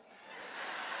 no.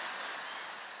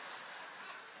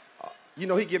 He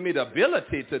give me the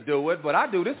ability to do it, but I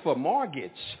do this for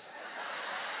mortgage.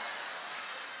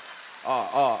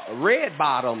 Red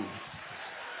bottoms.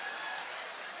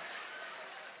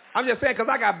 I'm just saying because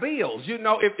I got bills.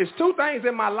 If it's 2 things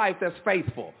in my life that's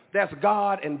faithful, that's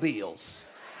God and bills.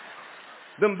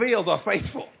 Them bills are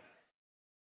faithful.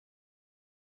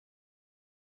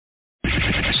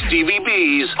 Stevie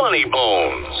B's Funny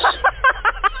Bones.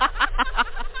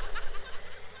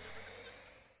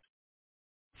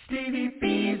 Stevie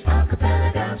B's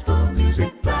Acapella Gospel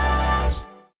Music Blast.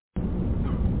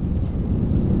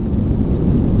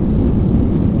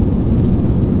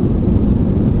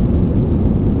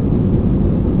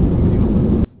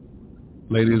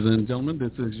 Ladies and gentlemen,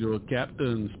 this is your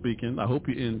captain speaking. I hope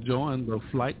you're enjoying the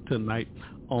flight tonight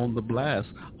on the blast.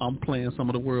 I'm playing some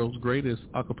of the world's greatest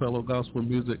a cappella gospel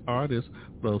music artists,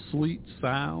 the sweet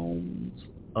sounds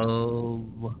of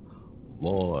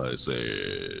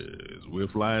voices. We're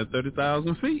flying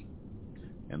 30,000 feet,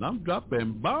 and I'm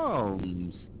dropping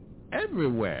bombs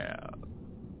everywhere.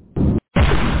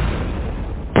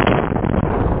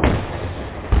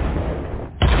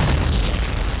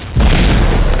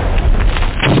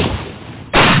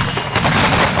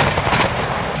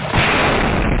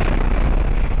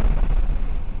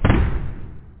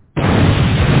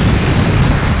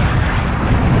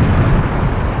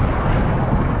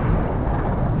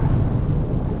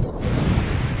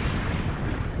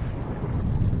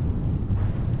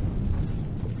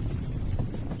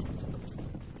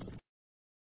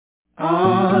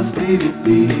 Stevie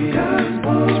B,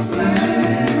 Gospel Blast.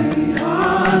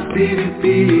 Stevie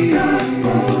B,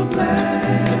 Gospel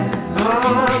Blast.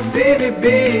 Stevie B,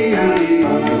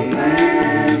 Gospel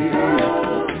Blast.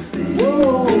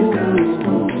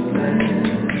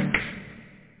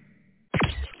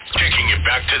 Taking it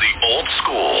back to the old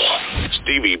school.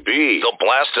 Stevie B, the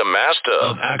blaster master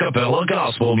of a cappella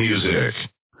gospel music.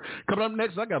 Coming up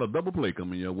next, I got a double play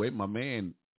coming your way. My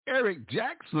man Eric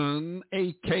Jackson,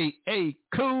 a.k.a.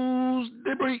 Coos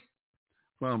Debris,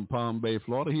 from Palm Bay,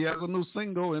 Florida. He has a new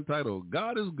single entitled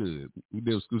God is Good. We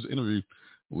did an exclusive interview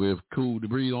with Cool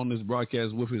Debris on this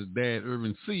broadcast with his dad,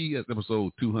 Irvin C. That's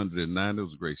episode 209. It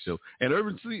was a great show. And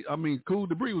Cool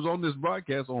Debris was on this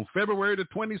broadcast on February the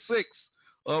 26th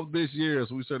of this year.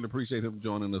 So we certainly appreciate him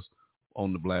joining us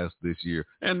on the blast this year.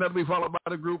 And that'll be followed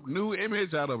by the group New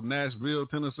Image out of Nashville,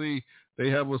 Tennessee. They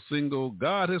have a single,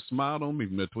 God Has Smiled on Me,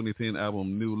 from their 2010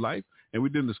 album, New Life. And we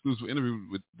did an exclusive interview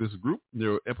with this group.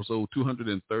 They're episode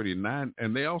 239.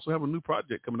 And they also have a new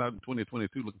project coming out in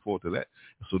 2022. Looking forward to that.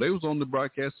 So they was on the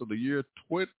broadcast of the year,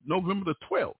 November the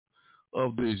 12th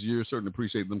of this year. Certainly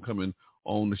appreciate them coming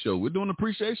on the show. We're doing an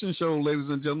appreciation show, ladies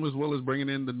and gentlemen, as well as bringing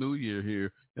in the new year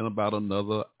here in about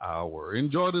another hour.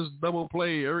 Enjoy this double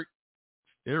play,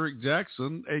 Eric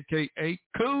Jackson, a.k.a.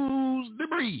 Coos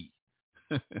Debris,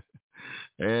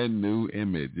 and New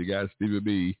Image. You got Stevie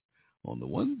B on the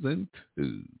ones and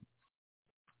twos.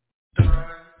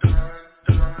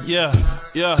 Yeah.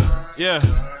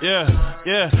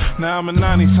 Now I'm a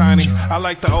 90 tiny. I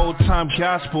like the old time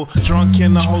gospel. Drunk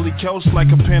in the Holy Ghost like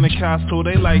a Pentecostal.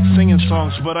 They like singing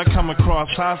songs, but I come across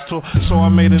hostile. So I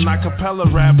made an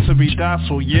acapella rap to be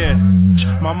docile, yeah.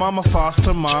 My mama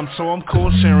foster mom, so I'm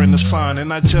cool sharing the sign.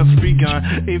 And I just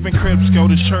begun. Even Crips go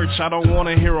to church. I don't want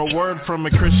to hear a word from a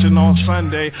Christian on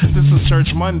Sunday. This is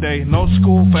church Monday. No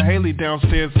school for Haley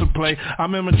downstairs to play.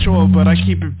 I'm immature, but I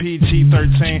keep it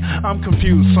PG-13. I'm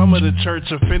confused. Some of the church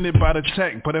offended by the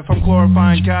tech, but if I'm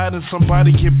glorifying God and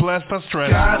somebody get blessed, I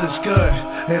stress. God is good,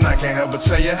 and I can't help but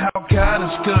tell you how God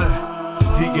is good.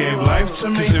 He gave life to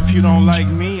me. Cause if you don't like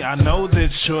me, I know that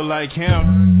you'll like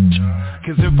him.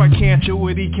 Cause if I can't do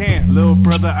it, he can. Little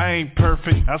brother, I ain't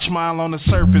perfect. I smile on the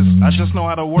surface. I just know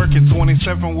how to work it.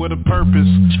 27 with a purpose.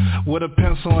 With a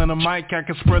pencil and a mic, I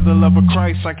can spread the love of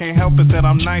Christ. I can't help it that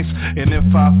I'm nice. And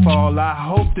if I fall, I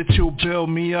hope that you'll build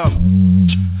me up.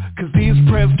 Cause these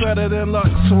prayers better than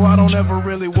luck, so I don't ever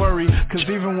really worry. Cause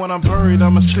even when I'm buried,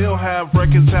 I'ma still have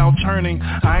records out turning.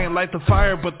 I ain't like the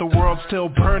fire, but the world's still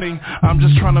burning. I'm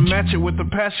just trying to match it with the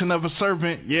passion of a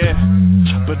servant, yeah.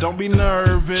 But don't be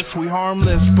nervous, we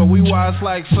harmless, but we wise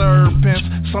like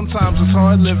serpents. Sometimes it's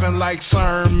hard living like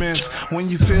sermons when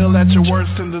you feel at your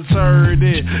worst and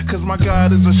deserted. Cause my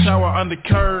God is a shower under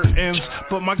curtains,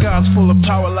 but my God's full of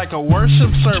power like a worship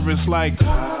service, like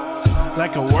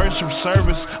a worship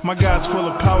service. My God's full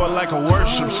of power like a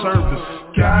worship service.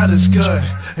 God is good,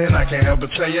 and I can't help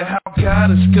but tell you how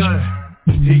God is good.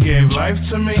 He gave life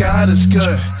to me. God is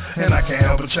good, and I can't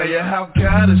help but tell you how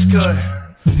God is good.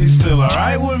 He's still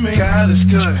alright with me. God is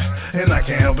good, and I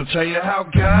can't help but tell you how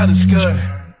God is good.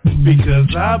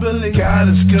 Because I believe God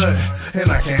is good,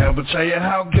 and I can't help but tell you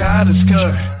how God is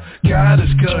good. God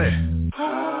is good.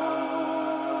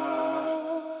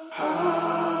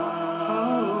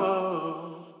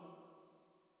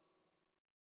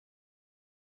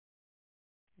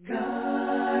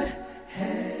 God has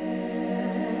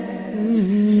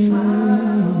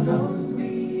smiled on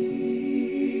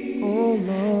me. Oh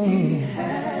Lord, He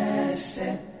has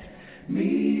set me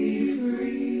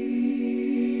free.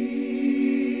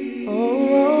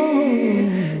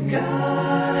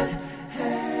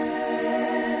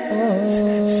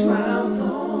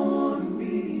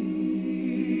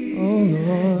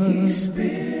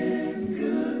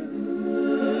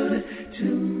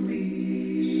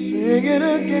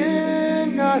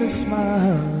 somebody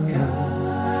smile.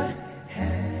 God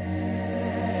has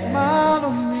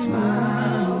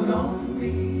smiled on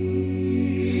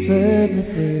me. Set me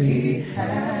free. He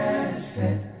has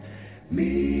set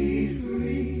me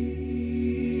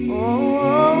free.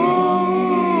 Oh,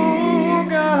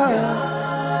 God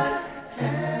has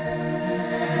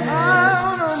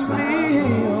smiled on me.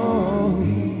 Oh,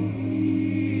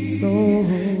 so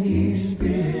He's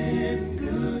been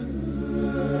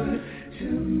good to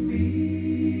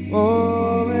me.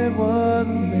 Oh, it was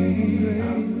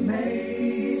amazing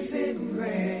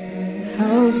grace.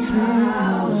 How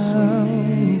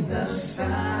sweet the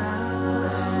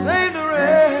sound. Saved a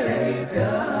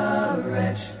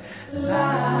wretch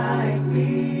like me.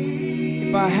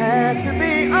 If I had to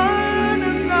be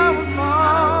honest, I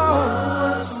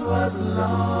was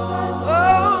lost. Oh,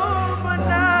 but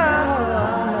now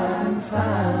I'm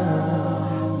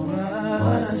found.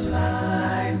 Was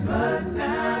blind, but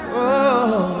now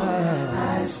I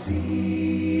see.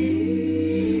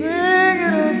 Sing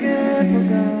it again, for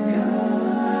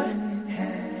God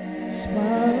has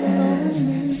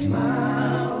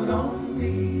smiled on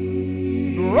me.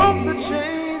 Broke the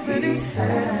chains and He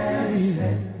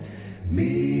set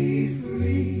me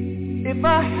free. If I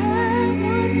had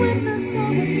one witness, I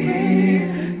would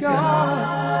say,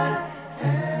 God,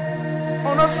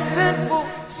 on a sinful,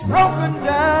 broken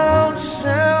down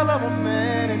shell of a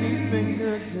man, and He's been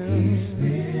good to me.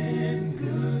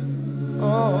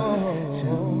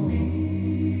 To me.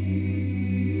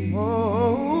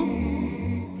 Oh,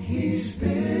 He's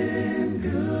been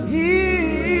good.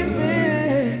 He's been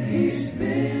good. He's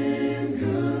been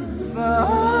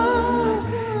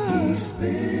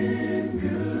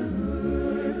good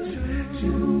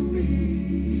to me.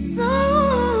 So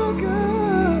good.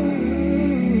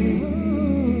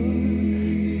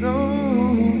 So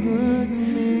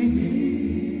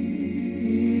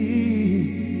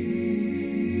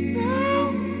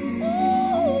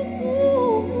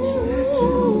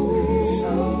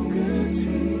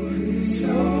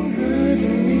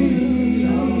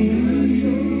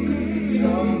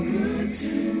good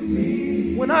to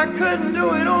me. When I couldn't do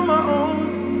it on my own,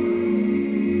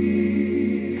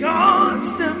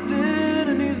 God stepped in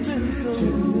and He's been so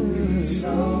good.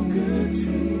 So good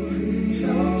to me.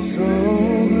 So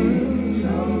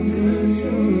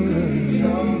good.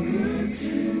 So good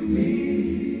to me.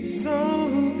 So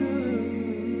good.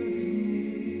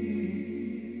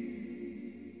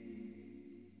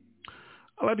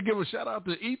 I'd like to give a shout out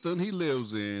to Ethan. He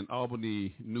lives in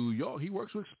Albany, New York. He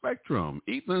works with Spectrum.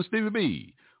 Ethan, Stevie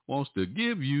B wants to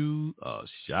give you a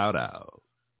shout out.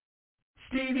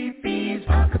 Stevie B's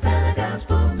Acapella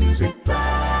Gospel Music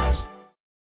Blast.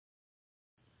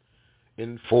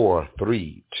 In 4,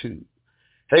 3, 2.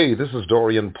 Hey, this is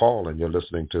Dorian Paul, and you're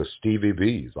listening to Stevie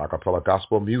B's Acapella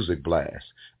Gospel Music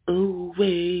Blast. Ooh,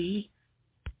 wee.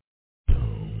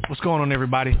 What's going on,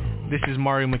 everybody? This is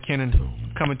Mario McKinnon,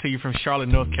 coming to you from Charlotte,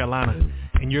 North Carolina,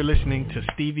 and you're listening to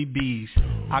Stevie B's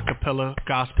Acapella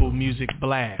Gospel Music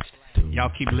Blast.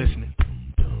 Y'all keep listening.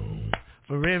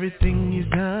 For everything He's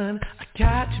done, I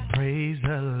got to praise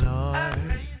the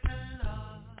Lord.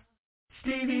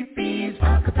 Stevie B's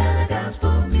Acapella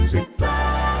Gospel Music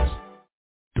Blast.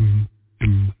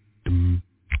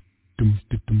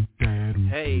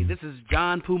 Hey, this is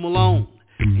John Poo Malone,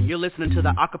 and you're listening to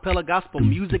the Acapella Gospel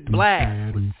Music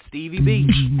Blast with Stevie B.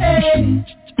 Hey.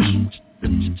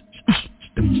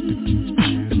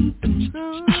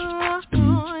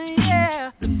 Oh,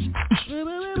 yeah.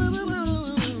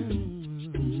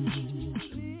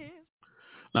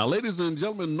 Now, ladies and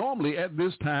gentlemen, normally at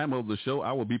this time of the show,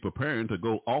 I will be preparing to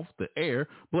go off the air.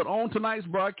 But on tonight's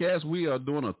broadcast, we are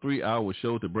doing a 3-hour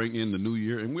show to bring in the new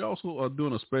year. And we also are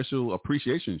doing a special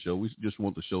appreciation show. We just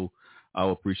want to show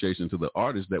our appreciation to the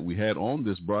artists that we had on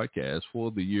this broadcast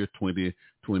for the year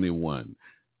 2021.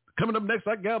 Coming up next,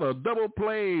 I got a double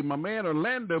play. My man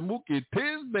Orlando Mookie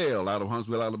Tisdale out of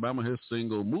Huntsville, Alabama, his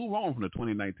single Move On from the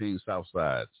 2019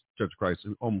 Southside Church of Christ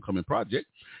Homecoming Project.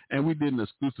 And we did an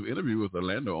exclusive interview with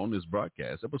Orlando on this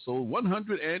broadcast, episode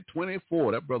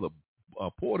 124. That brother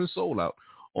poured his soul out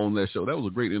on that show. That was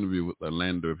a great interview with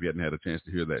Orlando if you hadn't had a chance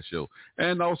to hear that show.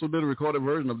 And also did a recorded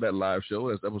version of that live show.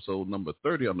 That's episode number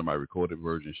 30 under my recorded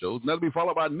version shows. And that'll be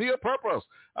followed by Nia Purpose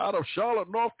out of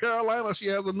Charlotte, North Carolina. She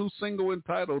has a new single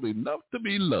entitled Enough to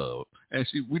Be Loved. And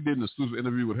we did an exclusive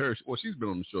interview with her. Well, she's been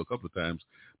on the show a couple of times,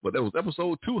 but that was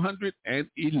episode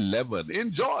 211.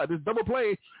 Enjoy this double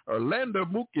play. Orlando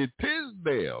Mookie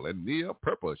Tisdale and Nia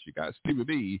Purpose. You got Stevie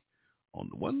B on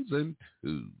the ones and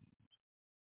twos.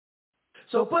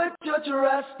 So put your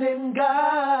trust in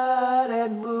God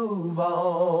and move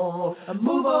on.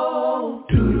 Move on.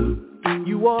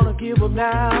 You wanna give up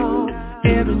now.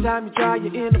 Every time you try,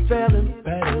 you're in a felon.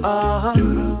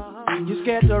 You're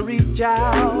scared to reach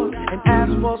out and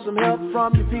ask for some help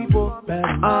from your people.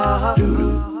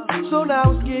 So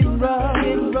now it's getting rough.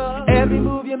 Every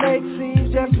move you make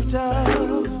seems just too tough.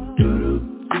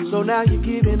 So now you're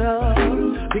giving up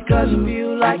because you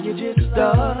feel like you're just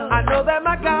stuck. I know that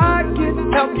my God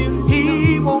can help you.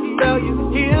 He won't fail you.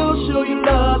 He'll show you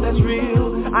love that's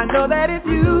real. I know that if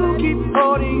you keep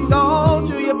holding on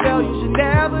to your failures, you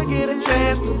never get a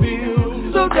chance to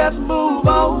build. So just move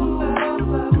on.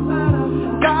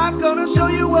 God's gonna show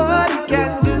you what He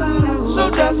can do. So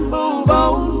just move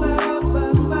on.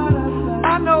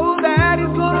 I know that He's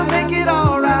gonna make it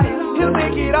alright. He'll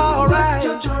make it alright.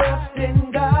 Just trust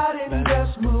in God and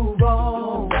just move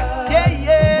on.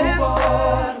 Yeah. Move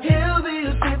on. He'll be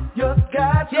a ship your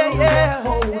God. Yeah.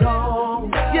 Hold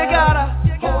on. You gotta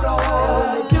hold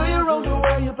on. They do you wrong, don't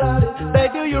worry about it. They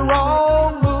do you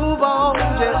wrong, move on.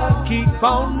 Just keep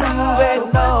on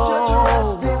moving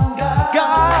on.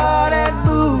 God and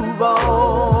move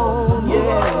on.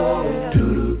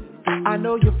 Yeah. I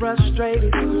know you're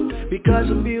frustrated because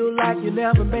you feel like you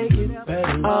never make it.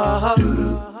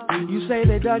 You say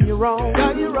they done you wrong.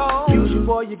 Use you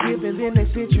for your gift and then they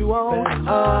sit you on.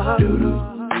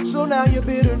 So now your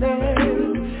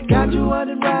bitterness got you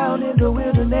running round in the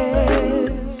wilderness.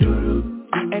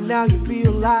 And now you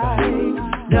feel like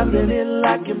nothing in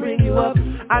life can bring you up.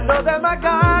 I know that my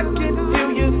God can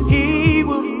heal you. He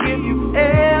will give you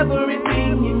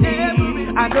everything you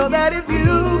need. I know that if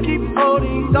you keep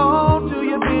holding on to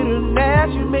your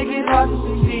bitterness, you make it hard to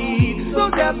succeed. So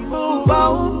just move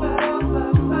on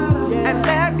and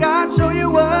let God show you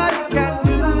what He can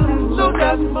do. So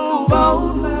just move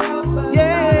on.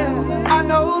 Yeah, I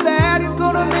know that He's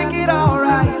gonna make it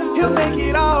alright. He'll make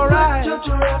it alright. Just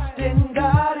trust in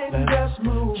God and just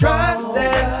move on. Trust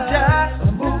and just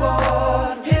move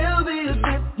on. He'll be a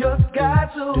ship your God,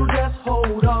 so just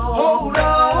hold on.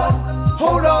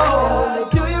 Hold on. They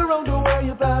do you wrong, don't worry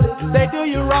about it. They do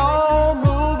you wrong,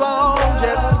 move on.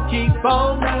 Just keep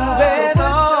on moving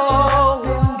on.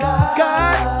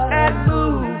 God and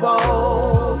move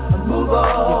on. You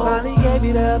finally gave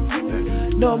it up.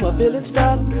 No more feeling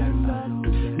stuck.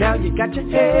 Now you got your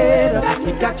head up,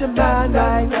 you got your mind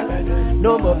right.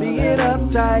 No more being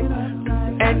uptight,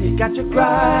 and you got your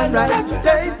grind right.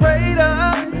 Stay prayed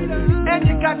up, and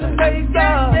you got your faith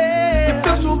up. You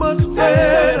feel so much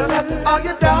better, all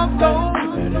your doubts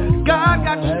gone. God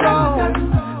got you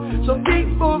strong, so keep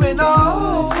moving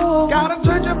on. Gotta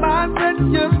change your mindset,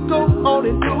 just go on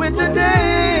and do it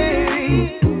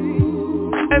today.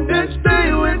 And then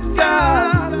stay with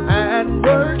God and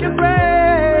work and pray.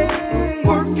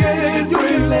 You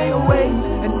can lay away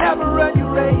and never run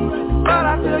your race, but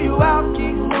I tell you I'll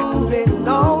keep moving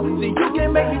on. See, you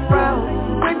can make me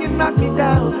frown when you knock me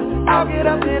down. I'll get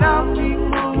up and I'll keep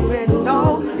moving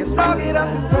on. Yes, I'll get up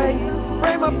and pray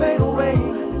my pain away.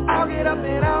 I'll get up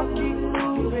and I'll keep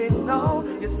moving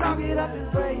on. Yes, I'll get up and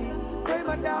pray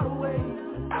my doubt away.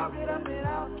 I'll get up and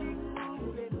I'll keep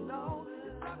moving on.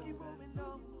 Yes, I'll keep moving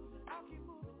on. I'll keep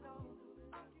moving on.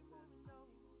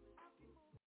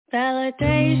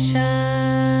 Validation,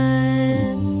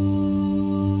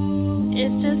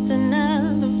 it's just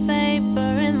another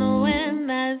vapor in the wind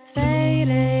that's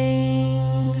fading.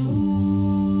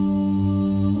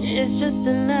 It's just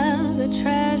another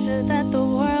treasure that the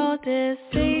world is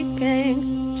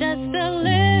seeking. Just a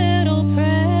little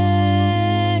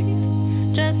praise,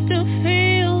 just to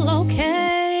feel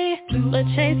okay. But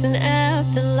chasing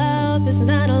after love is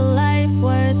not a life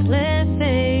worth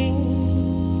living.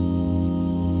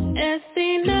 It's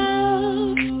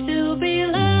enough to be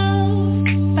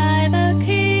loved by the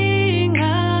King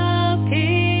of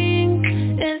Kings.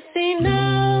 It's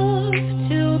enough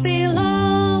to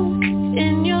belong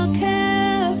in your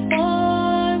care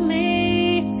for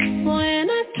me. When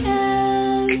I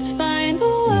can't find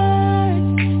the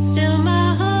words, still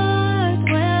my heart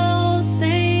will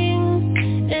sing.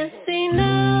 It's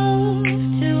enough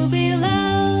to be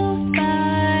loved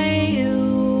by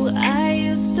you. I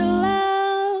used to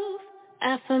love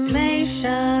affirmation,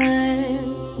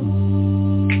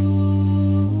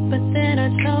 but then I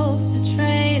chose to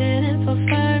trade it in for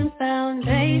firm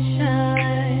foundation.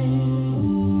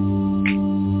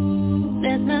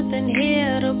 There's nothing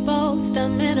here to boast,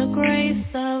 I'm in a grace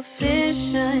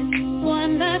sufficient,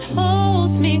 one that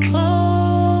holds me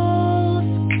close,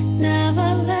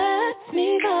 never lets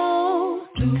me go,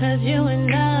 'cause you and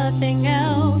nothing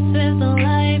else is a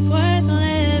life worth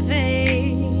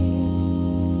living.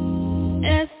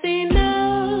 It's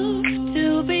enough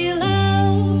to be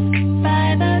loved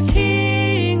by the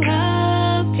King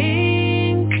of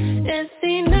Kings.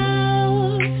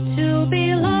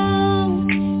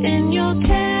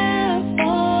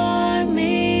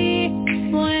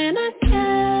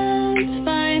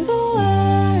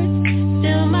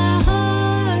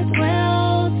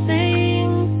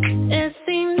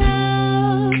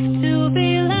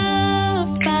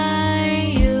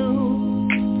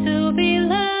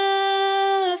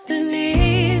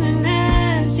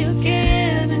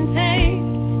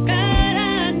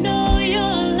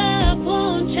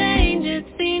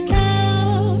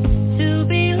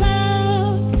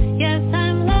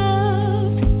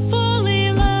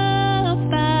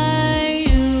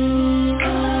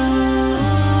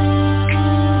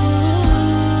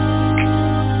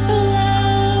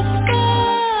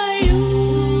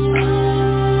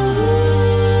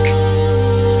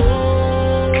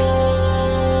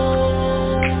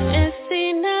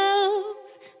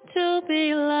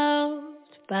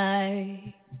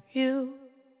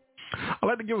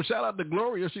 a shout out to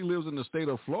Gloria. She lives in the state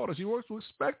of Florida. She works with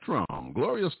Spectrum.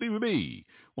 Gloria, Stevie B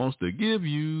wants to give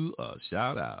you a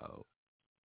shout out.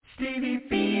 Stevie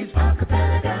B's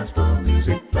Acapella Gospel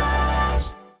Music Blast.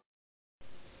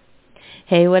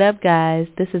 Hey, what up, guys?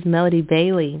 This is Melody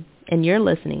Bailey, and you're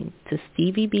listening to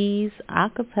Stevie B's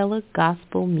Acapella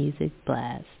Gospel Music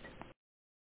Blast.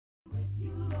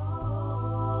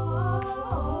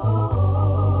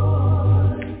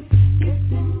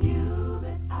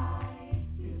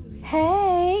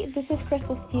 Hey, this is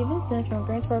Crystal Stevenson from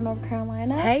Greensboro, North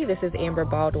Carolina. Hey, this is Amber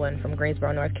Baldwin from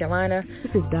Greensboro, North Carolina.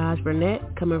 This is Dodge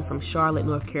Burnett coming from Charlotte,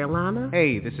 North Carolina.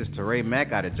 Hey, this is Teray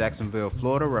Mack out of Jacksonville,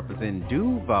 Florida, representing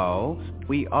Duval.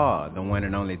 We are the one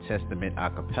and only Testament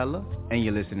Acapella, and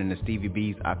you're listening to Stevie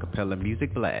B's Acapella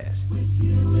Music Blast. With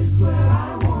you is where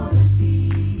I want to be.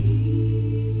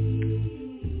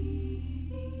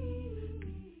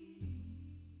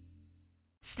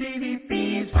 Stevie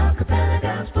B's Acapella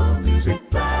Gospel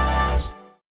Music Blast.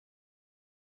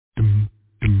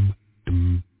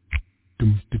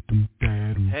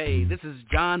 Hey, this is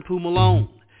John Poo Malone,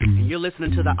 and you're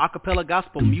listening to the Acapella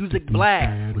Gospel Music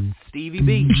Blast with Stevie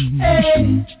B.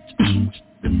 Hey.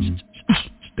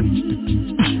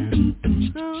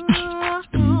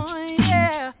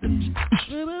 Yeah.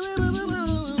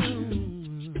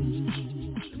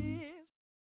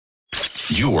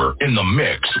 You're in the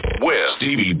mix with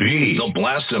Stevie B, the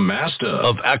Blaster Master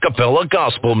of Acapella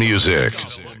Gospel Music.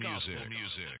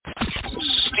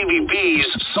 Stevie B's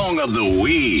Song of the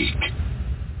Week.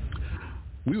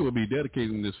 We will be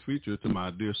dedicating this feature to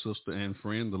my dear sister and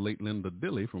friend, the late Linda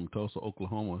Dilly from Tulsa,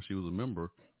 Oklahoma. She was a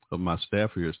member of my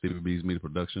staff here at Stevie B's Media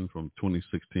Production from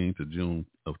 2016 to June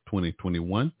of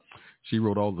 2021. She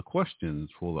wrote all the questions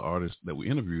for the artists that we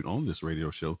interviewed on this radio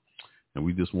show, and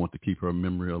we just want to keep her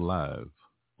memory alive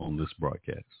on this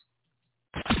broadcast.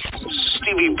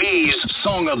 Stevie B's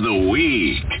Song of the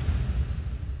Week.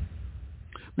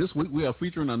 This week we are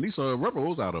featuring Anissa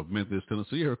Revels out of Memphis,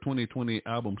 Tennessee. Her 2020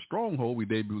 album Stronghold. We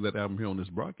debuted that album here on this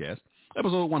broadcast.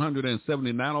 Episode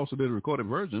 179 also did a recorded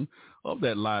version of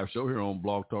that live show here on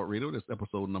Blog Talk Radio. That's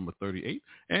episode number 38.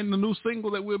 And the new single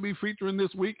that we'll be featuring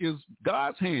this week is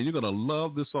God's Hand. You're going to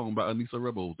love this song by Anissa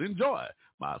Revels. Enjoy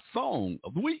my Song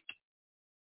of the Week.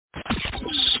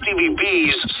 Stevie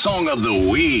B's Song of the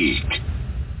Week.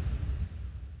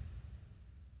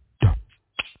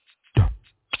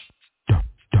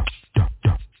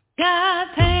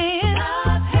 God's hand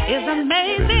is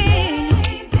amazing.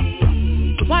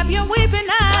 Wipe your weeping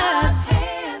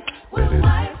eyes.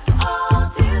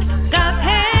 God's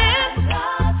hand,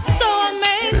 so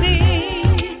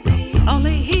amazing.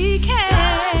 Only He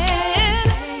can.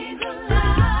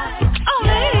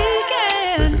 Only He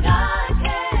can.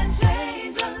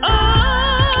 Oh,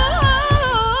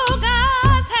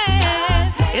 God's hand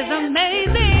is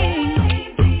amazing.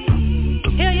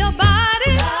 Heal your body.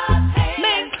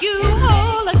 You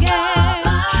whole again.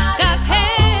 God's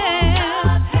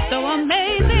hand, so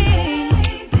amazing.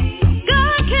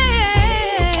 God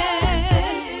can.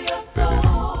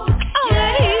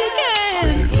 Only He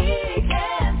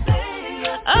can.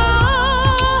 Oh,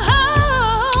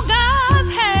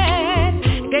 God's hand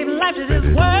gave life to this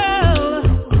world,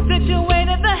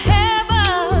 situated the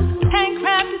heavens,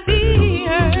 handcrafted the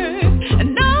earth, and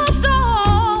no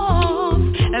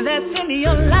storms that's in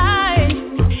your life.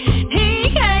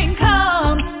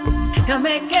 He'll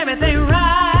make everything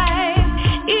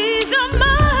right. Ease your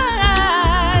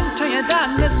mind, turn your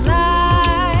darkness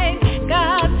light.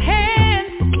 God's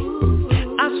hands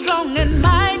are strong and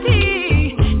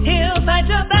mighty. He'll fight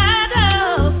your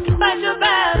battles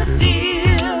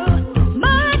still.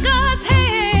 My God's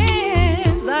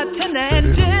hands are tender and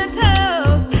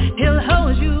gentle. He'll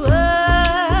hold you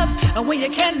up when you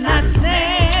cannot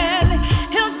stand.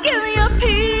 He'll give you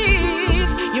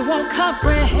peace you won't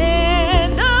comprehend.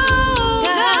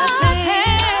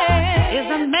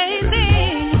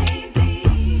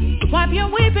 Wipe your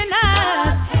weeping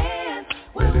eyes.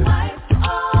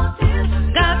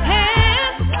 God's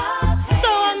hand,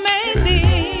 so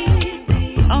amazing.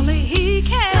 Only He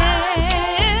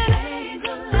can.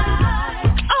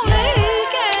 Only He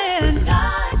can.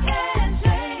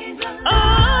 Oh,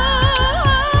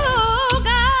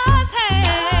 God's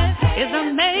hand is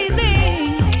amazing.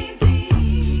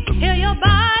 Heal your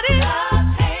body.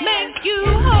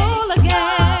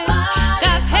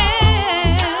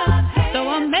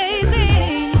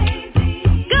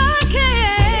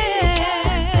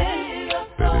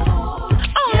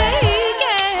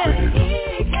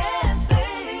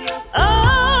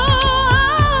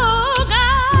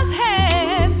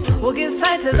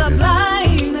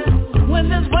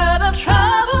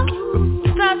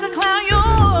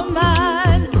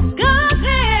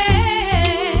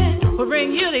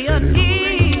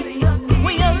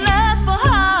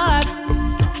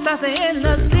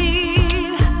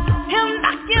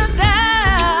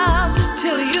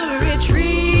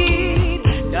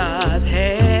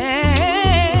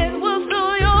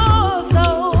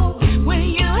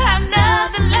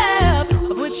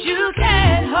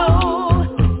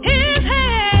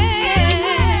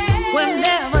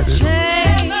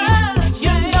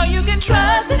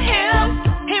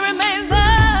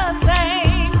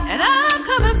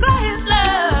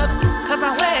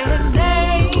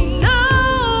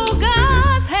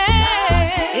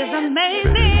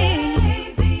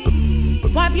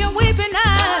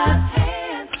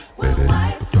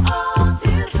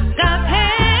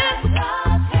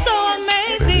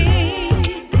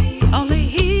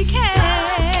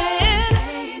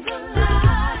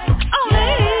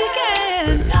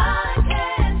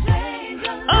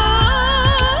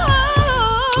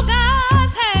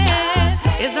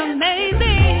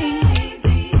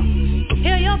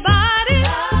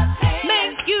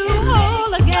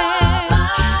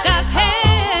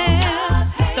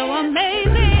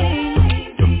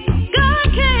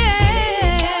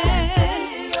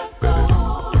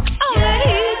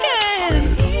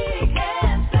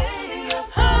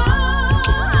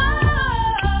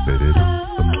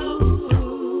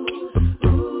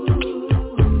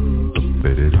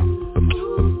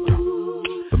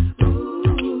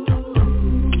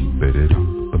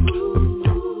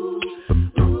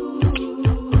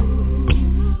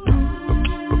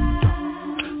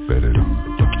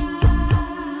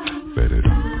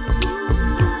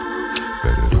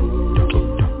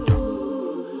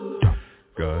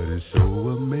 is so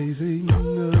amazing.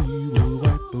 He will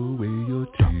wipe away your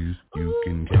tears. You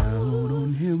can count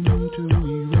on him to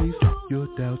erase your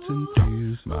doubts and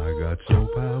fears. My God, so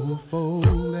powerful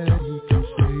that he can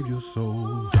save your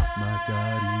soul. My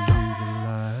God, he is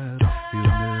alive. He'll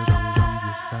never leave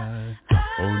your side.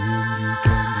 On him you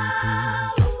can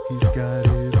depend. He's got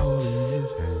it all in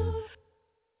his hands.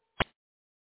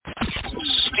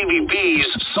 Stevie B's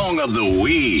Song of the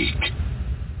Week.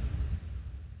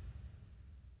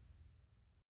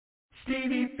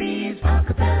 Stevie B's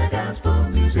Acapella Gospel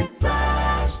Music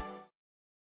Blast.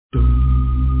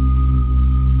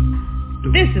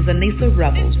 This is Anissa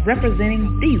Revels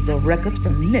representing Diesel Records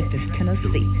from Memphis,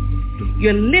 Tennessee.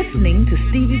 You're listening to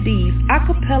Stevie B's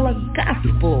Acapella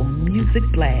Gospel Music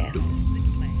Blast.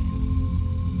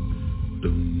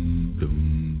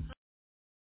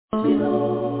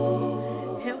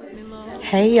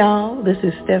 Hey y'all, this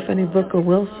is Stephanie Booker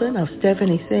Wilson of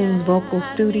Stephanie Sings Vocal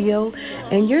Studio,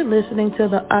 and you're listening to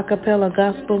the Acapella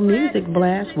Gospel Music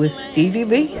Blast with Stevie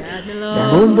B.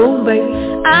 Boom, boom, baby.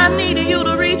 I needed you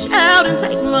to reach out and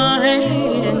take my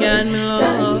hand. Guide me,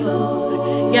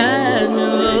 Lord. Guide me,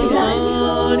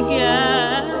 Lord.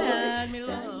 Guide me,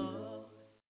 Lord.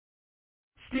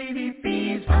 Stevie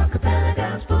B's Acapella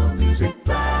Gospel Music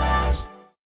Blast.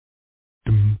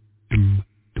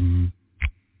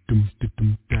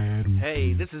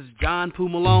 Hey, this is John Poo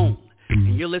Malone,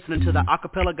 and you're listening to the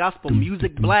Acapella Gospel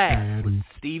Music Blast with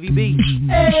Stevie B.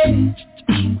 Hey.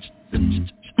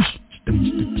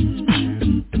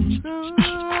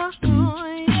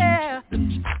 Yeah.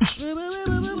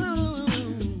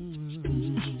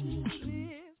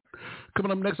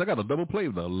 Coming up next, I got a double play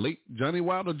of the late Johnny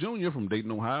Wilder Jr. from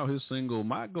Dayton, Ohio. His single,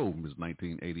 My Gold, from his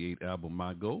 1988 album,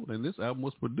 My Gold. And this album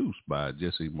was produced by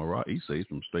Jesse Murrah Issei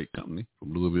from Straight Company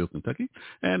from Louisville, Kentucky.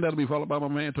 And that'll be followed by my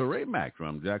man, Ray Mack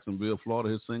from Jacksonville, Florida.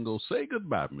 His single, Say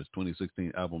Goodbye, from his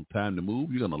 2016 album, Time to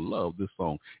Move. You're going to love this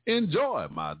song. Enjoy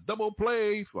my double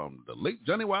play from the late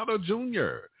Johnny Wilder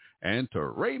Jr. and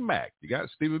Ray Mack. You got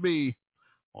Stevie B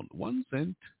on the ones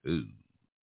and twos.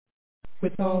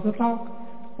 With all the talk,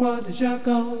 what is your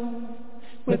goal?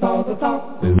 With all the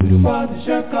talk, what is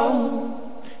your goal?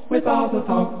 With all the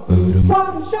talk,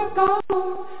 what is your goal?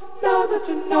 Know that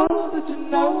you know that you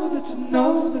know that you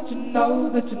know that you know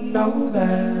that you know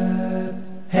that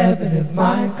heaven is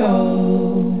my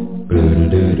goal.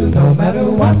 No matter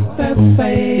what they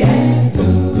say,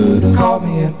 call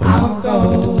me and I'll go.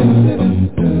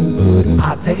 I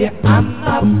tell you I'm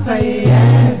not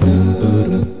saying.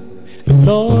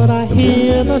 Lord, I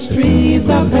hear the streets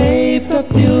are paved for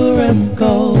pure and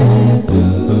gold.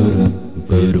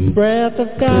 Breath of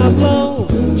God blows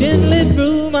gently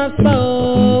through my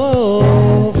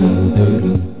soul.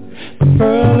 The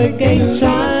pearly gate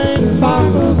shine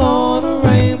sparkles on a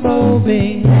rainbow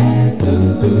beam.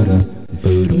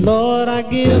 Lord, I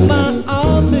give my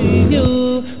all to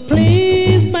you.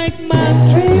 Please make my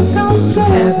dreams come true.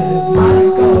 Heaven is my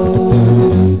goal.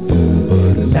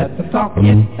 Let the talk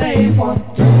get they want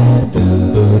to.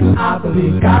 I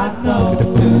believe God knows.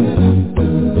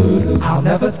 I'll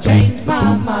never change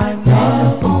my mind.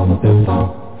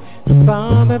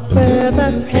 Some have said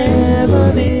that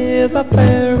heaven is a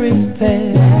fairy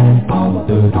tale.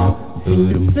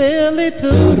 It's silly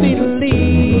to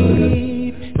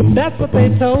believe. That's what they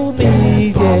told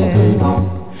me, yeah.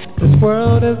 This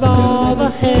world is all the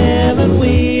heaven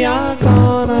we are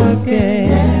gonna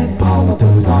get.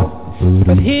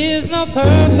 But here's no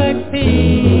perfect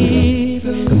peace.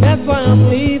 That's why I'm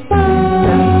leaving.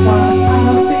 That's why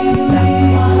I'll be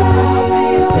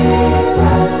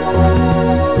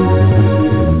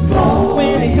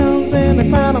when he comes in the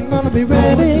crowd, I'm gonna be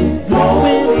ready.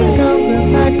 When he comes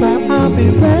in the crowd, I'll be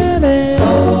ready.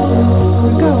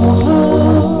 Go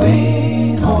home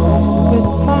with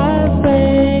my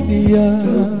Savior.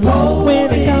 When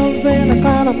he comes in the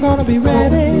crowd, I'm gonna be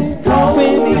ready.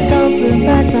 When he comes in the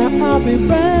crowd, I'll be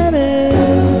ready.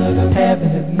 Heaven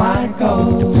is my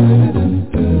goal.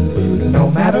 No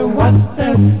matter what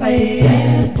they're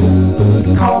saying,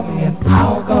 call me and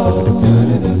I'll go.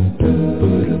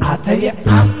 I tell you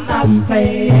I'm not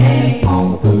saying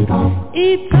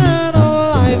eternal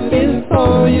life is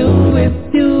for you if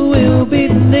you will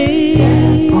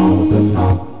believe.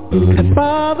 And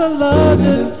Father loves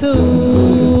you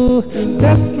too,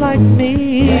 just like me,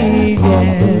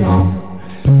 yeah.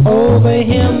 Obey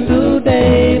him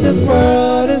today, this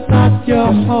world is not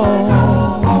your home.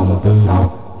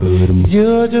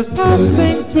 You're just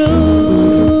passing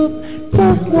through,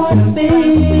 just like me.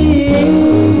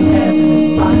 Heaven is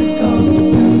my goal.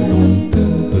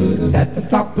 Let the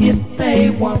talk if they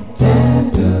want to.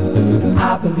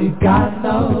 I believe God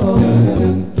knows.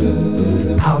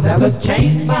 I'll never never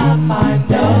change my mind,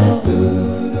 no.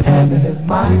 Heaven is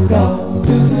my goal.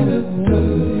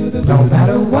 No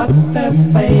matter what they're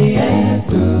saying,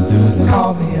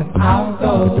 call me and I'll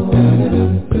go.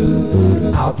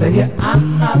 I'll tell you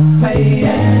I'm not playing.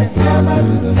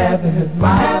 Heaven is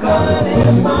my goal.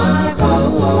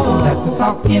 Let them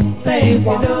talk if they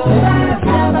want to.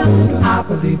 I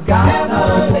believe God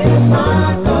knows.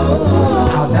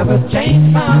 I'll never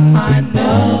change my mind,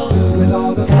 no.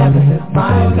 Heaven is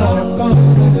my goal.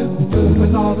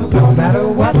 No matter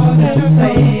what they're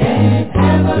saying,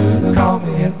 call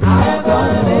me and I'll go.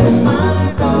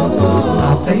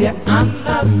 I'll tell you I'm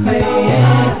not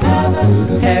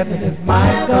playing. Heaven is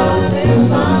my goal.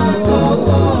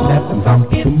 Let them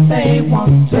talk if they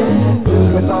want to.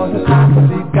 With all the time I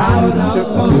believe God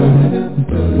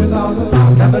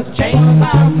I'll never change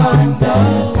my mind, no.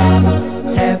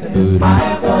 Heaven is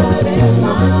my goal.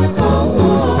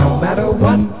 No matter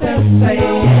what they're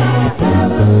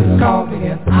saying, call me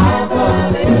and I'll go.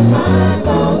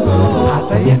 I'll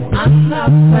tell you I'm not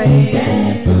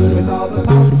playing. With all the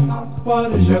talk,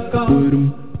 what is your goal?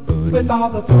 With all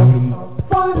the talk,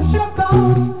 what is your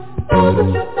goal? Know that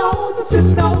you know that you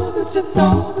know that you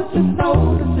know that you know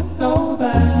that you know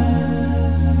that.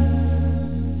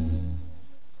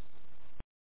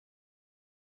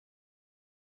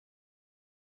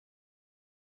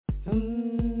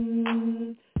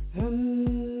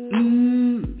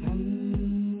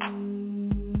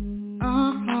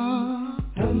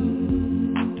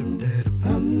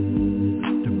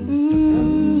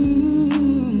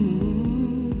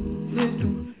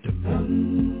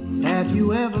 Have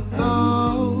you ever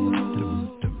thought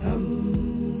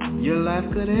your life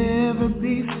could ever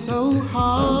be so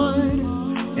hard,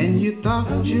 and you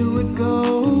thought you would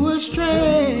go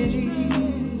astray?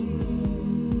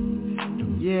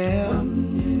 Yeah,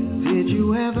 did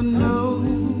you ever know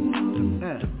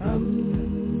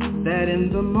that in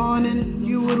the morning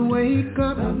you would wake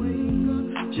up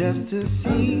just to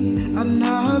see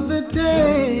another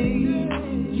day?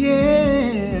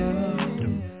 Yeah,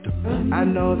 I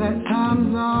know that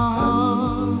times are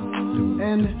hard,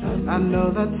 and I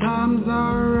know that times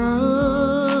are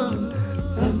rough,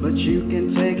 but you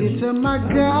can take it to my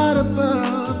God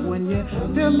above when you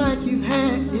feel like you've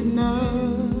had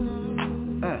enough.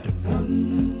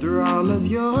 Through all of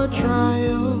your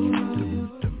trials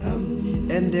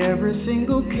and every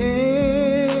single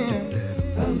care,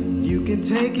 you can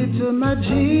take it to my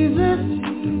Jesus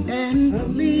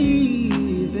and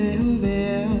leave him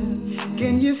there.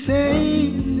 Can you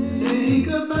say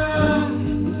goodbye?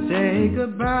 Say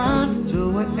goodbye to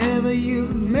whatever you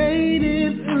made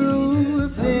it through.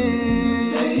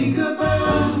 Say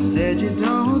goodbye. Said you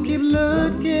don't keep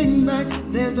looking back.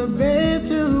 There's a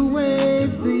better way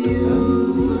for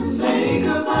you. Say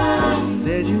goodbye.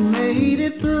 Said you made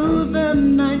it through the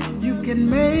night. You can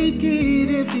make it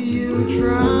if you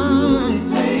try.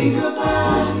 Say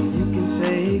goodbye. You can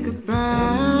say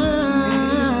goodbye.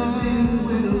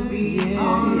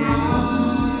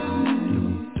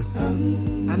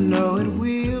 I know it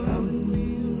will.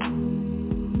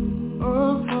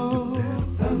 Oh, oh,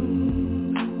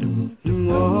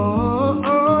 oh,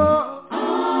 oh.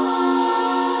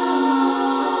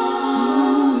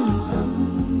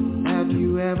 Have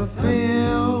you ever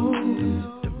felt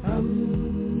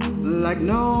like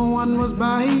no one was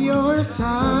by your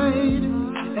side,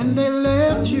 and they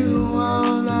left you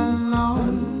all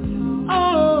alone?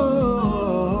 Oh,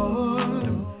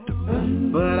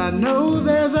 but I know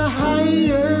there's a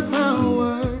higher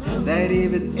power that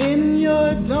even in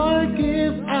your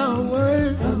darkest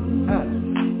hours,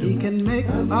 he can make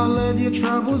all of your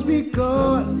troubles be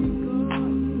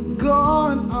gone,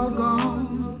 gone, all gone.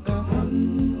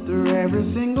 Through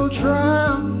every single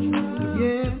trial,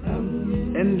 yeah,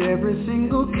 and every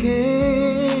single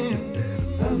care,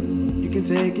 you can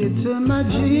take it to my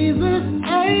Jesus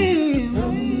and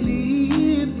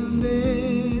leave there.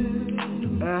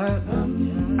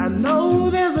 I know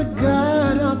there's a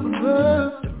God up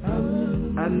above.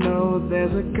 I know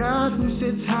there's a God who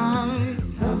sits high.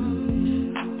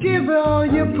 Give all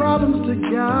your problems to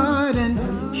God and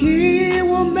He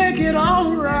will make it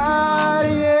alright.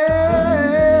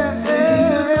 Yeah.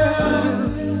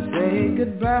 Say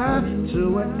goodbye to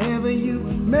whatever you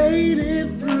made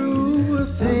it through.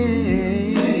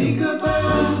 Say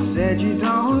goodbye. Said you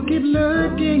don't keep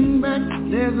looking back.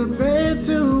 There's a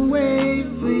better way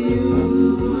for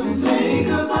you. Say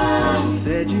goodbye.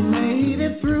 Said you made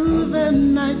it through the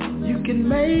night. You can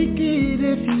make it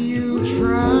if you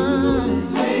try.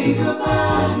 Say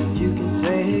goodbye. You can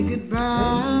say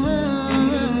goodbye.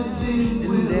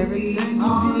 And everything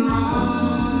will be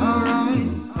alright,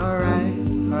 alright,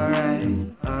 alright,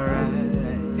 alright.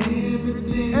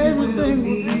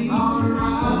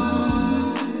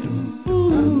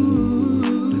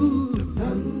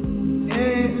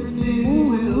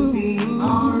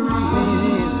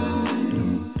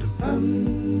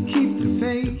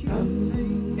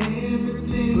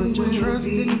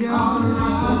 in God.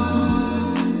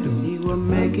 He will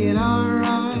make it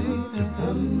alright.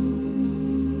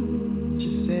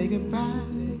 Just say goodbye.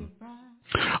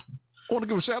 I want to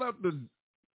give a shout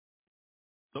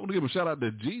out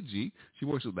to Gigi. She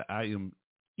works at the IME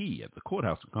at the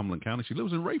courthouse in Cumberland County. She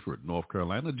lives in Rayford, North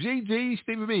Carolina. Gigi,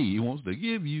 Stevie B wants to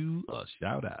give you a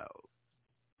shout out.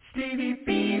 Stevie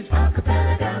B's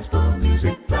Acapella Gospel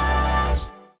Music Blast.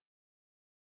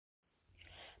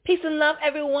 Peace and love,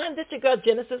 everyone. This is your girl,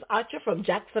 Genesis Archer from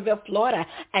Jacksonville, Florida,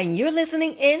 and you're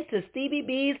listening in to Stevie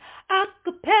B's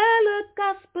Acapella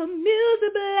Gospel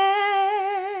Music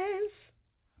Blast.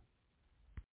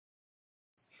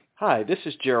 Hi, this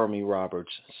is Jeremy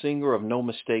Roberts, singer of No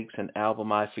Mistakes and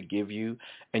album I Forgive You,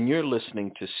 and you're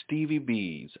listening to Stevie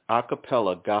B's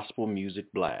Acapella Gospel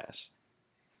Music Blast.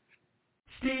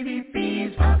 Stevie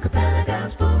B's Acapella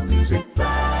Gospel Music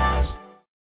Blast.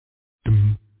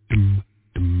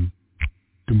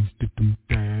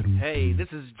 Hey, this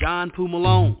is John Poo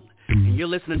Malone, and you're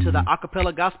listening to the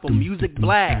Acapella Gospel Music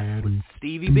Blast with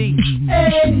Stevie B.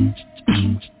 Hey.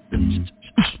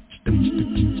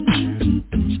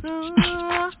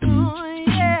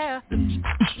 Yeah.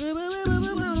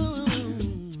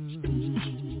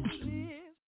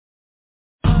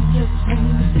 I'm just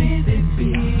hanging with Stevie B.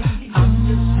 I'm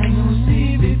just hanging with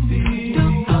Stevie B.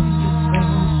 I'm just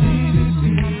hanging with Stevie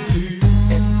B.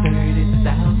 At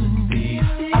 30,000 feet.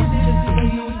 I'm just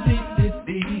hanging with Stevie B.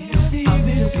 I'm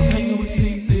just hanging with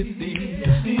Stevie B.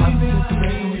 I'm just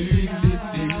hanging with Stevie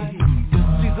B.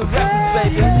 She's a rapper,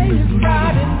 baby. It's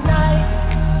Friday night.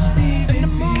 And the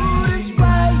mood is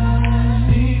right.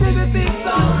 Stevie B's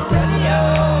on the radio.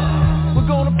 We're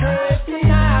gonna play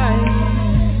tonight.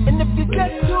 And if you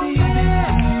just tune in,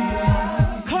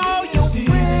 call your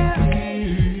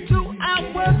friends. 2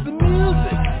 hours of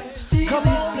music. Come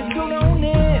on and tune on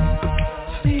in.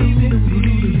 Stevie B.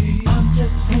 I'm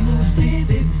just hanging with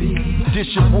Stevie B. This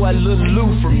your boy Lil Lou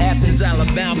from Athens,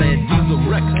 Alabama at Diesel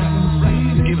Records.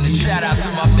 Giving a shout out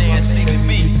to my man Stevie B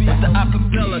with the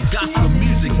Acapella Gospel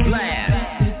Music Blast.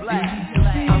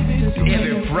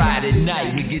 Every Friday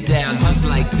night we get down just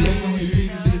like this.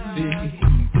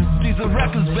 Diesel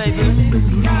Records, baby.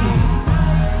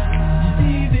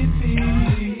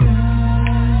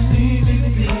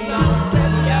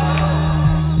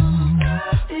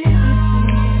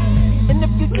 And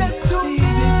if you just tune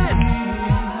in,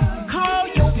 call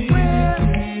your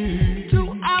friends. 2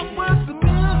 hours of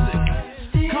music.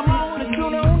 Come on and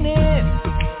tune on in.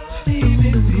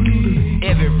 Stevie B.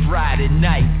 Every Friday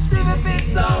night Stevie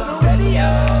B's on the radio.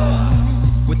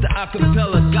 with the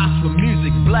Acapella Gospel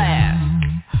Music Blast.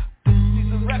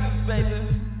 These are records, baby.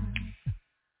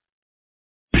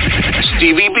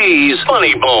 Stevie B's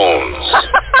Funny Bones.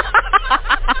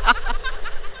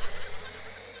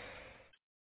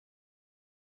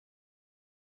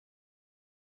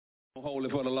 Holy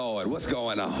for the Lord. What's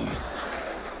going on?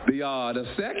 The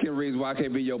second reason why I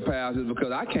can't be your pastor is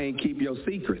because I can't keep your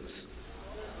secrets.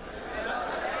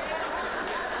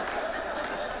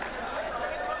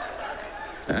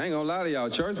 I ain't gonna lie to y'all.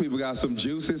 Church people got some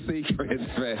juicy secrets,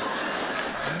 man.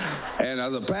 And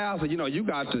as a pastor, you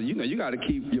got to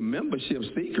keep your membership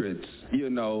secrets,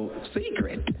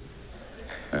 secret.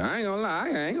 And I ain't gonna lie,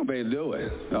 I ain't gonna be able to do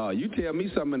it. You tell me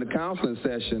something in the counseling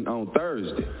session on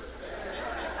Thursday.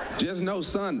 Just know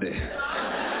Sunday.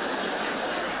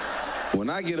 When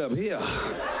I get up here,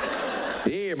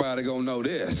 everybody gonna know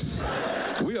this.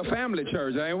 We a family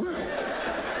church, ain't we?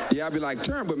 Yeah, I'll be like,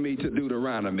 turn with me to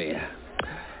Deuteronomy.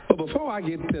 But before I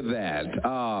get to that,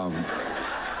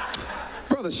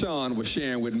 Brother Sean was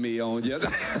sharing with me on just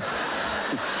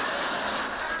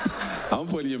I'm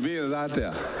putting your business out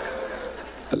there.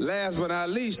 Last but not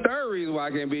least, third reason why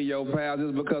I can't be your pastor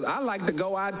is because I like to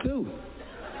go out too.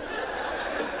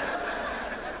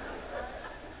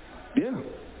 Yeah,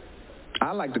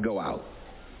 I like to go out.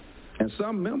 And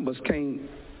some members can't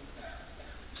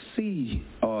see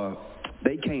or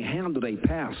they can't handle their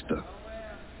pastor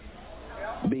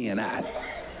being out.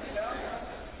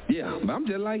 Yeah, but I'm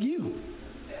just like you.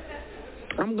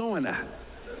 I'm going out.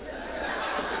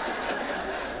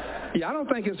 Yeah, I don't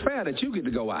think it's fair that you get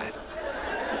to go out.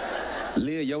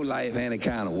 Live your life any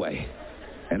kind of way.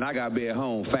 And I got to be at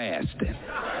home fasting.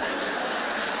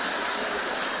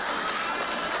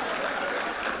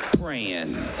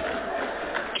 Praying.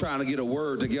 Trying to get a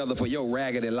word together for your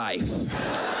raggedy life.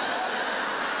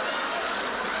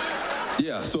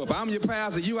 Yeah, so if I'm your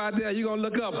pastor, you out there, you're going to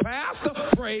look up, Pastor,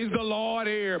 praise the Lord,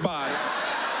 everybody.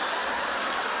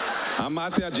 I'm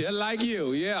out there just like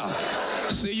you,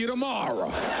 yeah. See you tomorrow.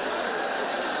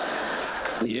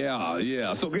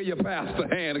 Yeah. So give your pastor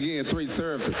a hand again, 3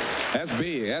 services. That's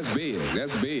big.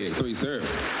 3 services.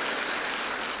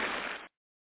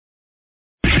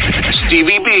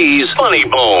 Stevie B's Funny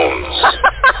Bones.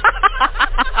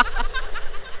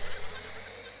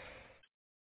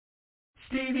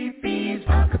 Stevie B's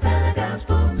Acapella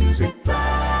Gospel Music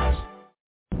Blast.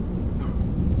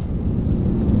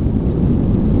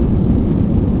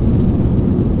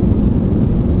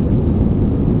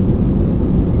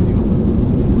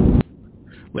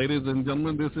 Ladies and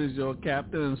gentlemen, this is your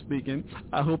captain speaking.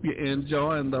 I hope you're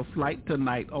enjoying the flight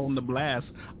tonight on the blast.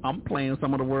 I'm playing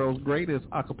some of the world's greatest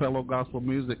a cappella gospel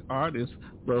music artists,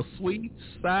 the sweet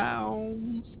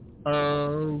sounds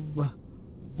of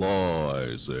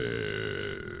voices.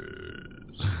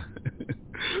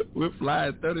 We're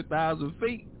flying 30,000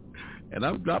 feet, and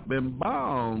I'm dropping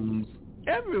bombs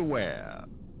everywhere.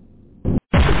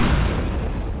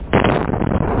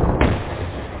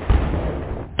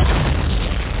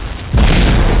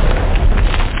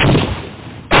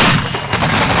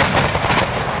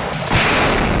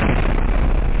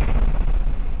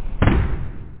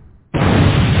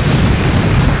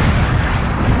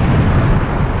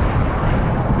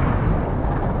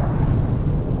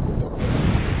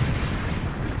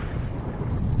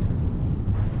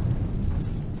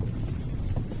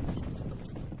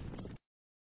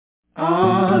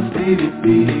 Stevie B,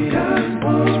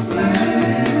 Gospel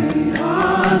Blast.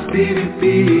 Stevie B,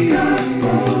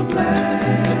 Gospel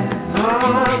Blast.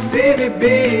 Stevie B,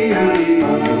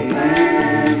 Gospel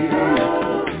Blast.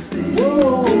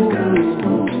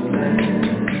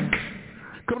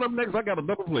 Coming up next, I got a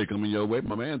double play coming your way.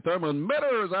 My man Thurman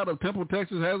Metters out of Temple,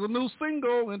 Texas has a new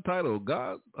single entitled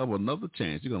God of Another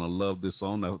Chance. You're going to love this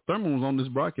song. Now, Thurman was on this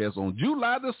broadcast on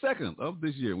July the 2nd of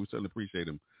this year. We certainly appreciate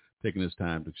him taking his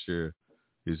time to share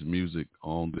his music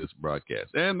on this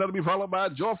broadcast. And that'll be followed by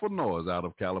Joyful Noise out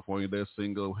of California. Their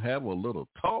single, Have a Little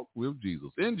Talk with Jesus.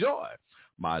 Enjoy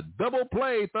my double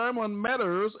play, Thurman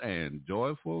Metters and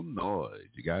Joyful Noise.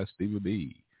 You guys, Stevie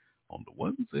B on the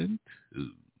 1s and 2s.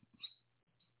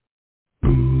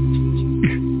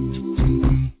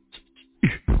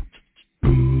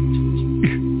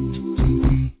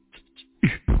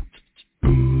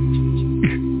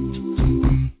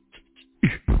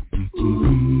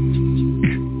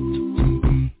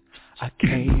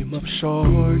 Came up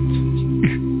short,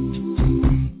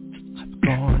 I've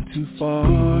gone too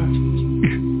far,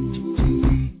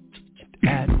 and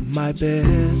at my best,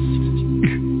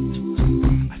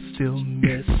 I still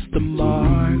miss the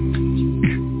mark,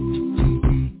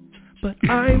 but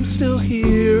I'm still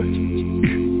here,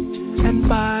 and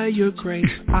by your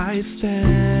grace I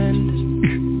stand,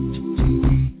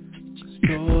 'cause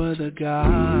you're the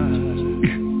God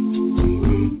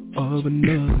of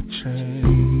another chance.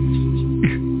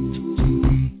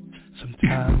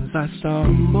 Sometimes I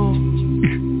stumble,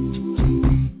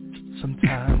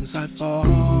 sometimes I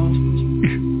fall,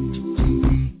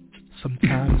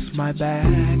 sometimes my back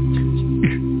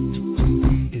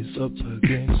is up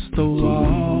against the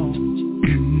wall.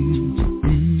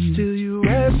 Still you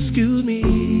rescue me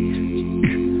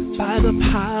by the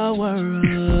power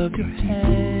of your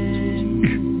hand,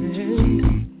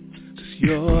 'cause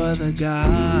you're the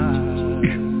God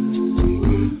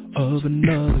of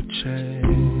another chance.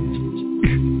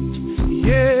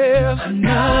 Yeah,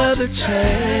 another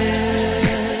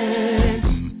chance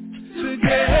to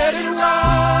get it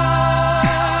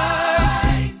right.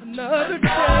 Another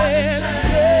chance,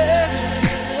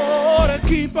 yeah, oh, to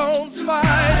keep on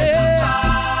fighting. And I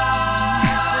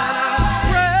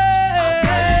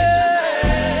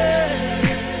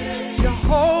pray your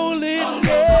holy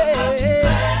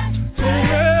name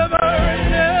forever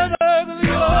and ever.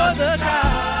 You're the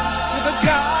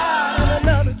God of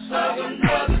another chance.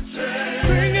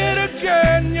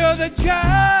 You're the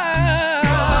God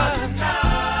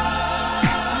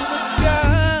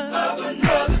of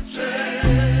another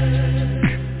chance.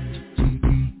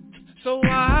 So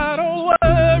I don't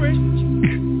worry,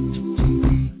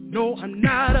 no, I'm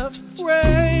not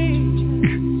afraid,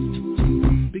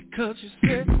 because you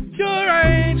sent your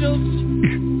angels,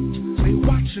 they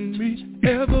watching me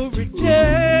every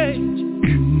day.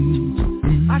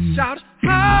 I shout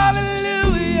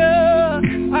hallelujah,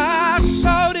 I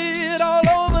shout it all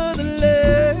over the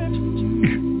land.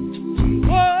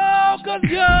 Oh, 'cause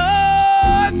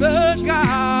you're the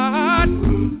God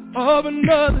of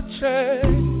another chance.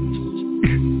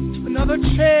 Another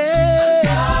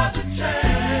chance.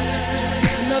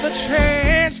 Another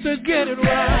chance to get it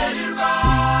right.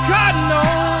 God knows I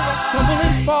stumble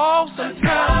and fall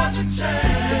sometimes.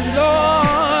 And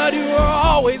Lord, you are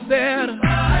always there to pick me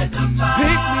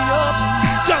up,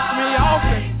 dust me off,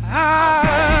 and I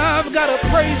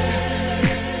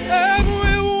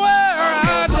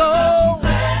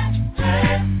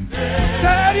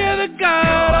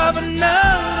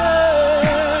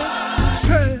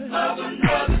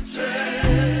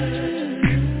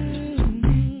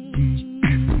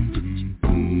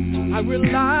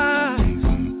realize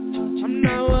I'm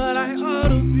not what I ought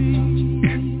to be,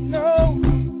 no.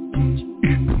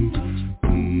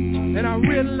 And I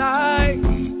realize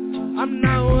I'm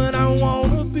not what I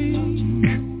want to be.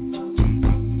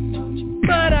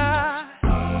 But I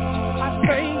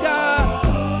thank God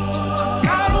I'm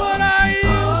not what I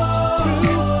used to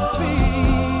be.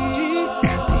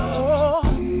 Oh,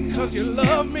 'cause you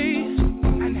love me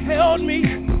and held me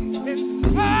in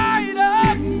spite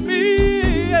of me.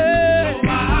 Yeah. So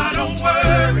I don't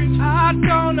worry. I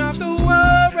don't have to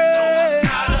worry.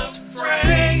 I'm not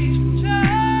afraid. No.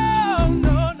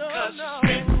 'Cause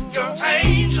your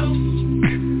angels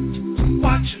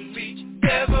watching me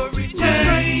every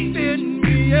day.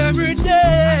 Every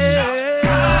day.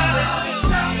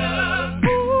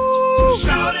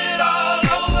 Shout it all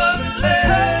over the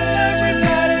land.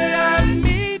 Everybody I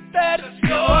meet that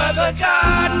you're the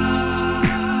God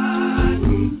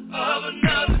of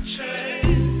another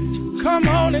chance. Come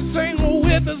on and sing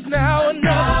with us now,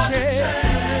 another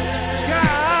chance.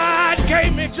 God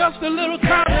gave me just a little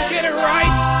time to get it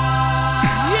right.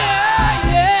 Yeah.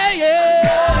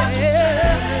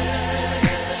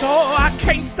 So I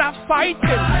can't stop fighting,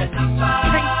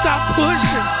 can't stop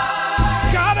pushing,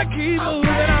 gotta keep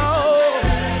moving on.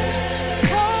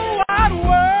 Whole wide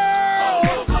world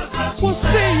will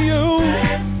see you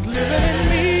living in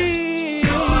me.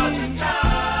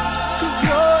 'Cause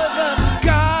you're the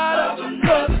God of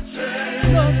another chance.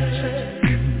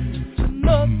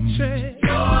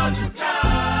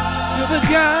 You're the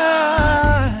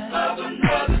God of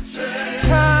another chance.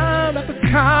 Time after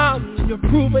time, you're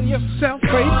proving yourself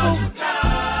faithful.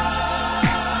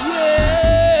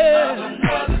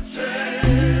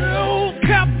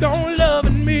 Don't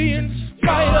loving me in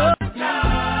spite of.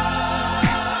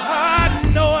 I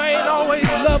know I ain't always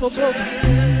lovable.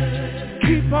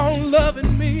 Keep on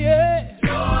loving me, yeah. So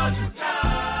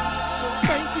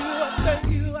thank you, I thank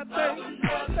you, I thank you,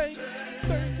 I thank you,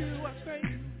 thank you, I thank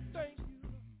you, thank you.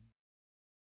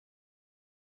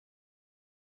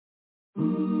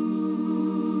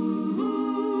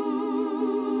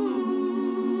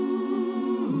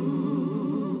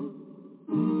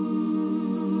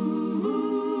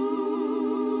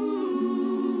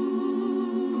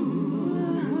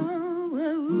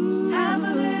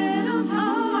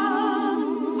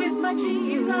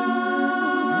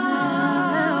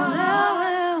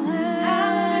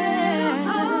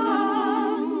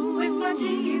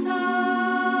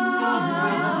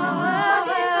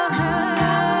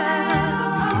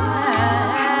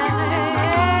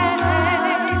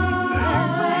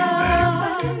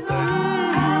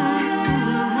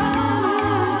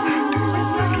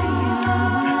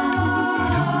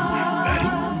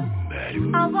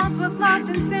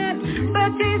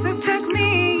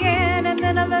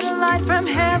 From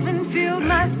heaven filled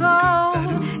my soul.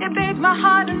 It bathed my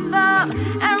heart in love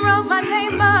and wrote my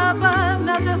name above.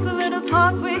 Now just a little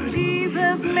talk with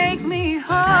Jesus make me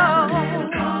whole.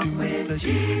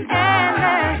 And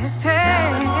let his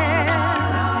tell.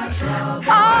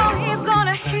 Oh, he's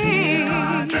gonna heal.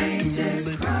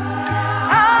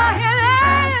 Oh, he'll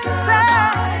answer.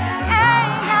 And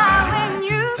now when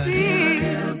you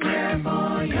feel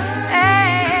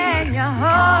and your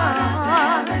heart.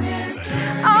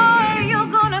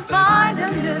 Find a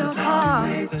little heart.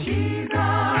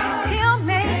 He'll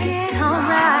make it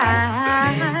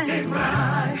alright.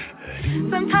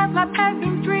 Sometimes my path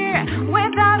seems drear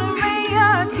without a ray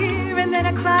of tear, and then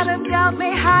a cloud of doubt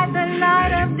may hide the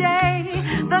light of day.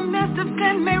 The mist of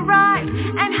sin may rise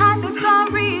and hide the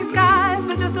starry skies,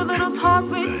 but just a little talk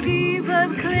with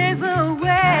Jesus clears the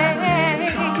way.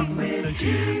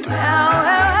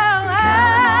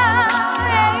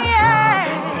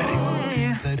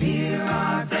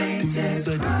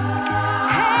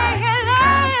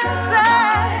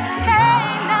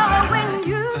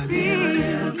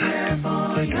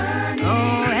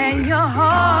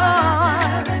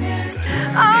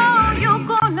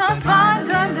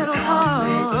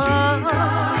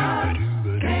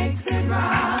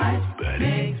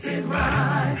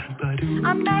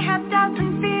 I may have doubts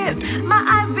and fears, my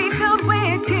eyes be filled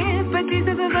with tears, but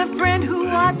Jesus is a friend who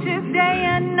watches day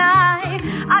and night.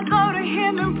 I go to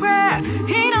him in prayer,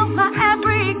 he knows my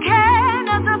every care.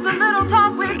 Now just a little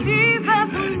talk with Jesus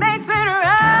makes it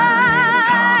right.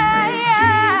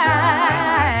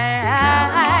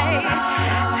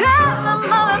 Tell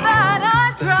him all about our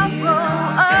trouble.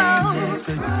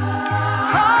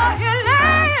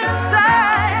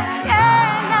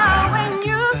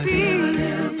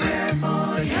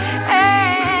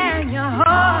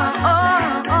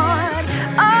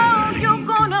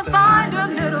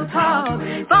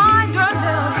 Find your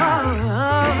little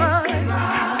heart.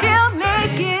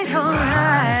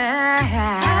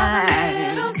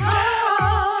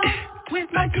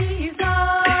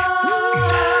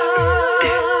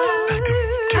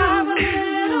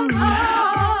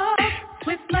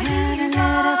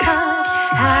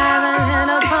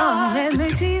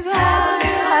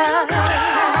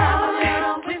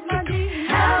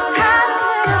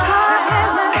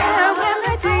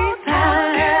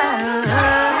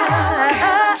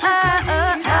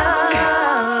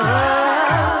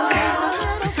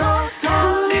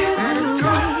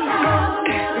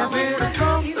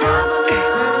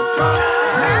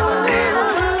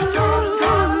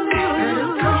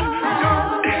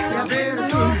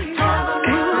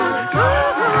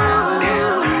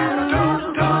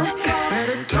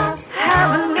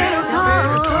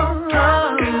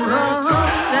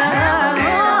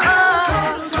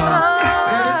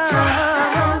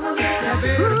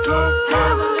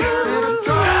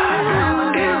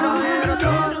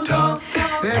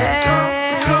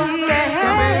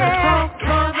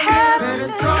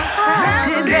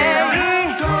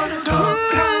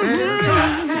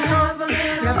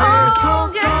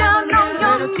 talk, get down on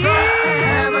your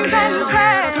knees and pray.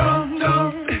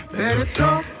 Better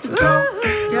talk,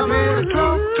 you better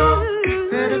talk,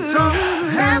 better talk,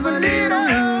 have a little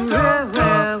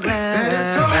talk,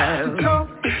 better talk,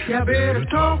 you better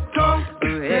talk,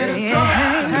 better talk, have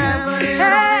a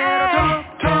little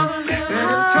talk, better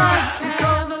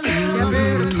talk, you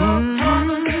better talk,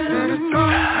 better talk, have a little talk, better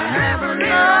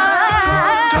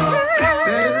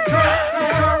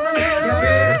talk, you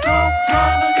better talk,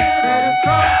 better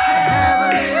talk, have a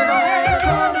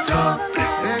little talk,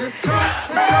 better talk.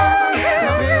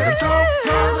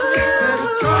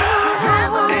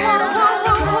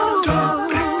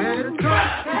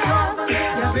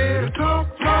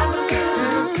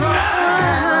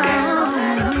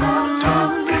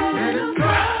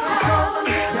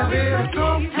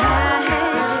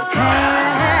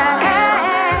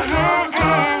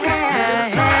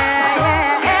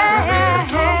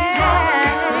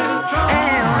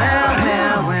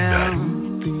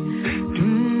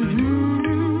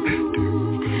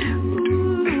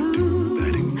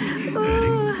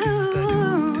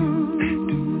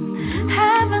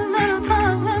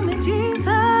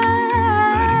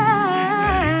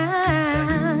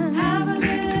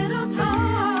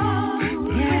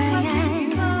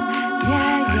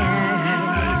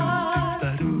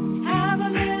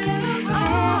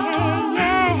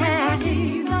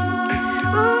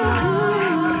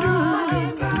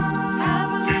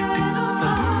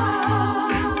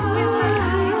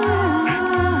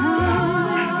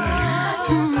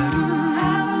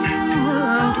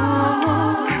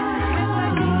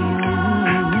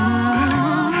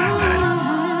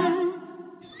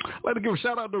 Give a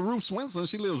shout out to Ruth Swinson.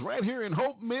 She lives right here in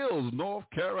Hope Mills, North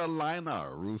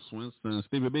Carolina. Ruth Swinson,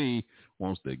 Stevie B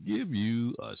wants to give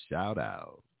you a shout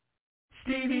out.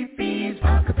 Stevie B's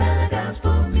Acapella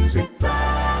Gospel Music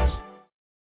Blast.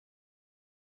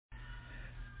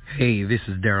 Hey, this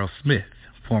is Daryl Smith,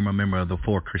 former member of the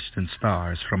Four Christian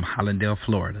Stars from Hollandale,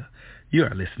 Florida. You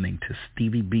are listening to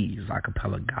Stevie B's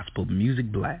Acapella Gospel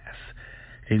Music Blast.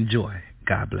 Enjoy.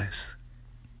 God bless.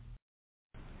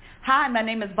 Hi, my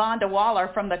name is Vonda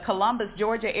Waller from the Columbus,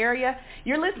 Georgia area.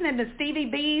 You're listening to Stevie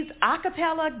B's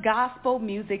Acapella Gospel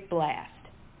Music Blast.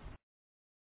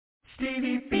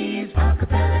 Stevie B's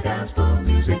Acapella Gospel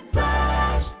Music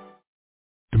Blast.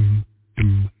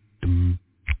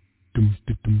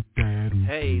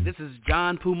 Hey, this is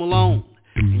John Poo Malone,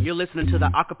 and you're listening to the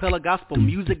Acapella Gospel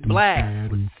Music Blast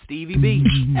with Stevie B.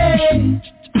 Hey.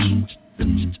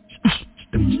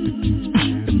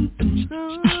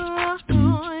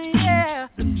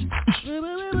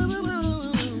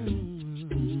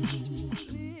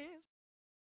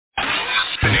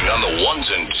 Spinning on the ones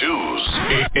and twos,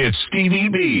 it's Stevie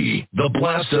B, the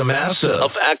Blaster Master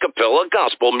of Acapella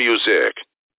Gospel Music.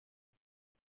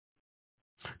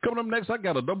 Coming up next, I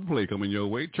got a double play coming your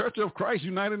way. Church of Christ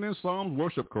United in Psalms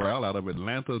Worship Chorale out of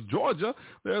Atlanta, Georgia.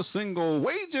 Their single,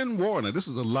 Waging War. Now, this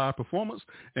is a live performance,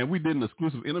 and we did an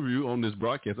exclusive interview on this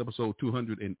broadcast, episode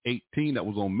 218. That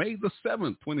was on May the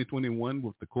 7th, 2021,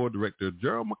 with the core director,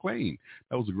 Gerald McLean.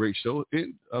 That was a great show.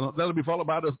 That'll be followed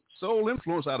by the Soul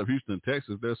Influence out of Houston,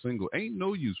 Texas. Their single, Ain't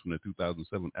No Use, from the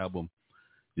 2007 album,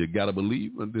 You Gotta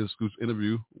Believe. And this exclusive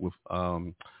interview with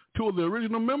two of the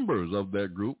original members of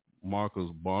that group, Marcus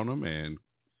Barnum and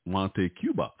Monte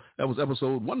Cuba. That was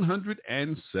episode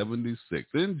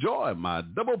 176. Enjoy my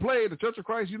double play, the Church of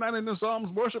Christ United in Psalms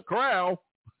Worship Chorale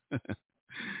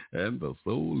and the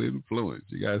Soul Influence.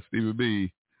 You got Stevie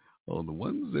B on the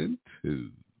ones and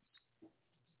twos.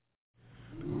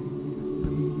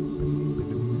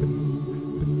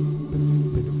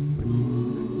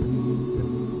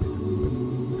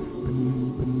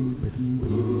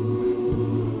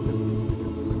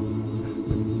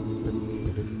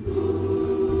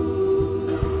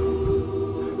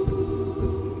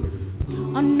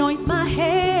 Anoint my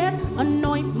head,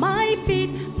 anoint my feet,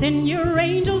 send your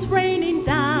angels raining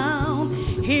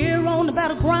down here on the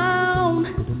battleground.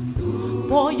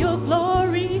 For your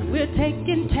glory, we're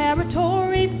taking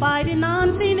territory, fighting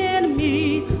unseen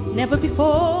enemies. Never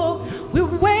before,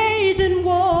 we're waging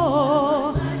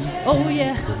war. Oh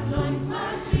yeah,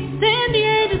 send the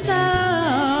angels down.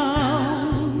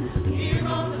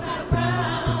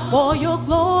 For your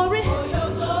glory,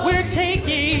 we're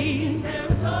taking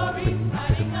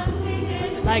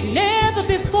like never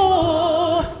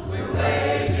before. We're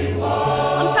waging war.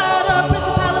 I'm tired of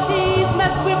principalities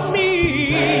mess with me.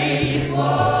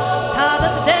 Tired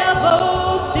of the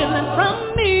devil stealing from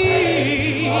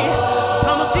me.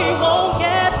 Promise he won't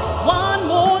get one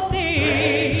more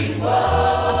thing.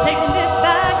 I'm taking this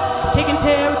back, taking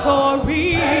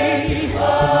territory.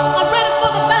 I'm ready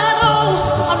for the battle.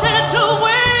 I'm ready to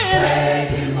win.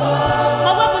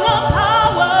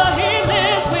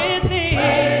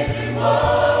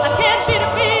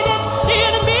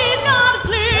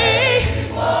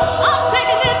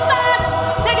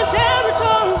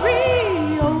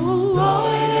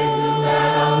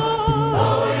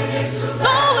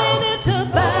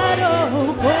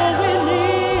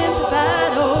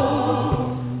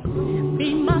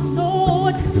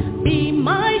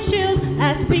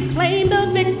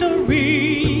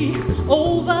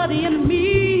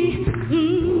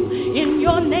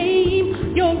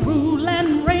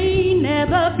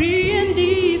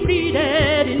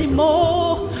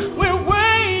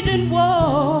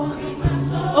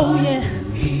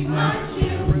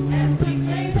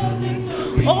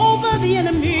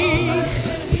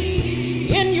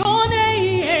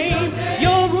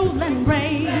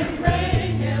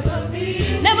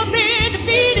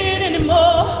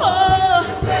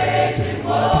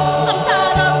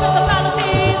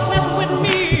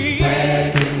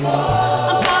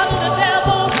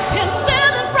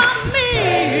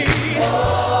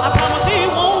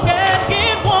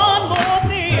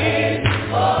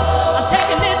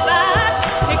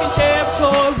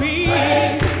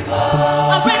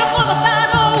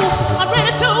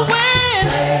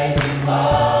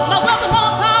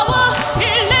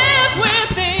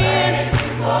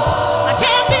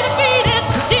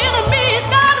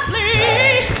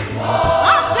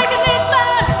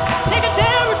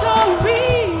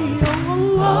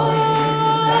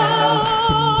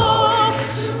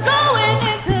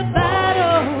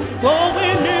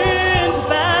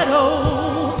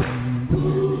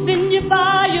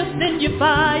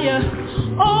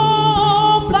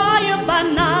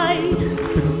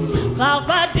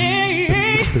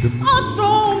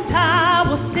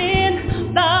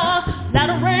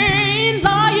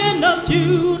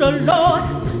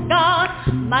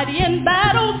 Mighty in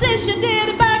battle since you did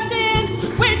it back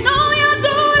then. We know you'll do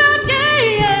it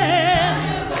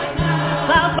again.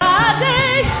 Cloud by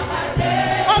day,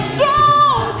 a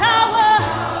strong tower.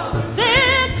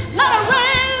 Then not a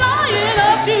rain lion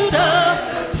of Judah.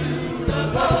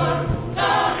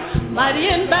 Mighty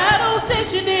in battle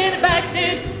since you did it back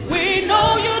then. We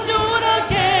know you'll do it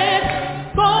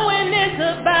again. Going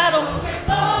into battle.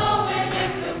 Going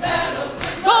into battle.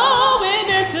 Going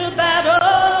into battle.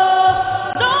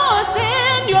 Lord,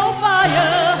 send your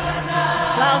fire.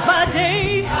 Cloud by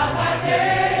day.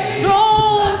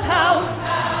 Strong tower.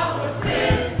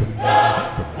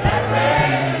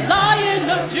 Lion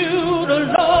of Judah,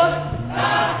 Lord.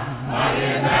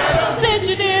 Since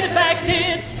you did it back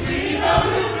then. We know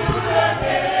you do it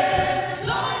again.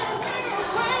 Lord,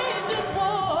 praise this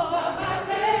war.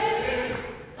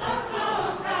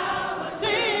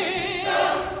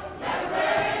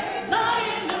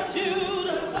 Lion of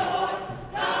Judah, Lord.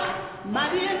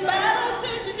 Mighty in battle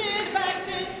since you did it back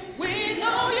then. We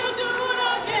know you'll do it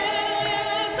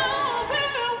again. So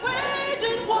we'll wage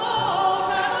this war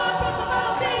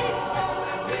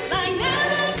like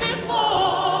never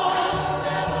before.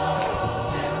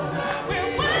 We'll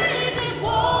wage this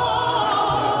war.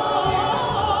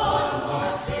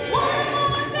 One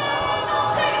more day,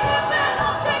 don't take it back,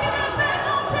 don't take it back,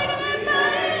 don't take it back.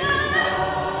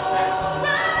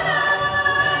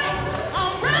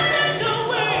 I'm ready to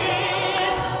win.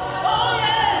 Oh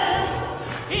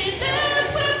yeah, He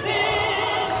lives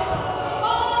within.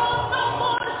 Oh, no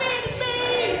more defeated me.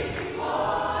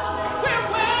 We're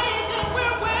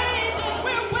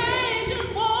waging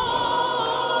war.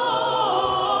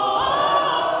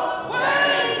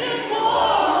 Waging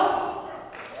war.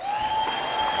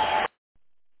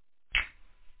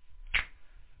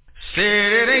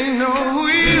 Said it ain't no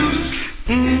use.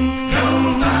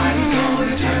 Nobody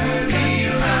gonna turn me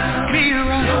around.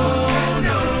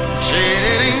 Said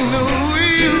it ain't no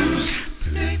use.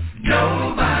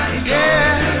 Nobody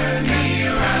gonna turn me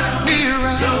around.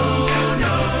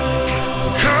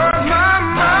 'Cause my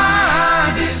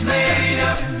mind is made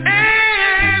up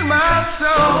and my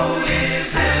soul is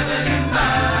heaven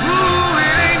bound. Ooh,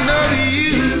 it ain't no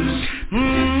use.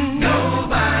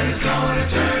 Nobody's gonna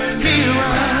turn me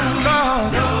around,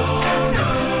 Lord.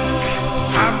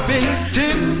 I've been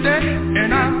tempted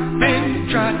and I've been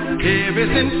tried ever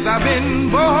since I've been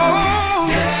born.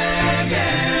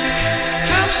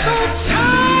 I'm so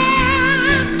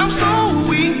tired, I'm so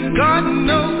weak, God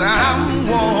knows I'm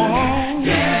worn.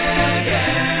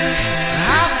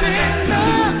 I've been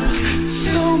up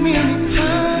so many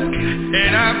times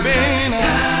and I've been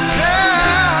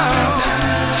down.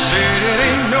 Said it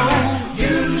ain't no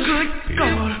use, good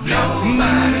God.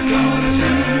 Nobody's gonna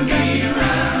turn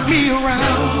me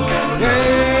around.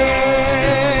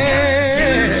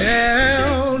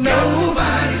 Well,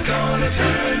 nobody's gonna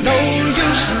turn no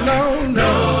use, no.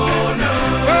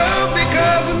 Well,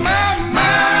 because my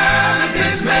mind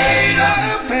is made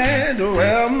up and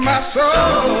well, my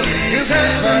soul is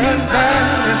heaven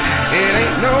bound. It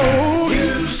ain't no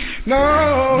use, no.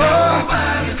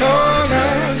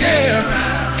 Yeah.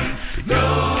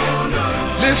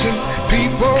 Listen,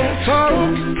 people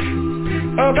talk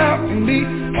about me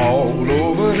all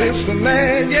over this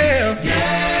land, yeah.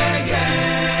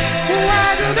 Why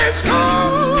do they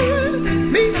call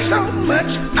me so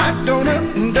much? I don't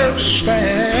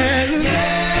understand.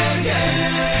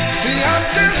 See, I'm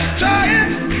just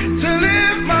trying to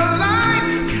live my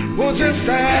life, well, just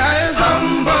as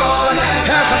humble as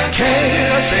I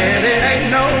can. I said it ain't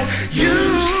no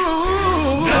use.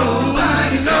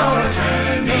 Nobody's gonna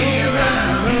turn me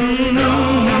around. No.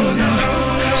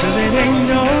 So it ain't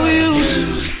no use,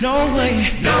 no way.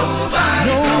 Nobody's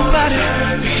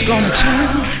gonna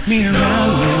turn me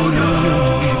around. No.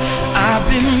 I've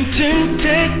been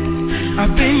tempted,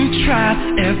 I've been tried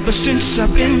ever since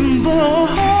I've been born.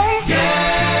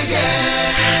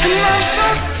 And I'm so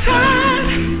tired,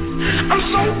 I'm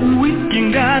so weak, and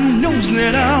God knows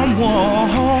that I'm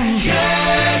worn.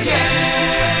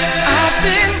 I've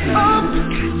been up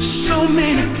so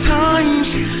many times,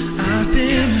 I've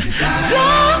been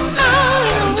down.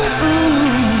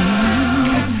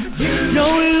 No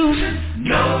use,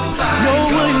 no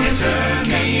way. Turn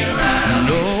me around.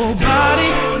 Nobody,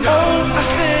 I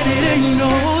said it ain't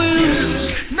no use.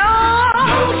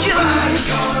 Nobody's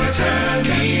gonna turn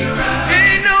me around.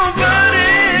 Ain't nobody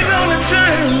gonna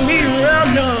turn me around,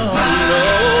 no.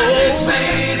 It's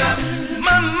made up.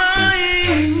 My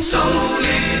mind, soul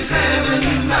is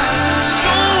heaven bound.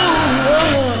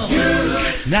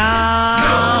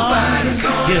 Now, nobody's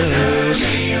gonna turn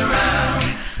me around.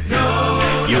 No,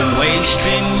 you're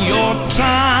wasting your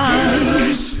time.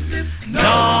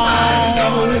 No.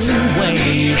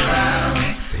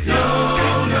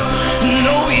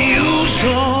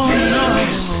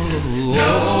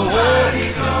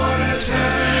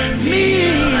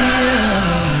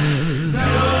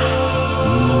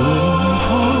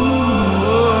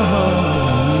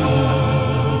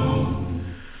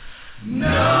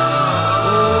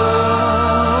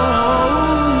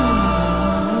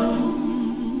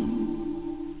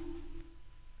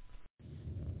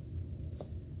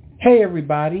 Hey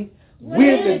everybody,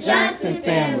 we're the Johnson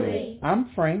family.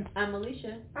 I'm Frank. I'm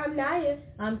Alicia. I'm Naya.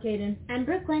 I'm Kaden. I'm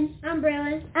Brooklyn. I'm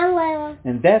Braylon. I'm Layla.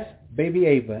 And that's Baby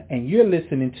Ava, and you're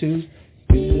listening to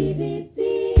Stevie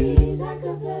B's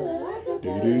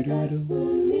Acapella Gospel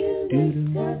Music.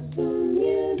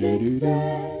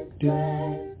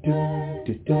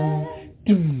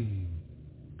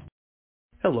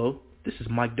 Hello, this is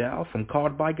Mike Dow from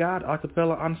Called by God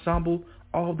Acapella Ensemble,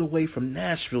 all the way from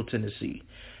Nashville, Tennessee.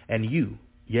 And you,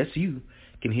 yes you,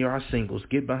 can hear our singles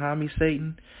Get Behind Me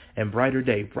Satan and Brighter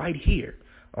Day right here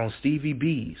on Stevie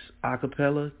B's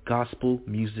Acapella Gospel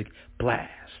Music Blast.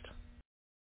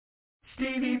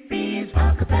 Stevie B's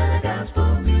Acapella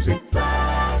Gospel Music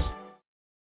Blast.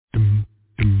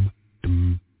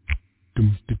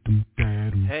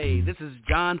 Hey, this is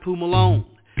John Poo Malone,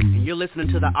 and you're listening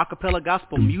to the Acapella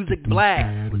Gospel Music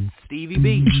Blast with Stevie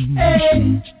B.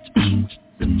 Hey.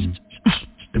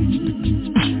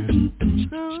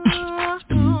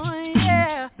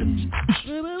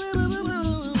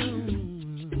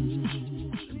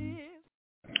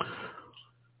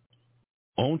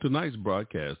 On tonight's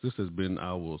broadcast, this has been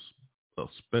our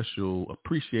special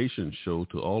appreciation show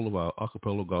to all of our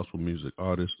acapella gospel music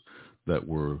artists that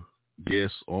were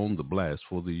guests on the blast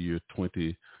for the year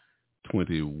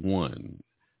 2021.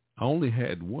 I only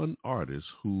had one artist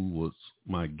who was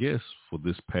my guest for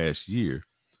this past year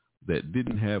that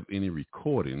didn't have any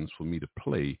recordings for me to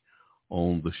play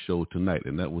on the show tonight,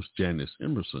 and that was Janice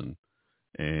Emerson,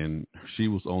 and she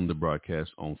was on the broadcast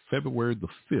on February the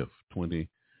 5th,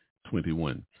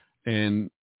 2021. And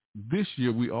this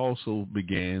year we also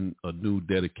began a new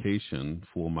dedication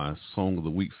for my Song of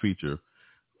the Week feature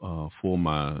for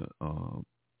my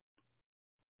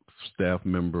staff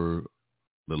member,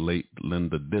 the late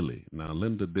Linda Dilly. Now,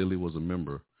 Linda Dilly was a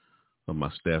member of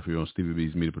my staff here on Stevie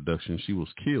B's Media Production. She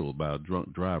was killed by a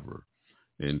drunk driver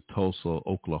in Tulsa,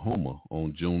 Oklahoma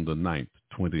on June the 9th,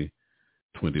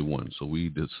 2021. So we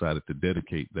decided to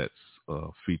dedicate that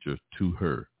feature to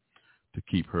her to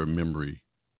keep her memory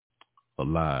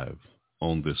alive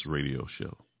on this radio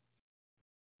show.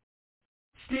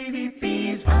 Stevie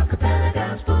B's Acapella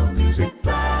Gospel Music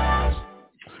Blast.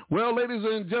 Well, ladies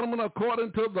and gentlemen,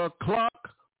 according to the clock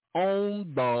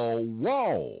on the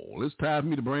wall, it's time for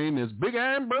me to bring this big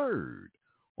iron bird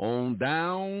on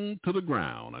down to the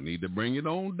ground. I need to bring it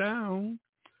on down.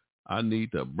 I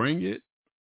need to bring it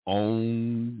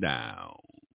on down.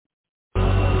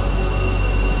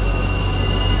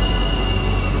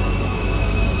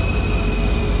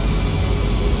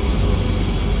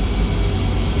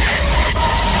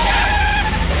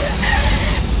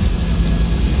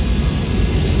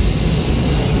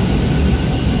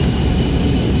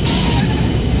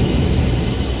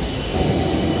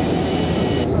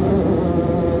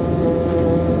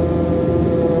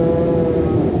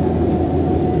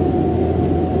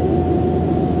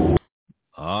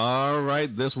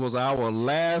 This was our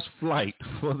last flight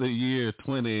for the year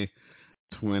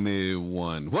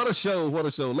 2021. What a show, what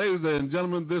a show. Ladies and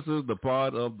gentlemen, this is the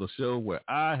part of the show where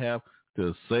I have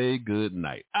to say good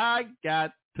night. I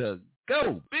got to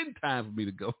go. Been time for me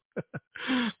to go.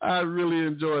 I really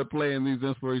enjoy playing these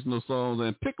inspirational songs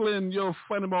and tickling your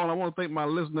funny bone. I want to thank my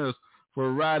listeners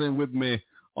for riding with me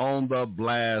on the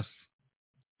blast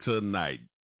tonight.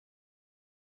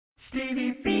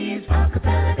 Stevie B's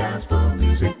Acapella Gospel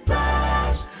Music Blast.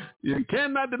 You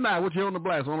cannot deny what you're on the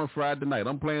blast on a Friday night.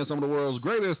 I'm playing some of the world's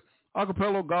greatest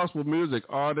acapella gospel music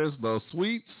artists, the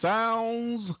sweet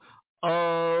sounds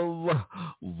of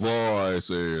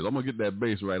voices. I'm going to get that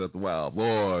bass right at the while.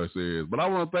 Voices. But I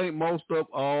want to thank most of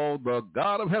all the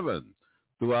God of heaven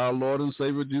through our Lord and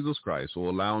Savior Jesus Christ for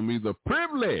allowing me the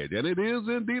privilege, and it is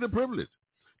indeed a privilege,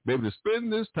 be able to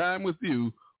spend this time with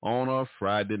you on a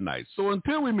Friday night. So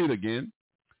until we meet again,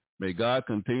 may God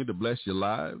continue to bless your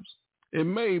lives. It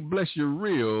may bless you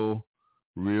real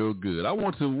good. I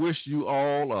want to wish you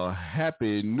all a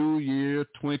happy New Year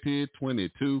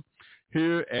 2022.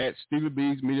 Here at Stevie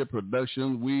B's Media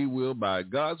Productions, we will, by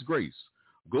God's grace,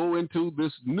 go into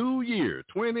this new year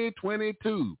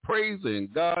 2022 praising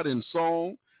God in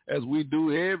song as we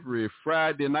do every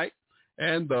Friday night.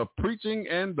 And the preaching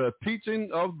and the teaching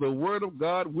of the Word of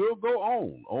God will go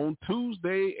on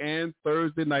Tuesday and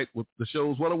Thursday night with the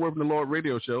shows What a Word from the Lord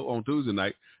radio show on Tuesday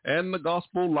night and the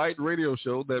Gospel Light radio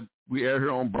show that we air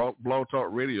here on Blog Talk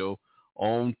Radio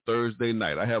on Thursday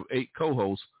night. I have 8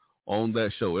 co-hosts on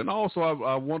that show. And also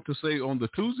I want to say on the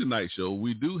Tuesday night show,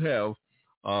 we do have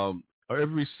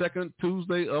every second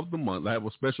Tuesday of the month, I have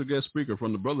a special guest speaker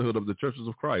from the Brotherhood of the Churches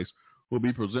of Christ will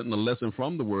be presenting a lesson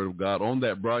from the Word of God on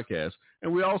that broadcast.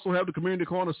 And we also have the Community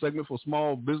Corner segment for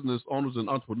small business owners and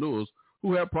entrepreneurs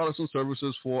who have products and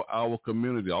services for our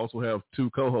community. I also have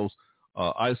two co-hosts,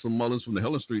 Isa Mullins from the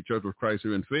Helen Street Church of Christ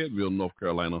here in Fayetteville, North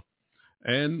Carolina,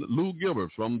 and Lou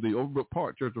Gilbert from the Overbrook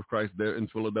Park Church of Christ there in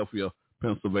Philadelphia,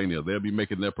 Pennsylvania. They'll be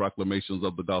making their proclamations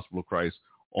of the gospel of Christ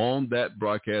on that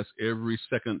broadcast every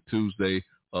second Tuesday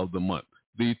of the month.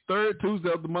 The third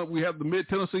Tuesday of the month, we have the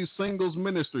Mid-Tennessee Singles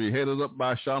Ministry, headed up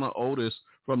by Shauna Otis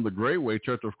from the Greyway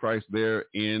Church of Christ there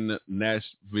in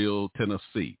Nashville,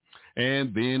 Tennessee.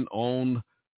 And then on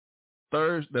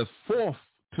Thursday, the fourth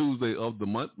Tuesday of the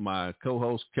month, my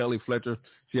co-host, Kelly Fletcher,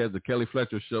 she has the Kelly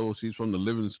Fletcher Show. She's from the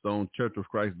Livingstone Church of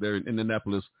Christ there in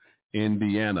Indianapolis,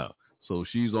 Indiana. So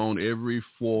she's on every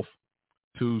fourth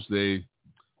Tuesday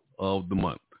of the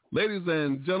month. Ladies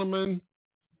and gentlemen,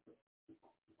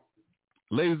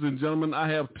 I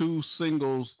have two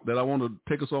singles that I want to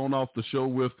take us on off the show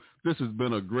with. This has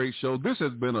been a great show. This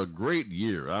has been a great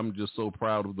year. I'm just so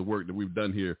proud of the work that we've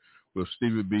done here with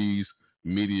Stevie B's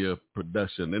Media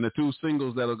Production. And the two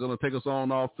singles that are going to take us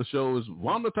on off the show is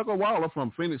Wanda Tucker Waller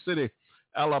from Phoenix City,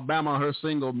 Alabama, her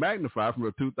single Magnify from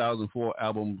her 2004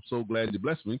 album So Glad You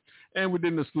Blessed Me. And we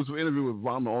did an exclusive interview with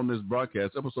Wanda on this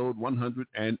broadcast, episode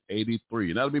 183.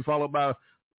 And that'll be followed by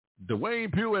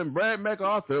Dwayne Pugh and Brad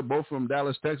MacArthur, both from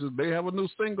Dallas, Texas. They have a new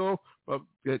single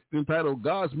entitled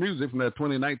God's Music from their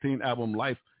 2019 album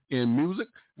Life in Music.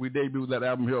 We debuted that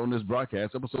album here on this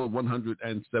broadcast, episode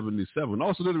 177.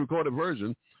 Also did a recorded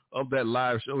version of that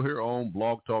live show here on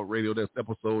Blog Talk Radio. That's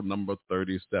episode number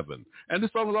 37. And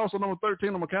this song is also number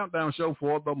 13 on my countdown show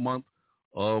for the month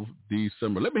of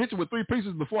December. Let me hit you with three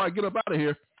pieces before I get up out of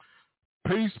here.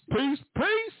 Peace, peace,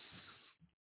 peace.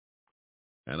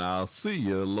 And I'll see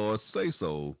you, Lord say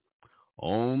so,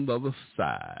 on the other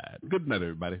side. Good night,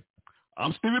 everybody.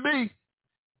 I'm Stevie B,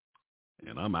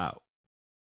 and I'm out.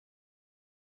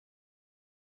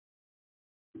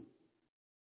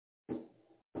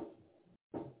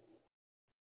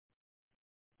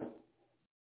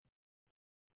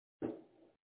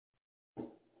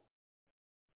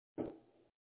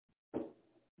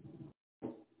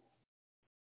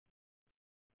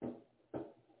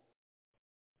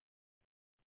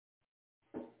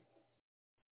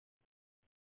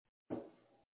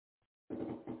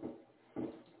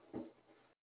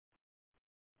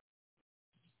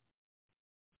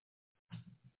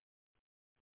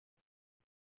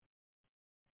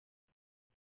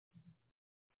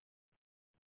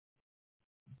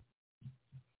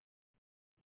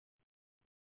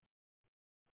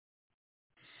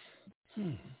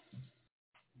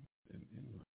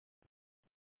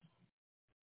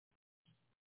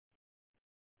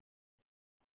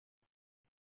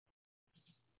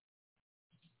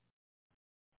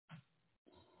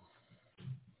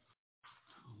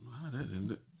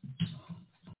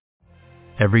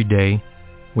 Every day,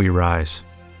 we rise,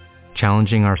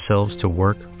 challenging ourselves to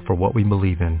work for what we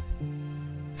believe in.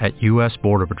 At U.S.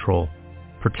 Border Patrol,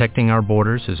 protecting our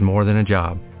borders is more than a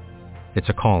job. It's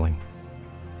a calling.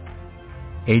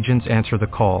 Agents answer the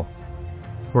call,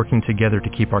 working together to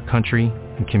keep our country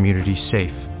and communities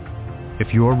safe.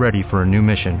 If you are ready for a new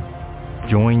mission,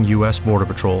 join U.S. Border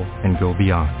Patrol and go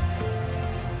beyond.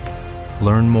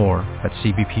 Learn more at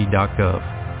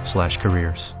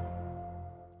cbp.gov/careers.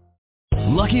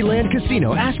 Lucky Land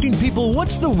Casino, asking people,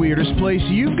 what's the weirdest place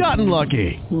you've gotten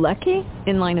lucky? Lucky?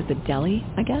 In line at the deli,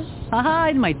 I guess? Aha,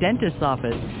 in my dentist's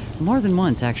office. More than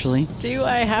once, actually. Do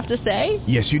I have to say?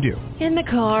 Yes, you do. In the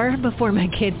car before my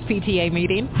kids' PTA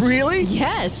meeting. Really?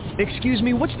 Yes. Excuse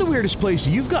me, what's the weirdest place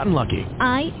you've gotten lucky?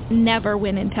 I never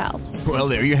win and tell. Well,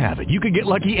 there you have it. You can get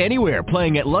lucky anywhere,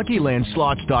 playing at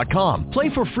LuckyLandSlots.com.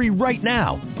 Play for free right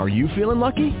now. Are you feeling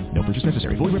lucky? No purchase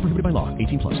necessary. Void where prohibited by law.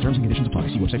 18+. Terms and conditions apply.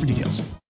 See website for details.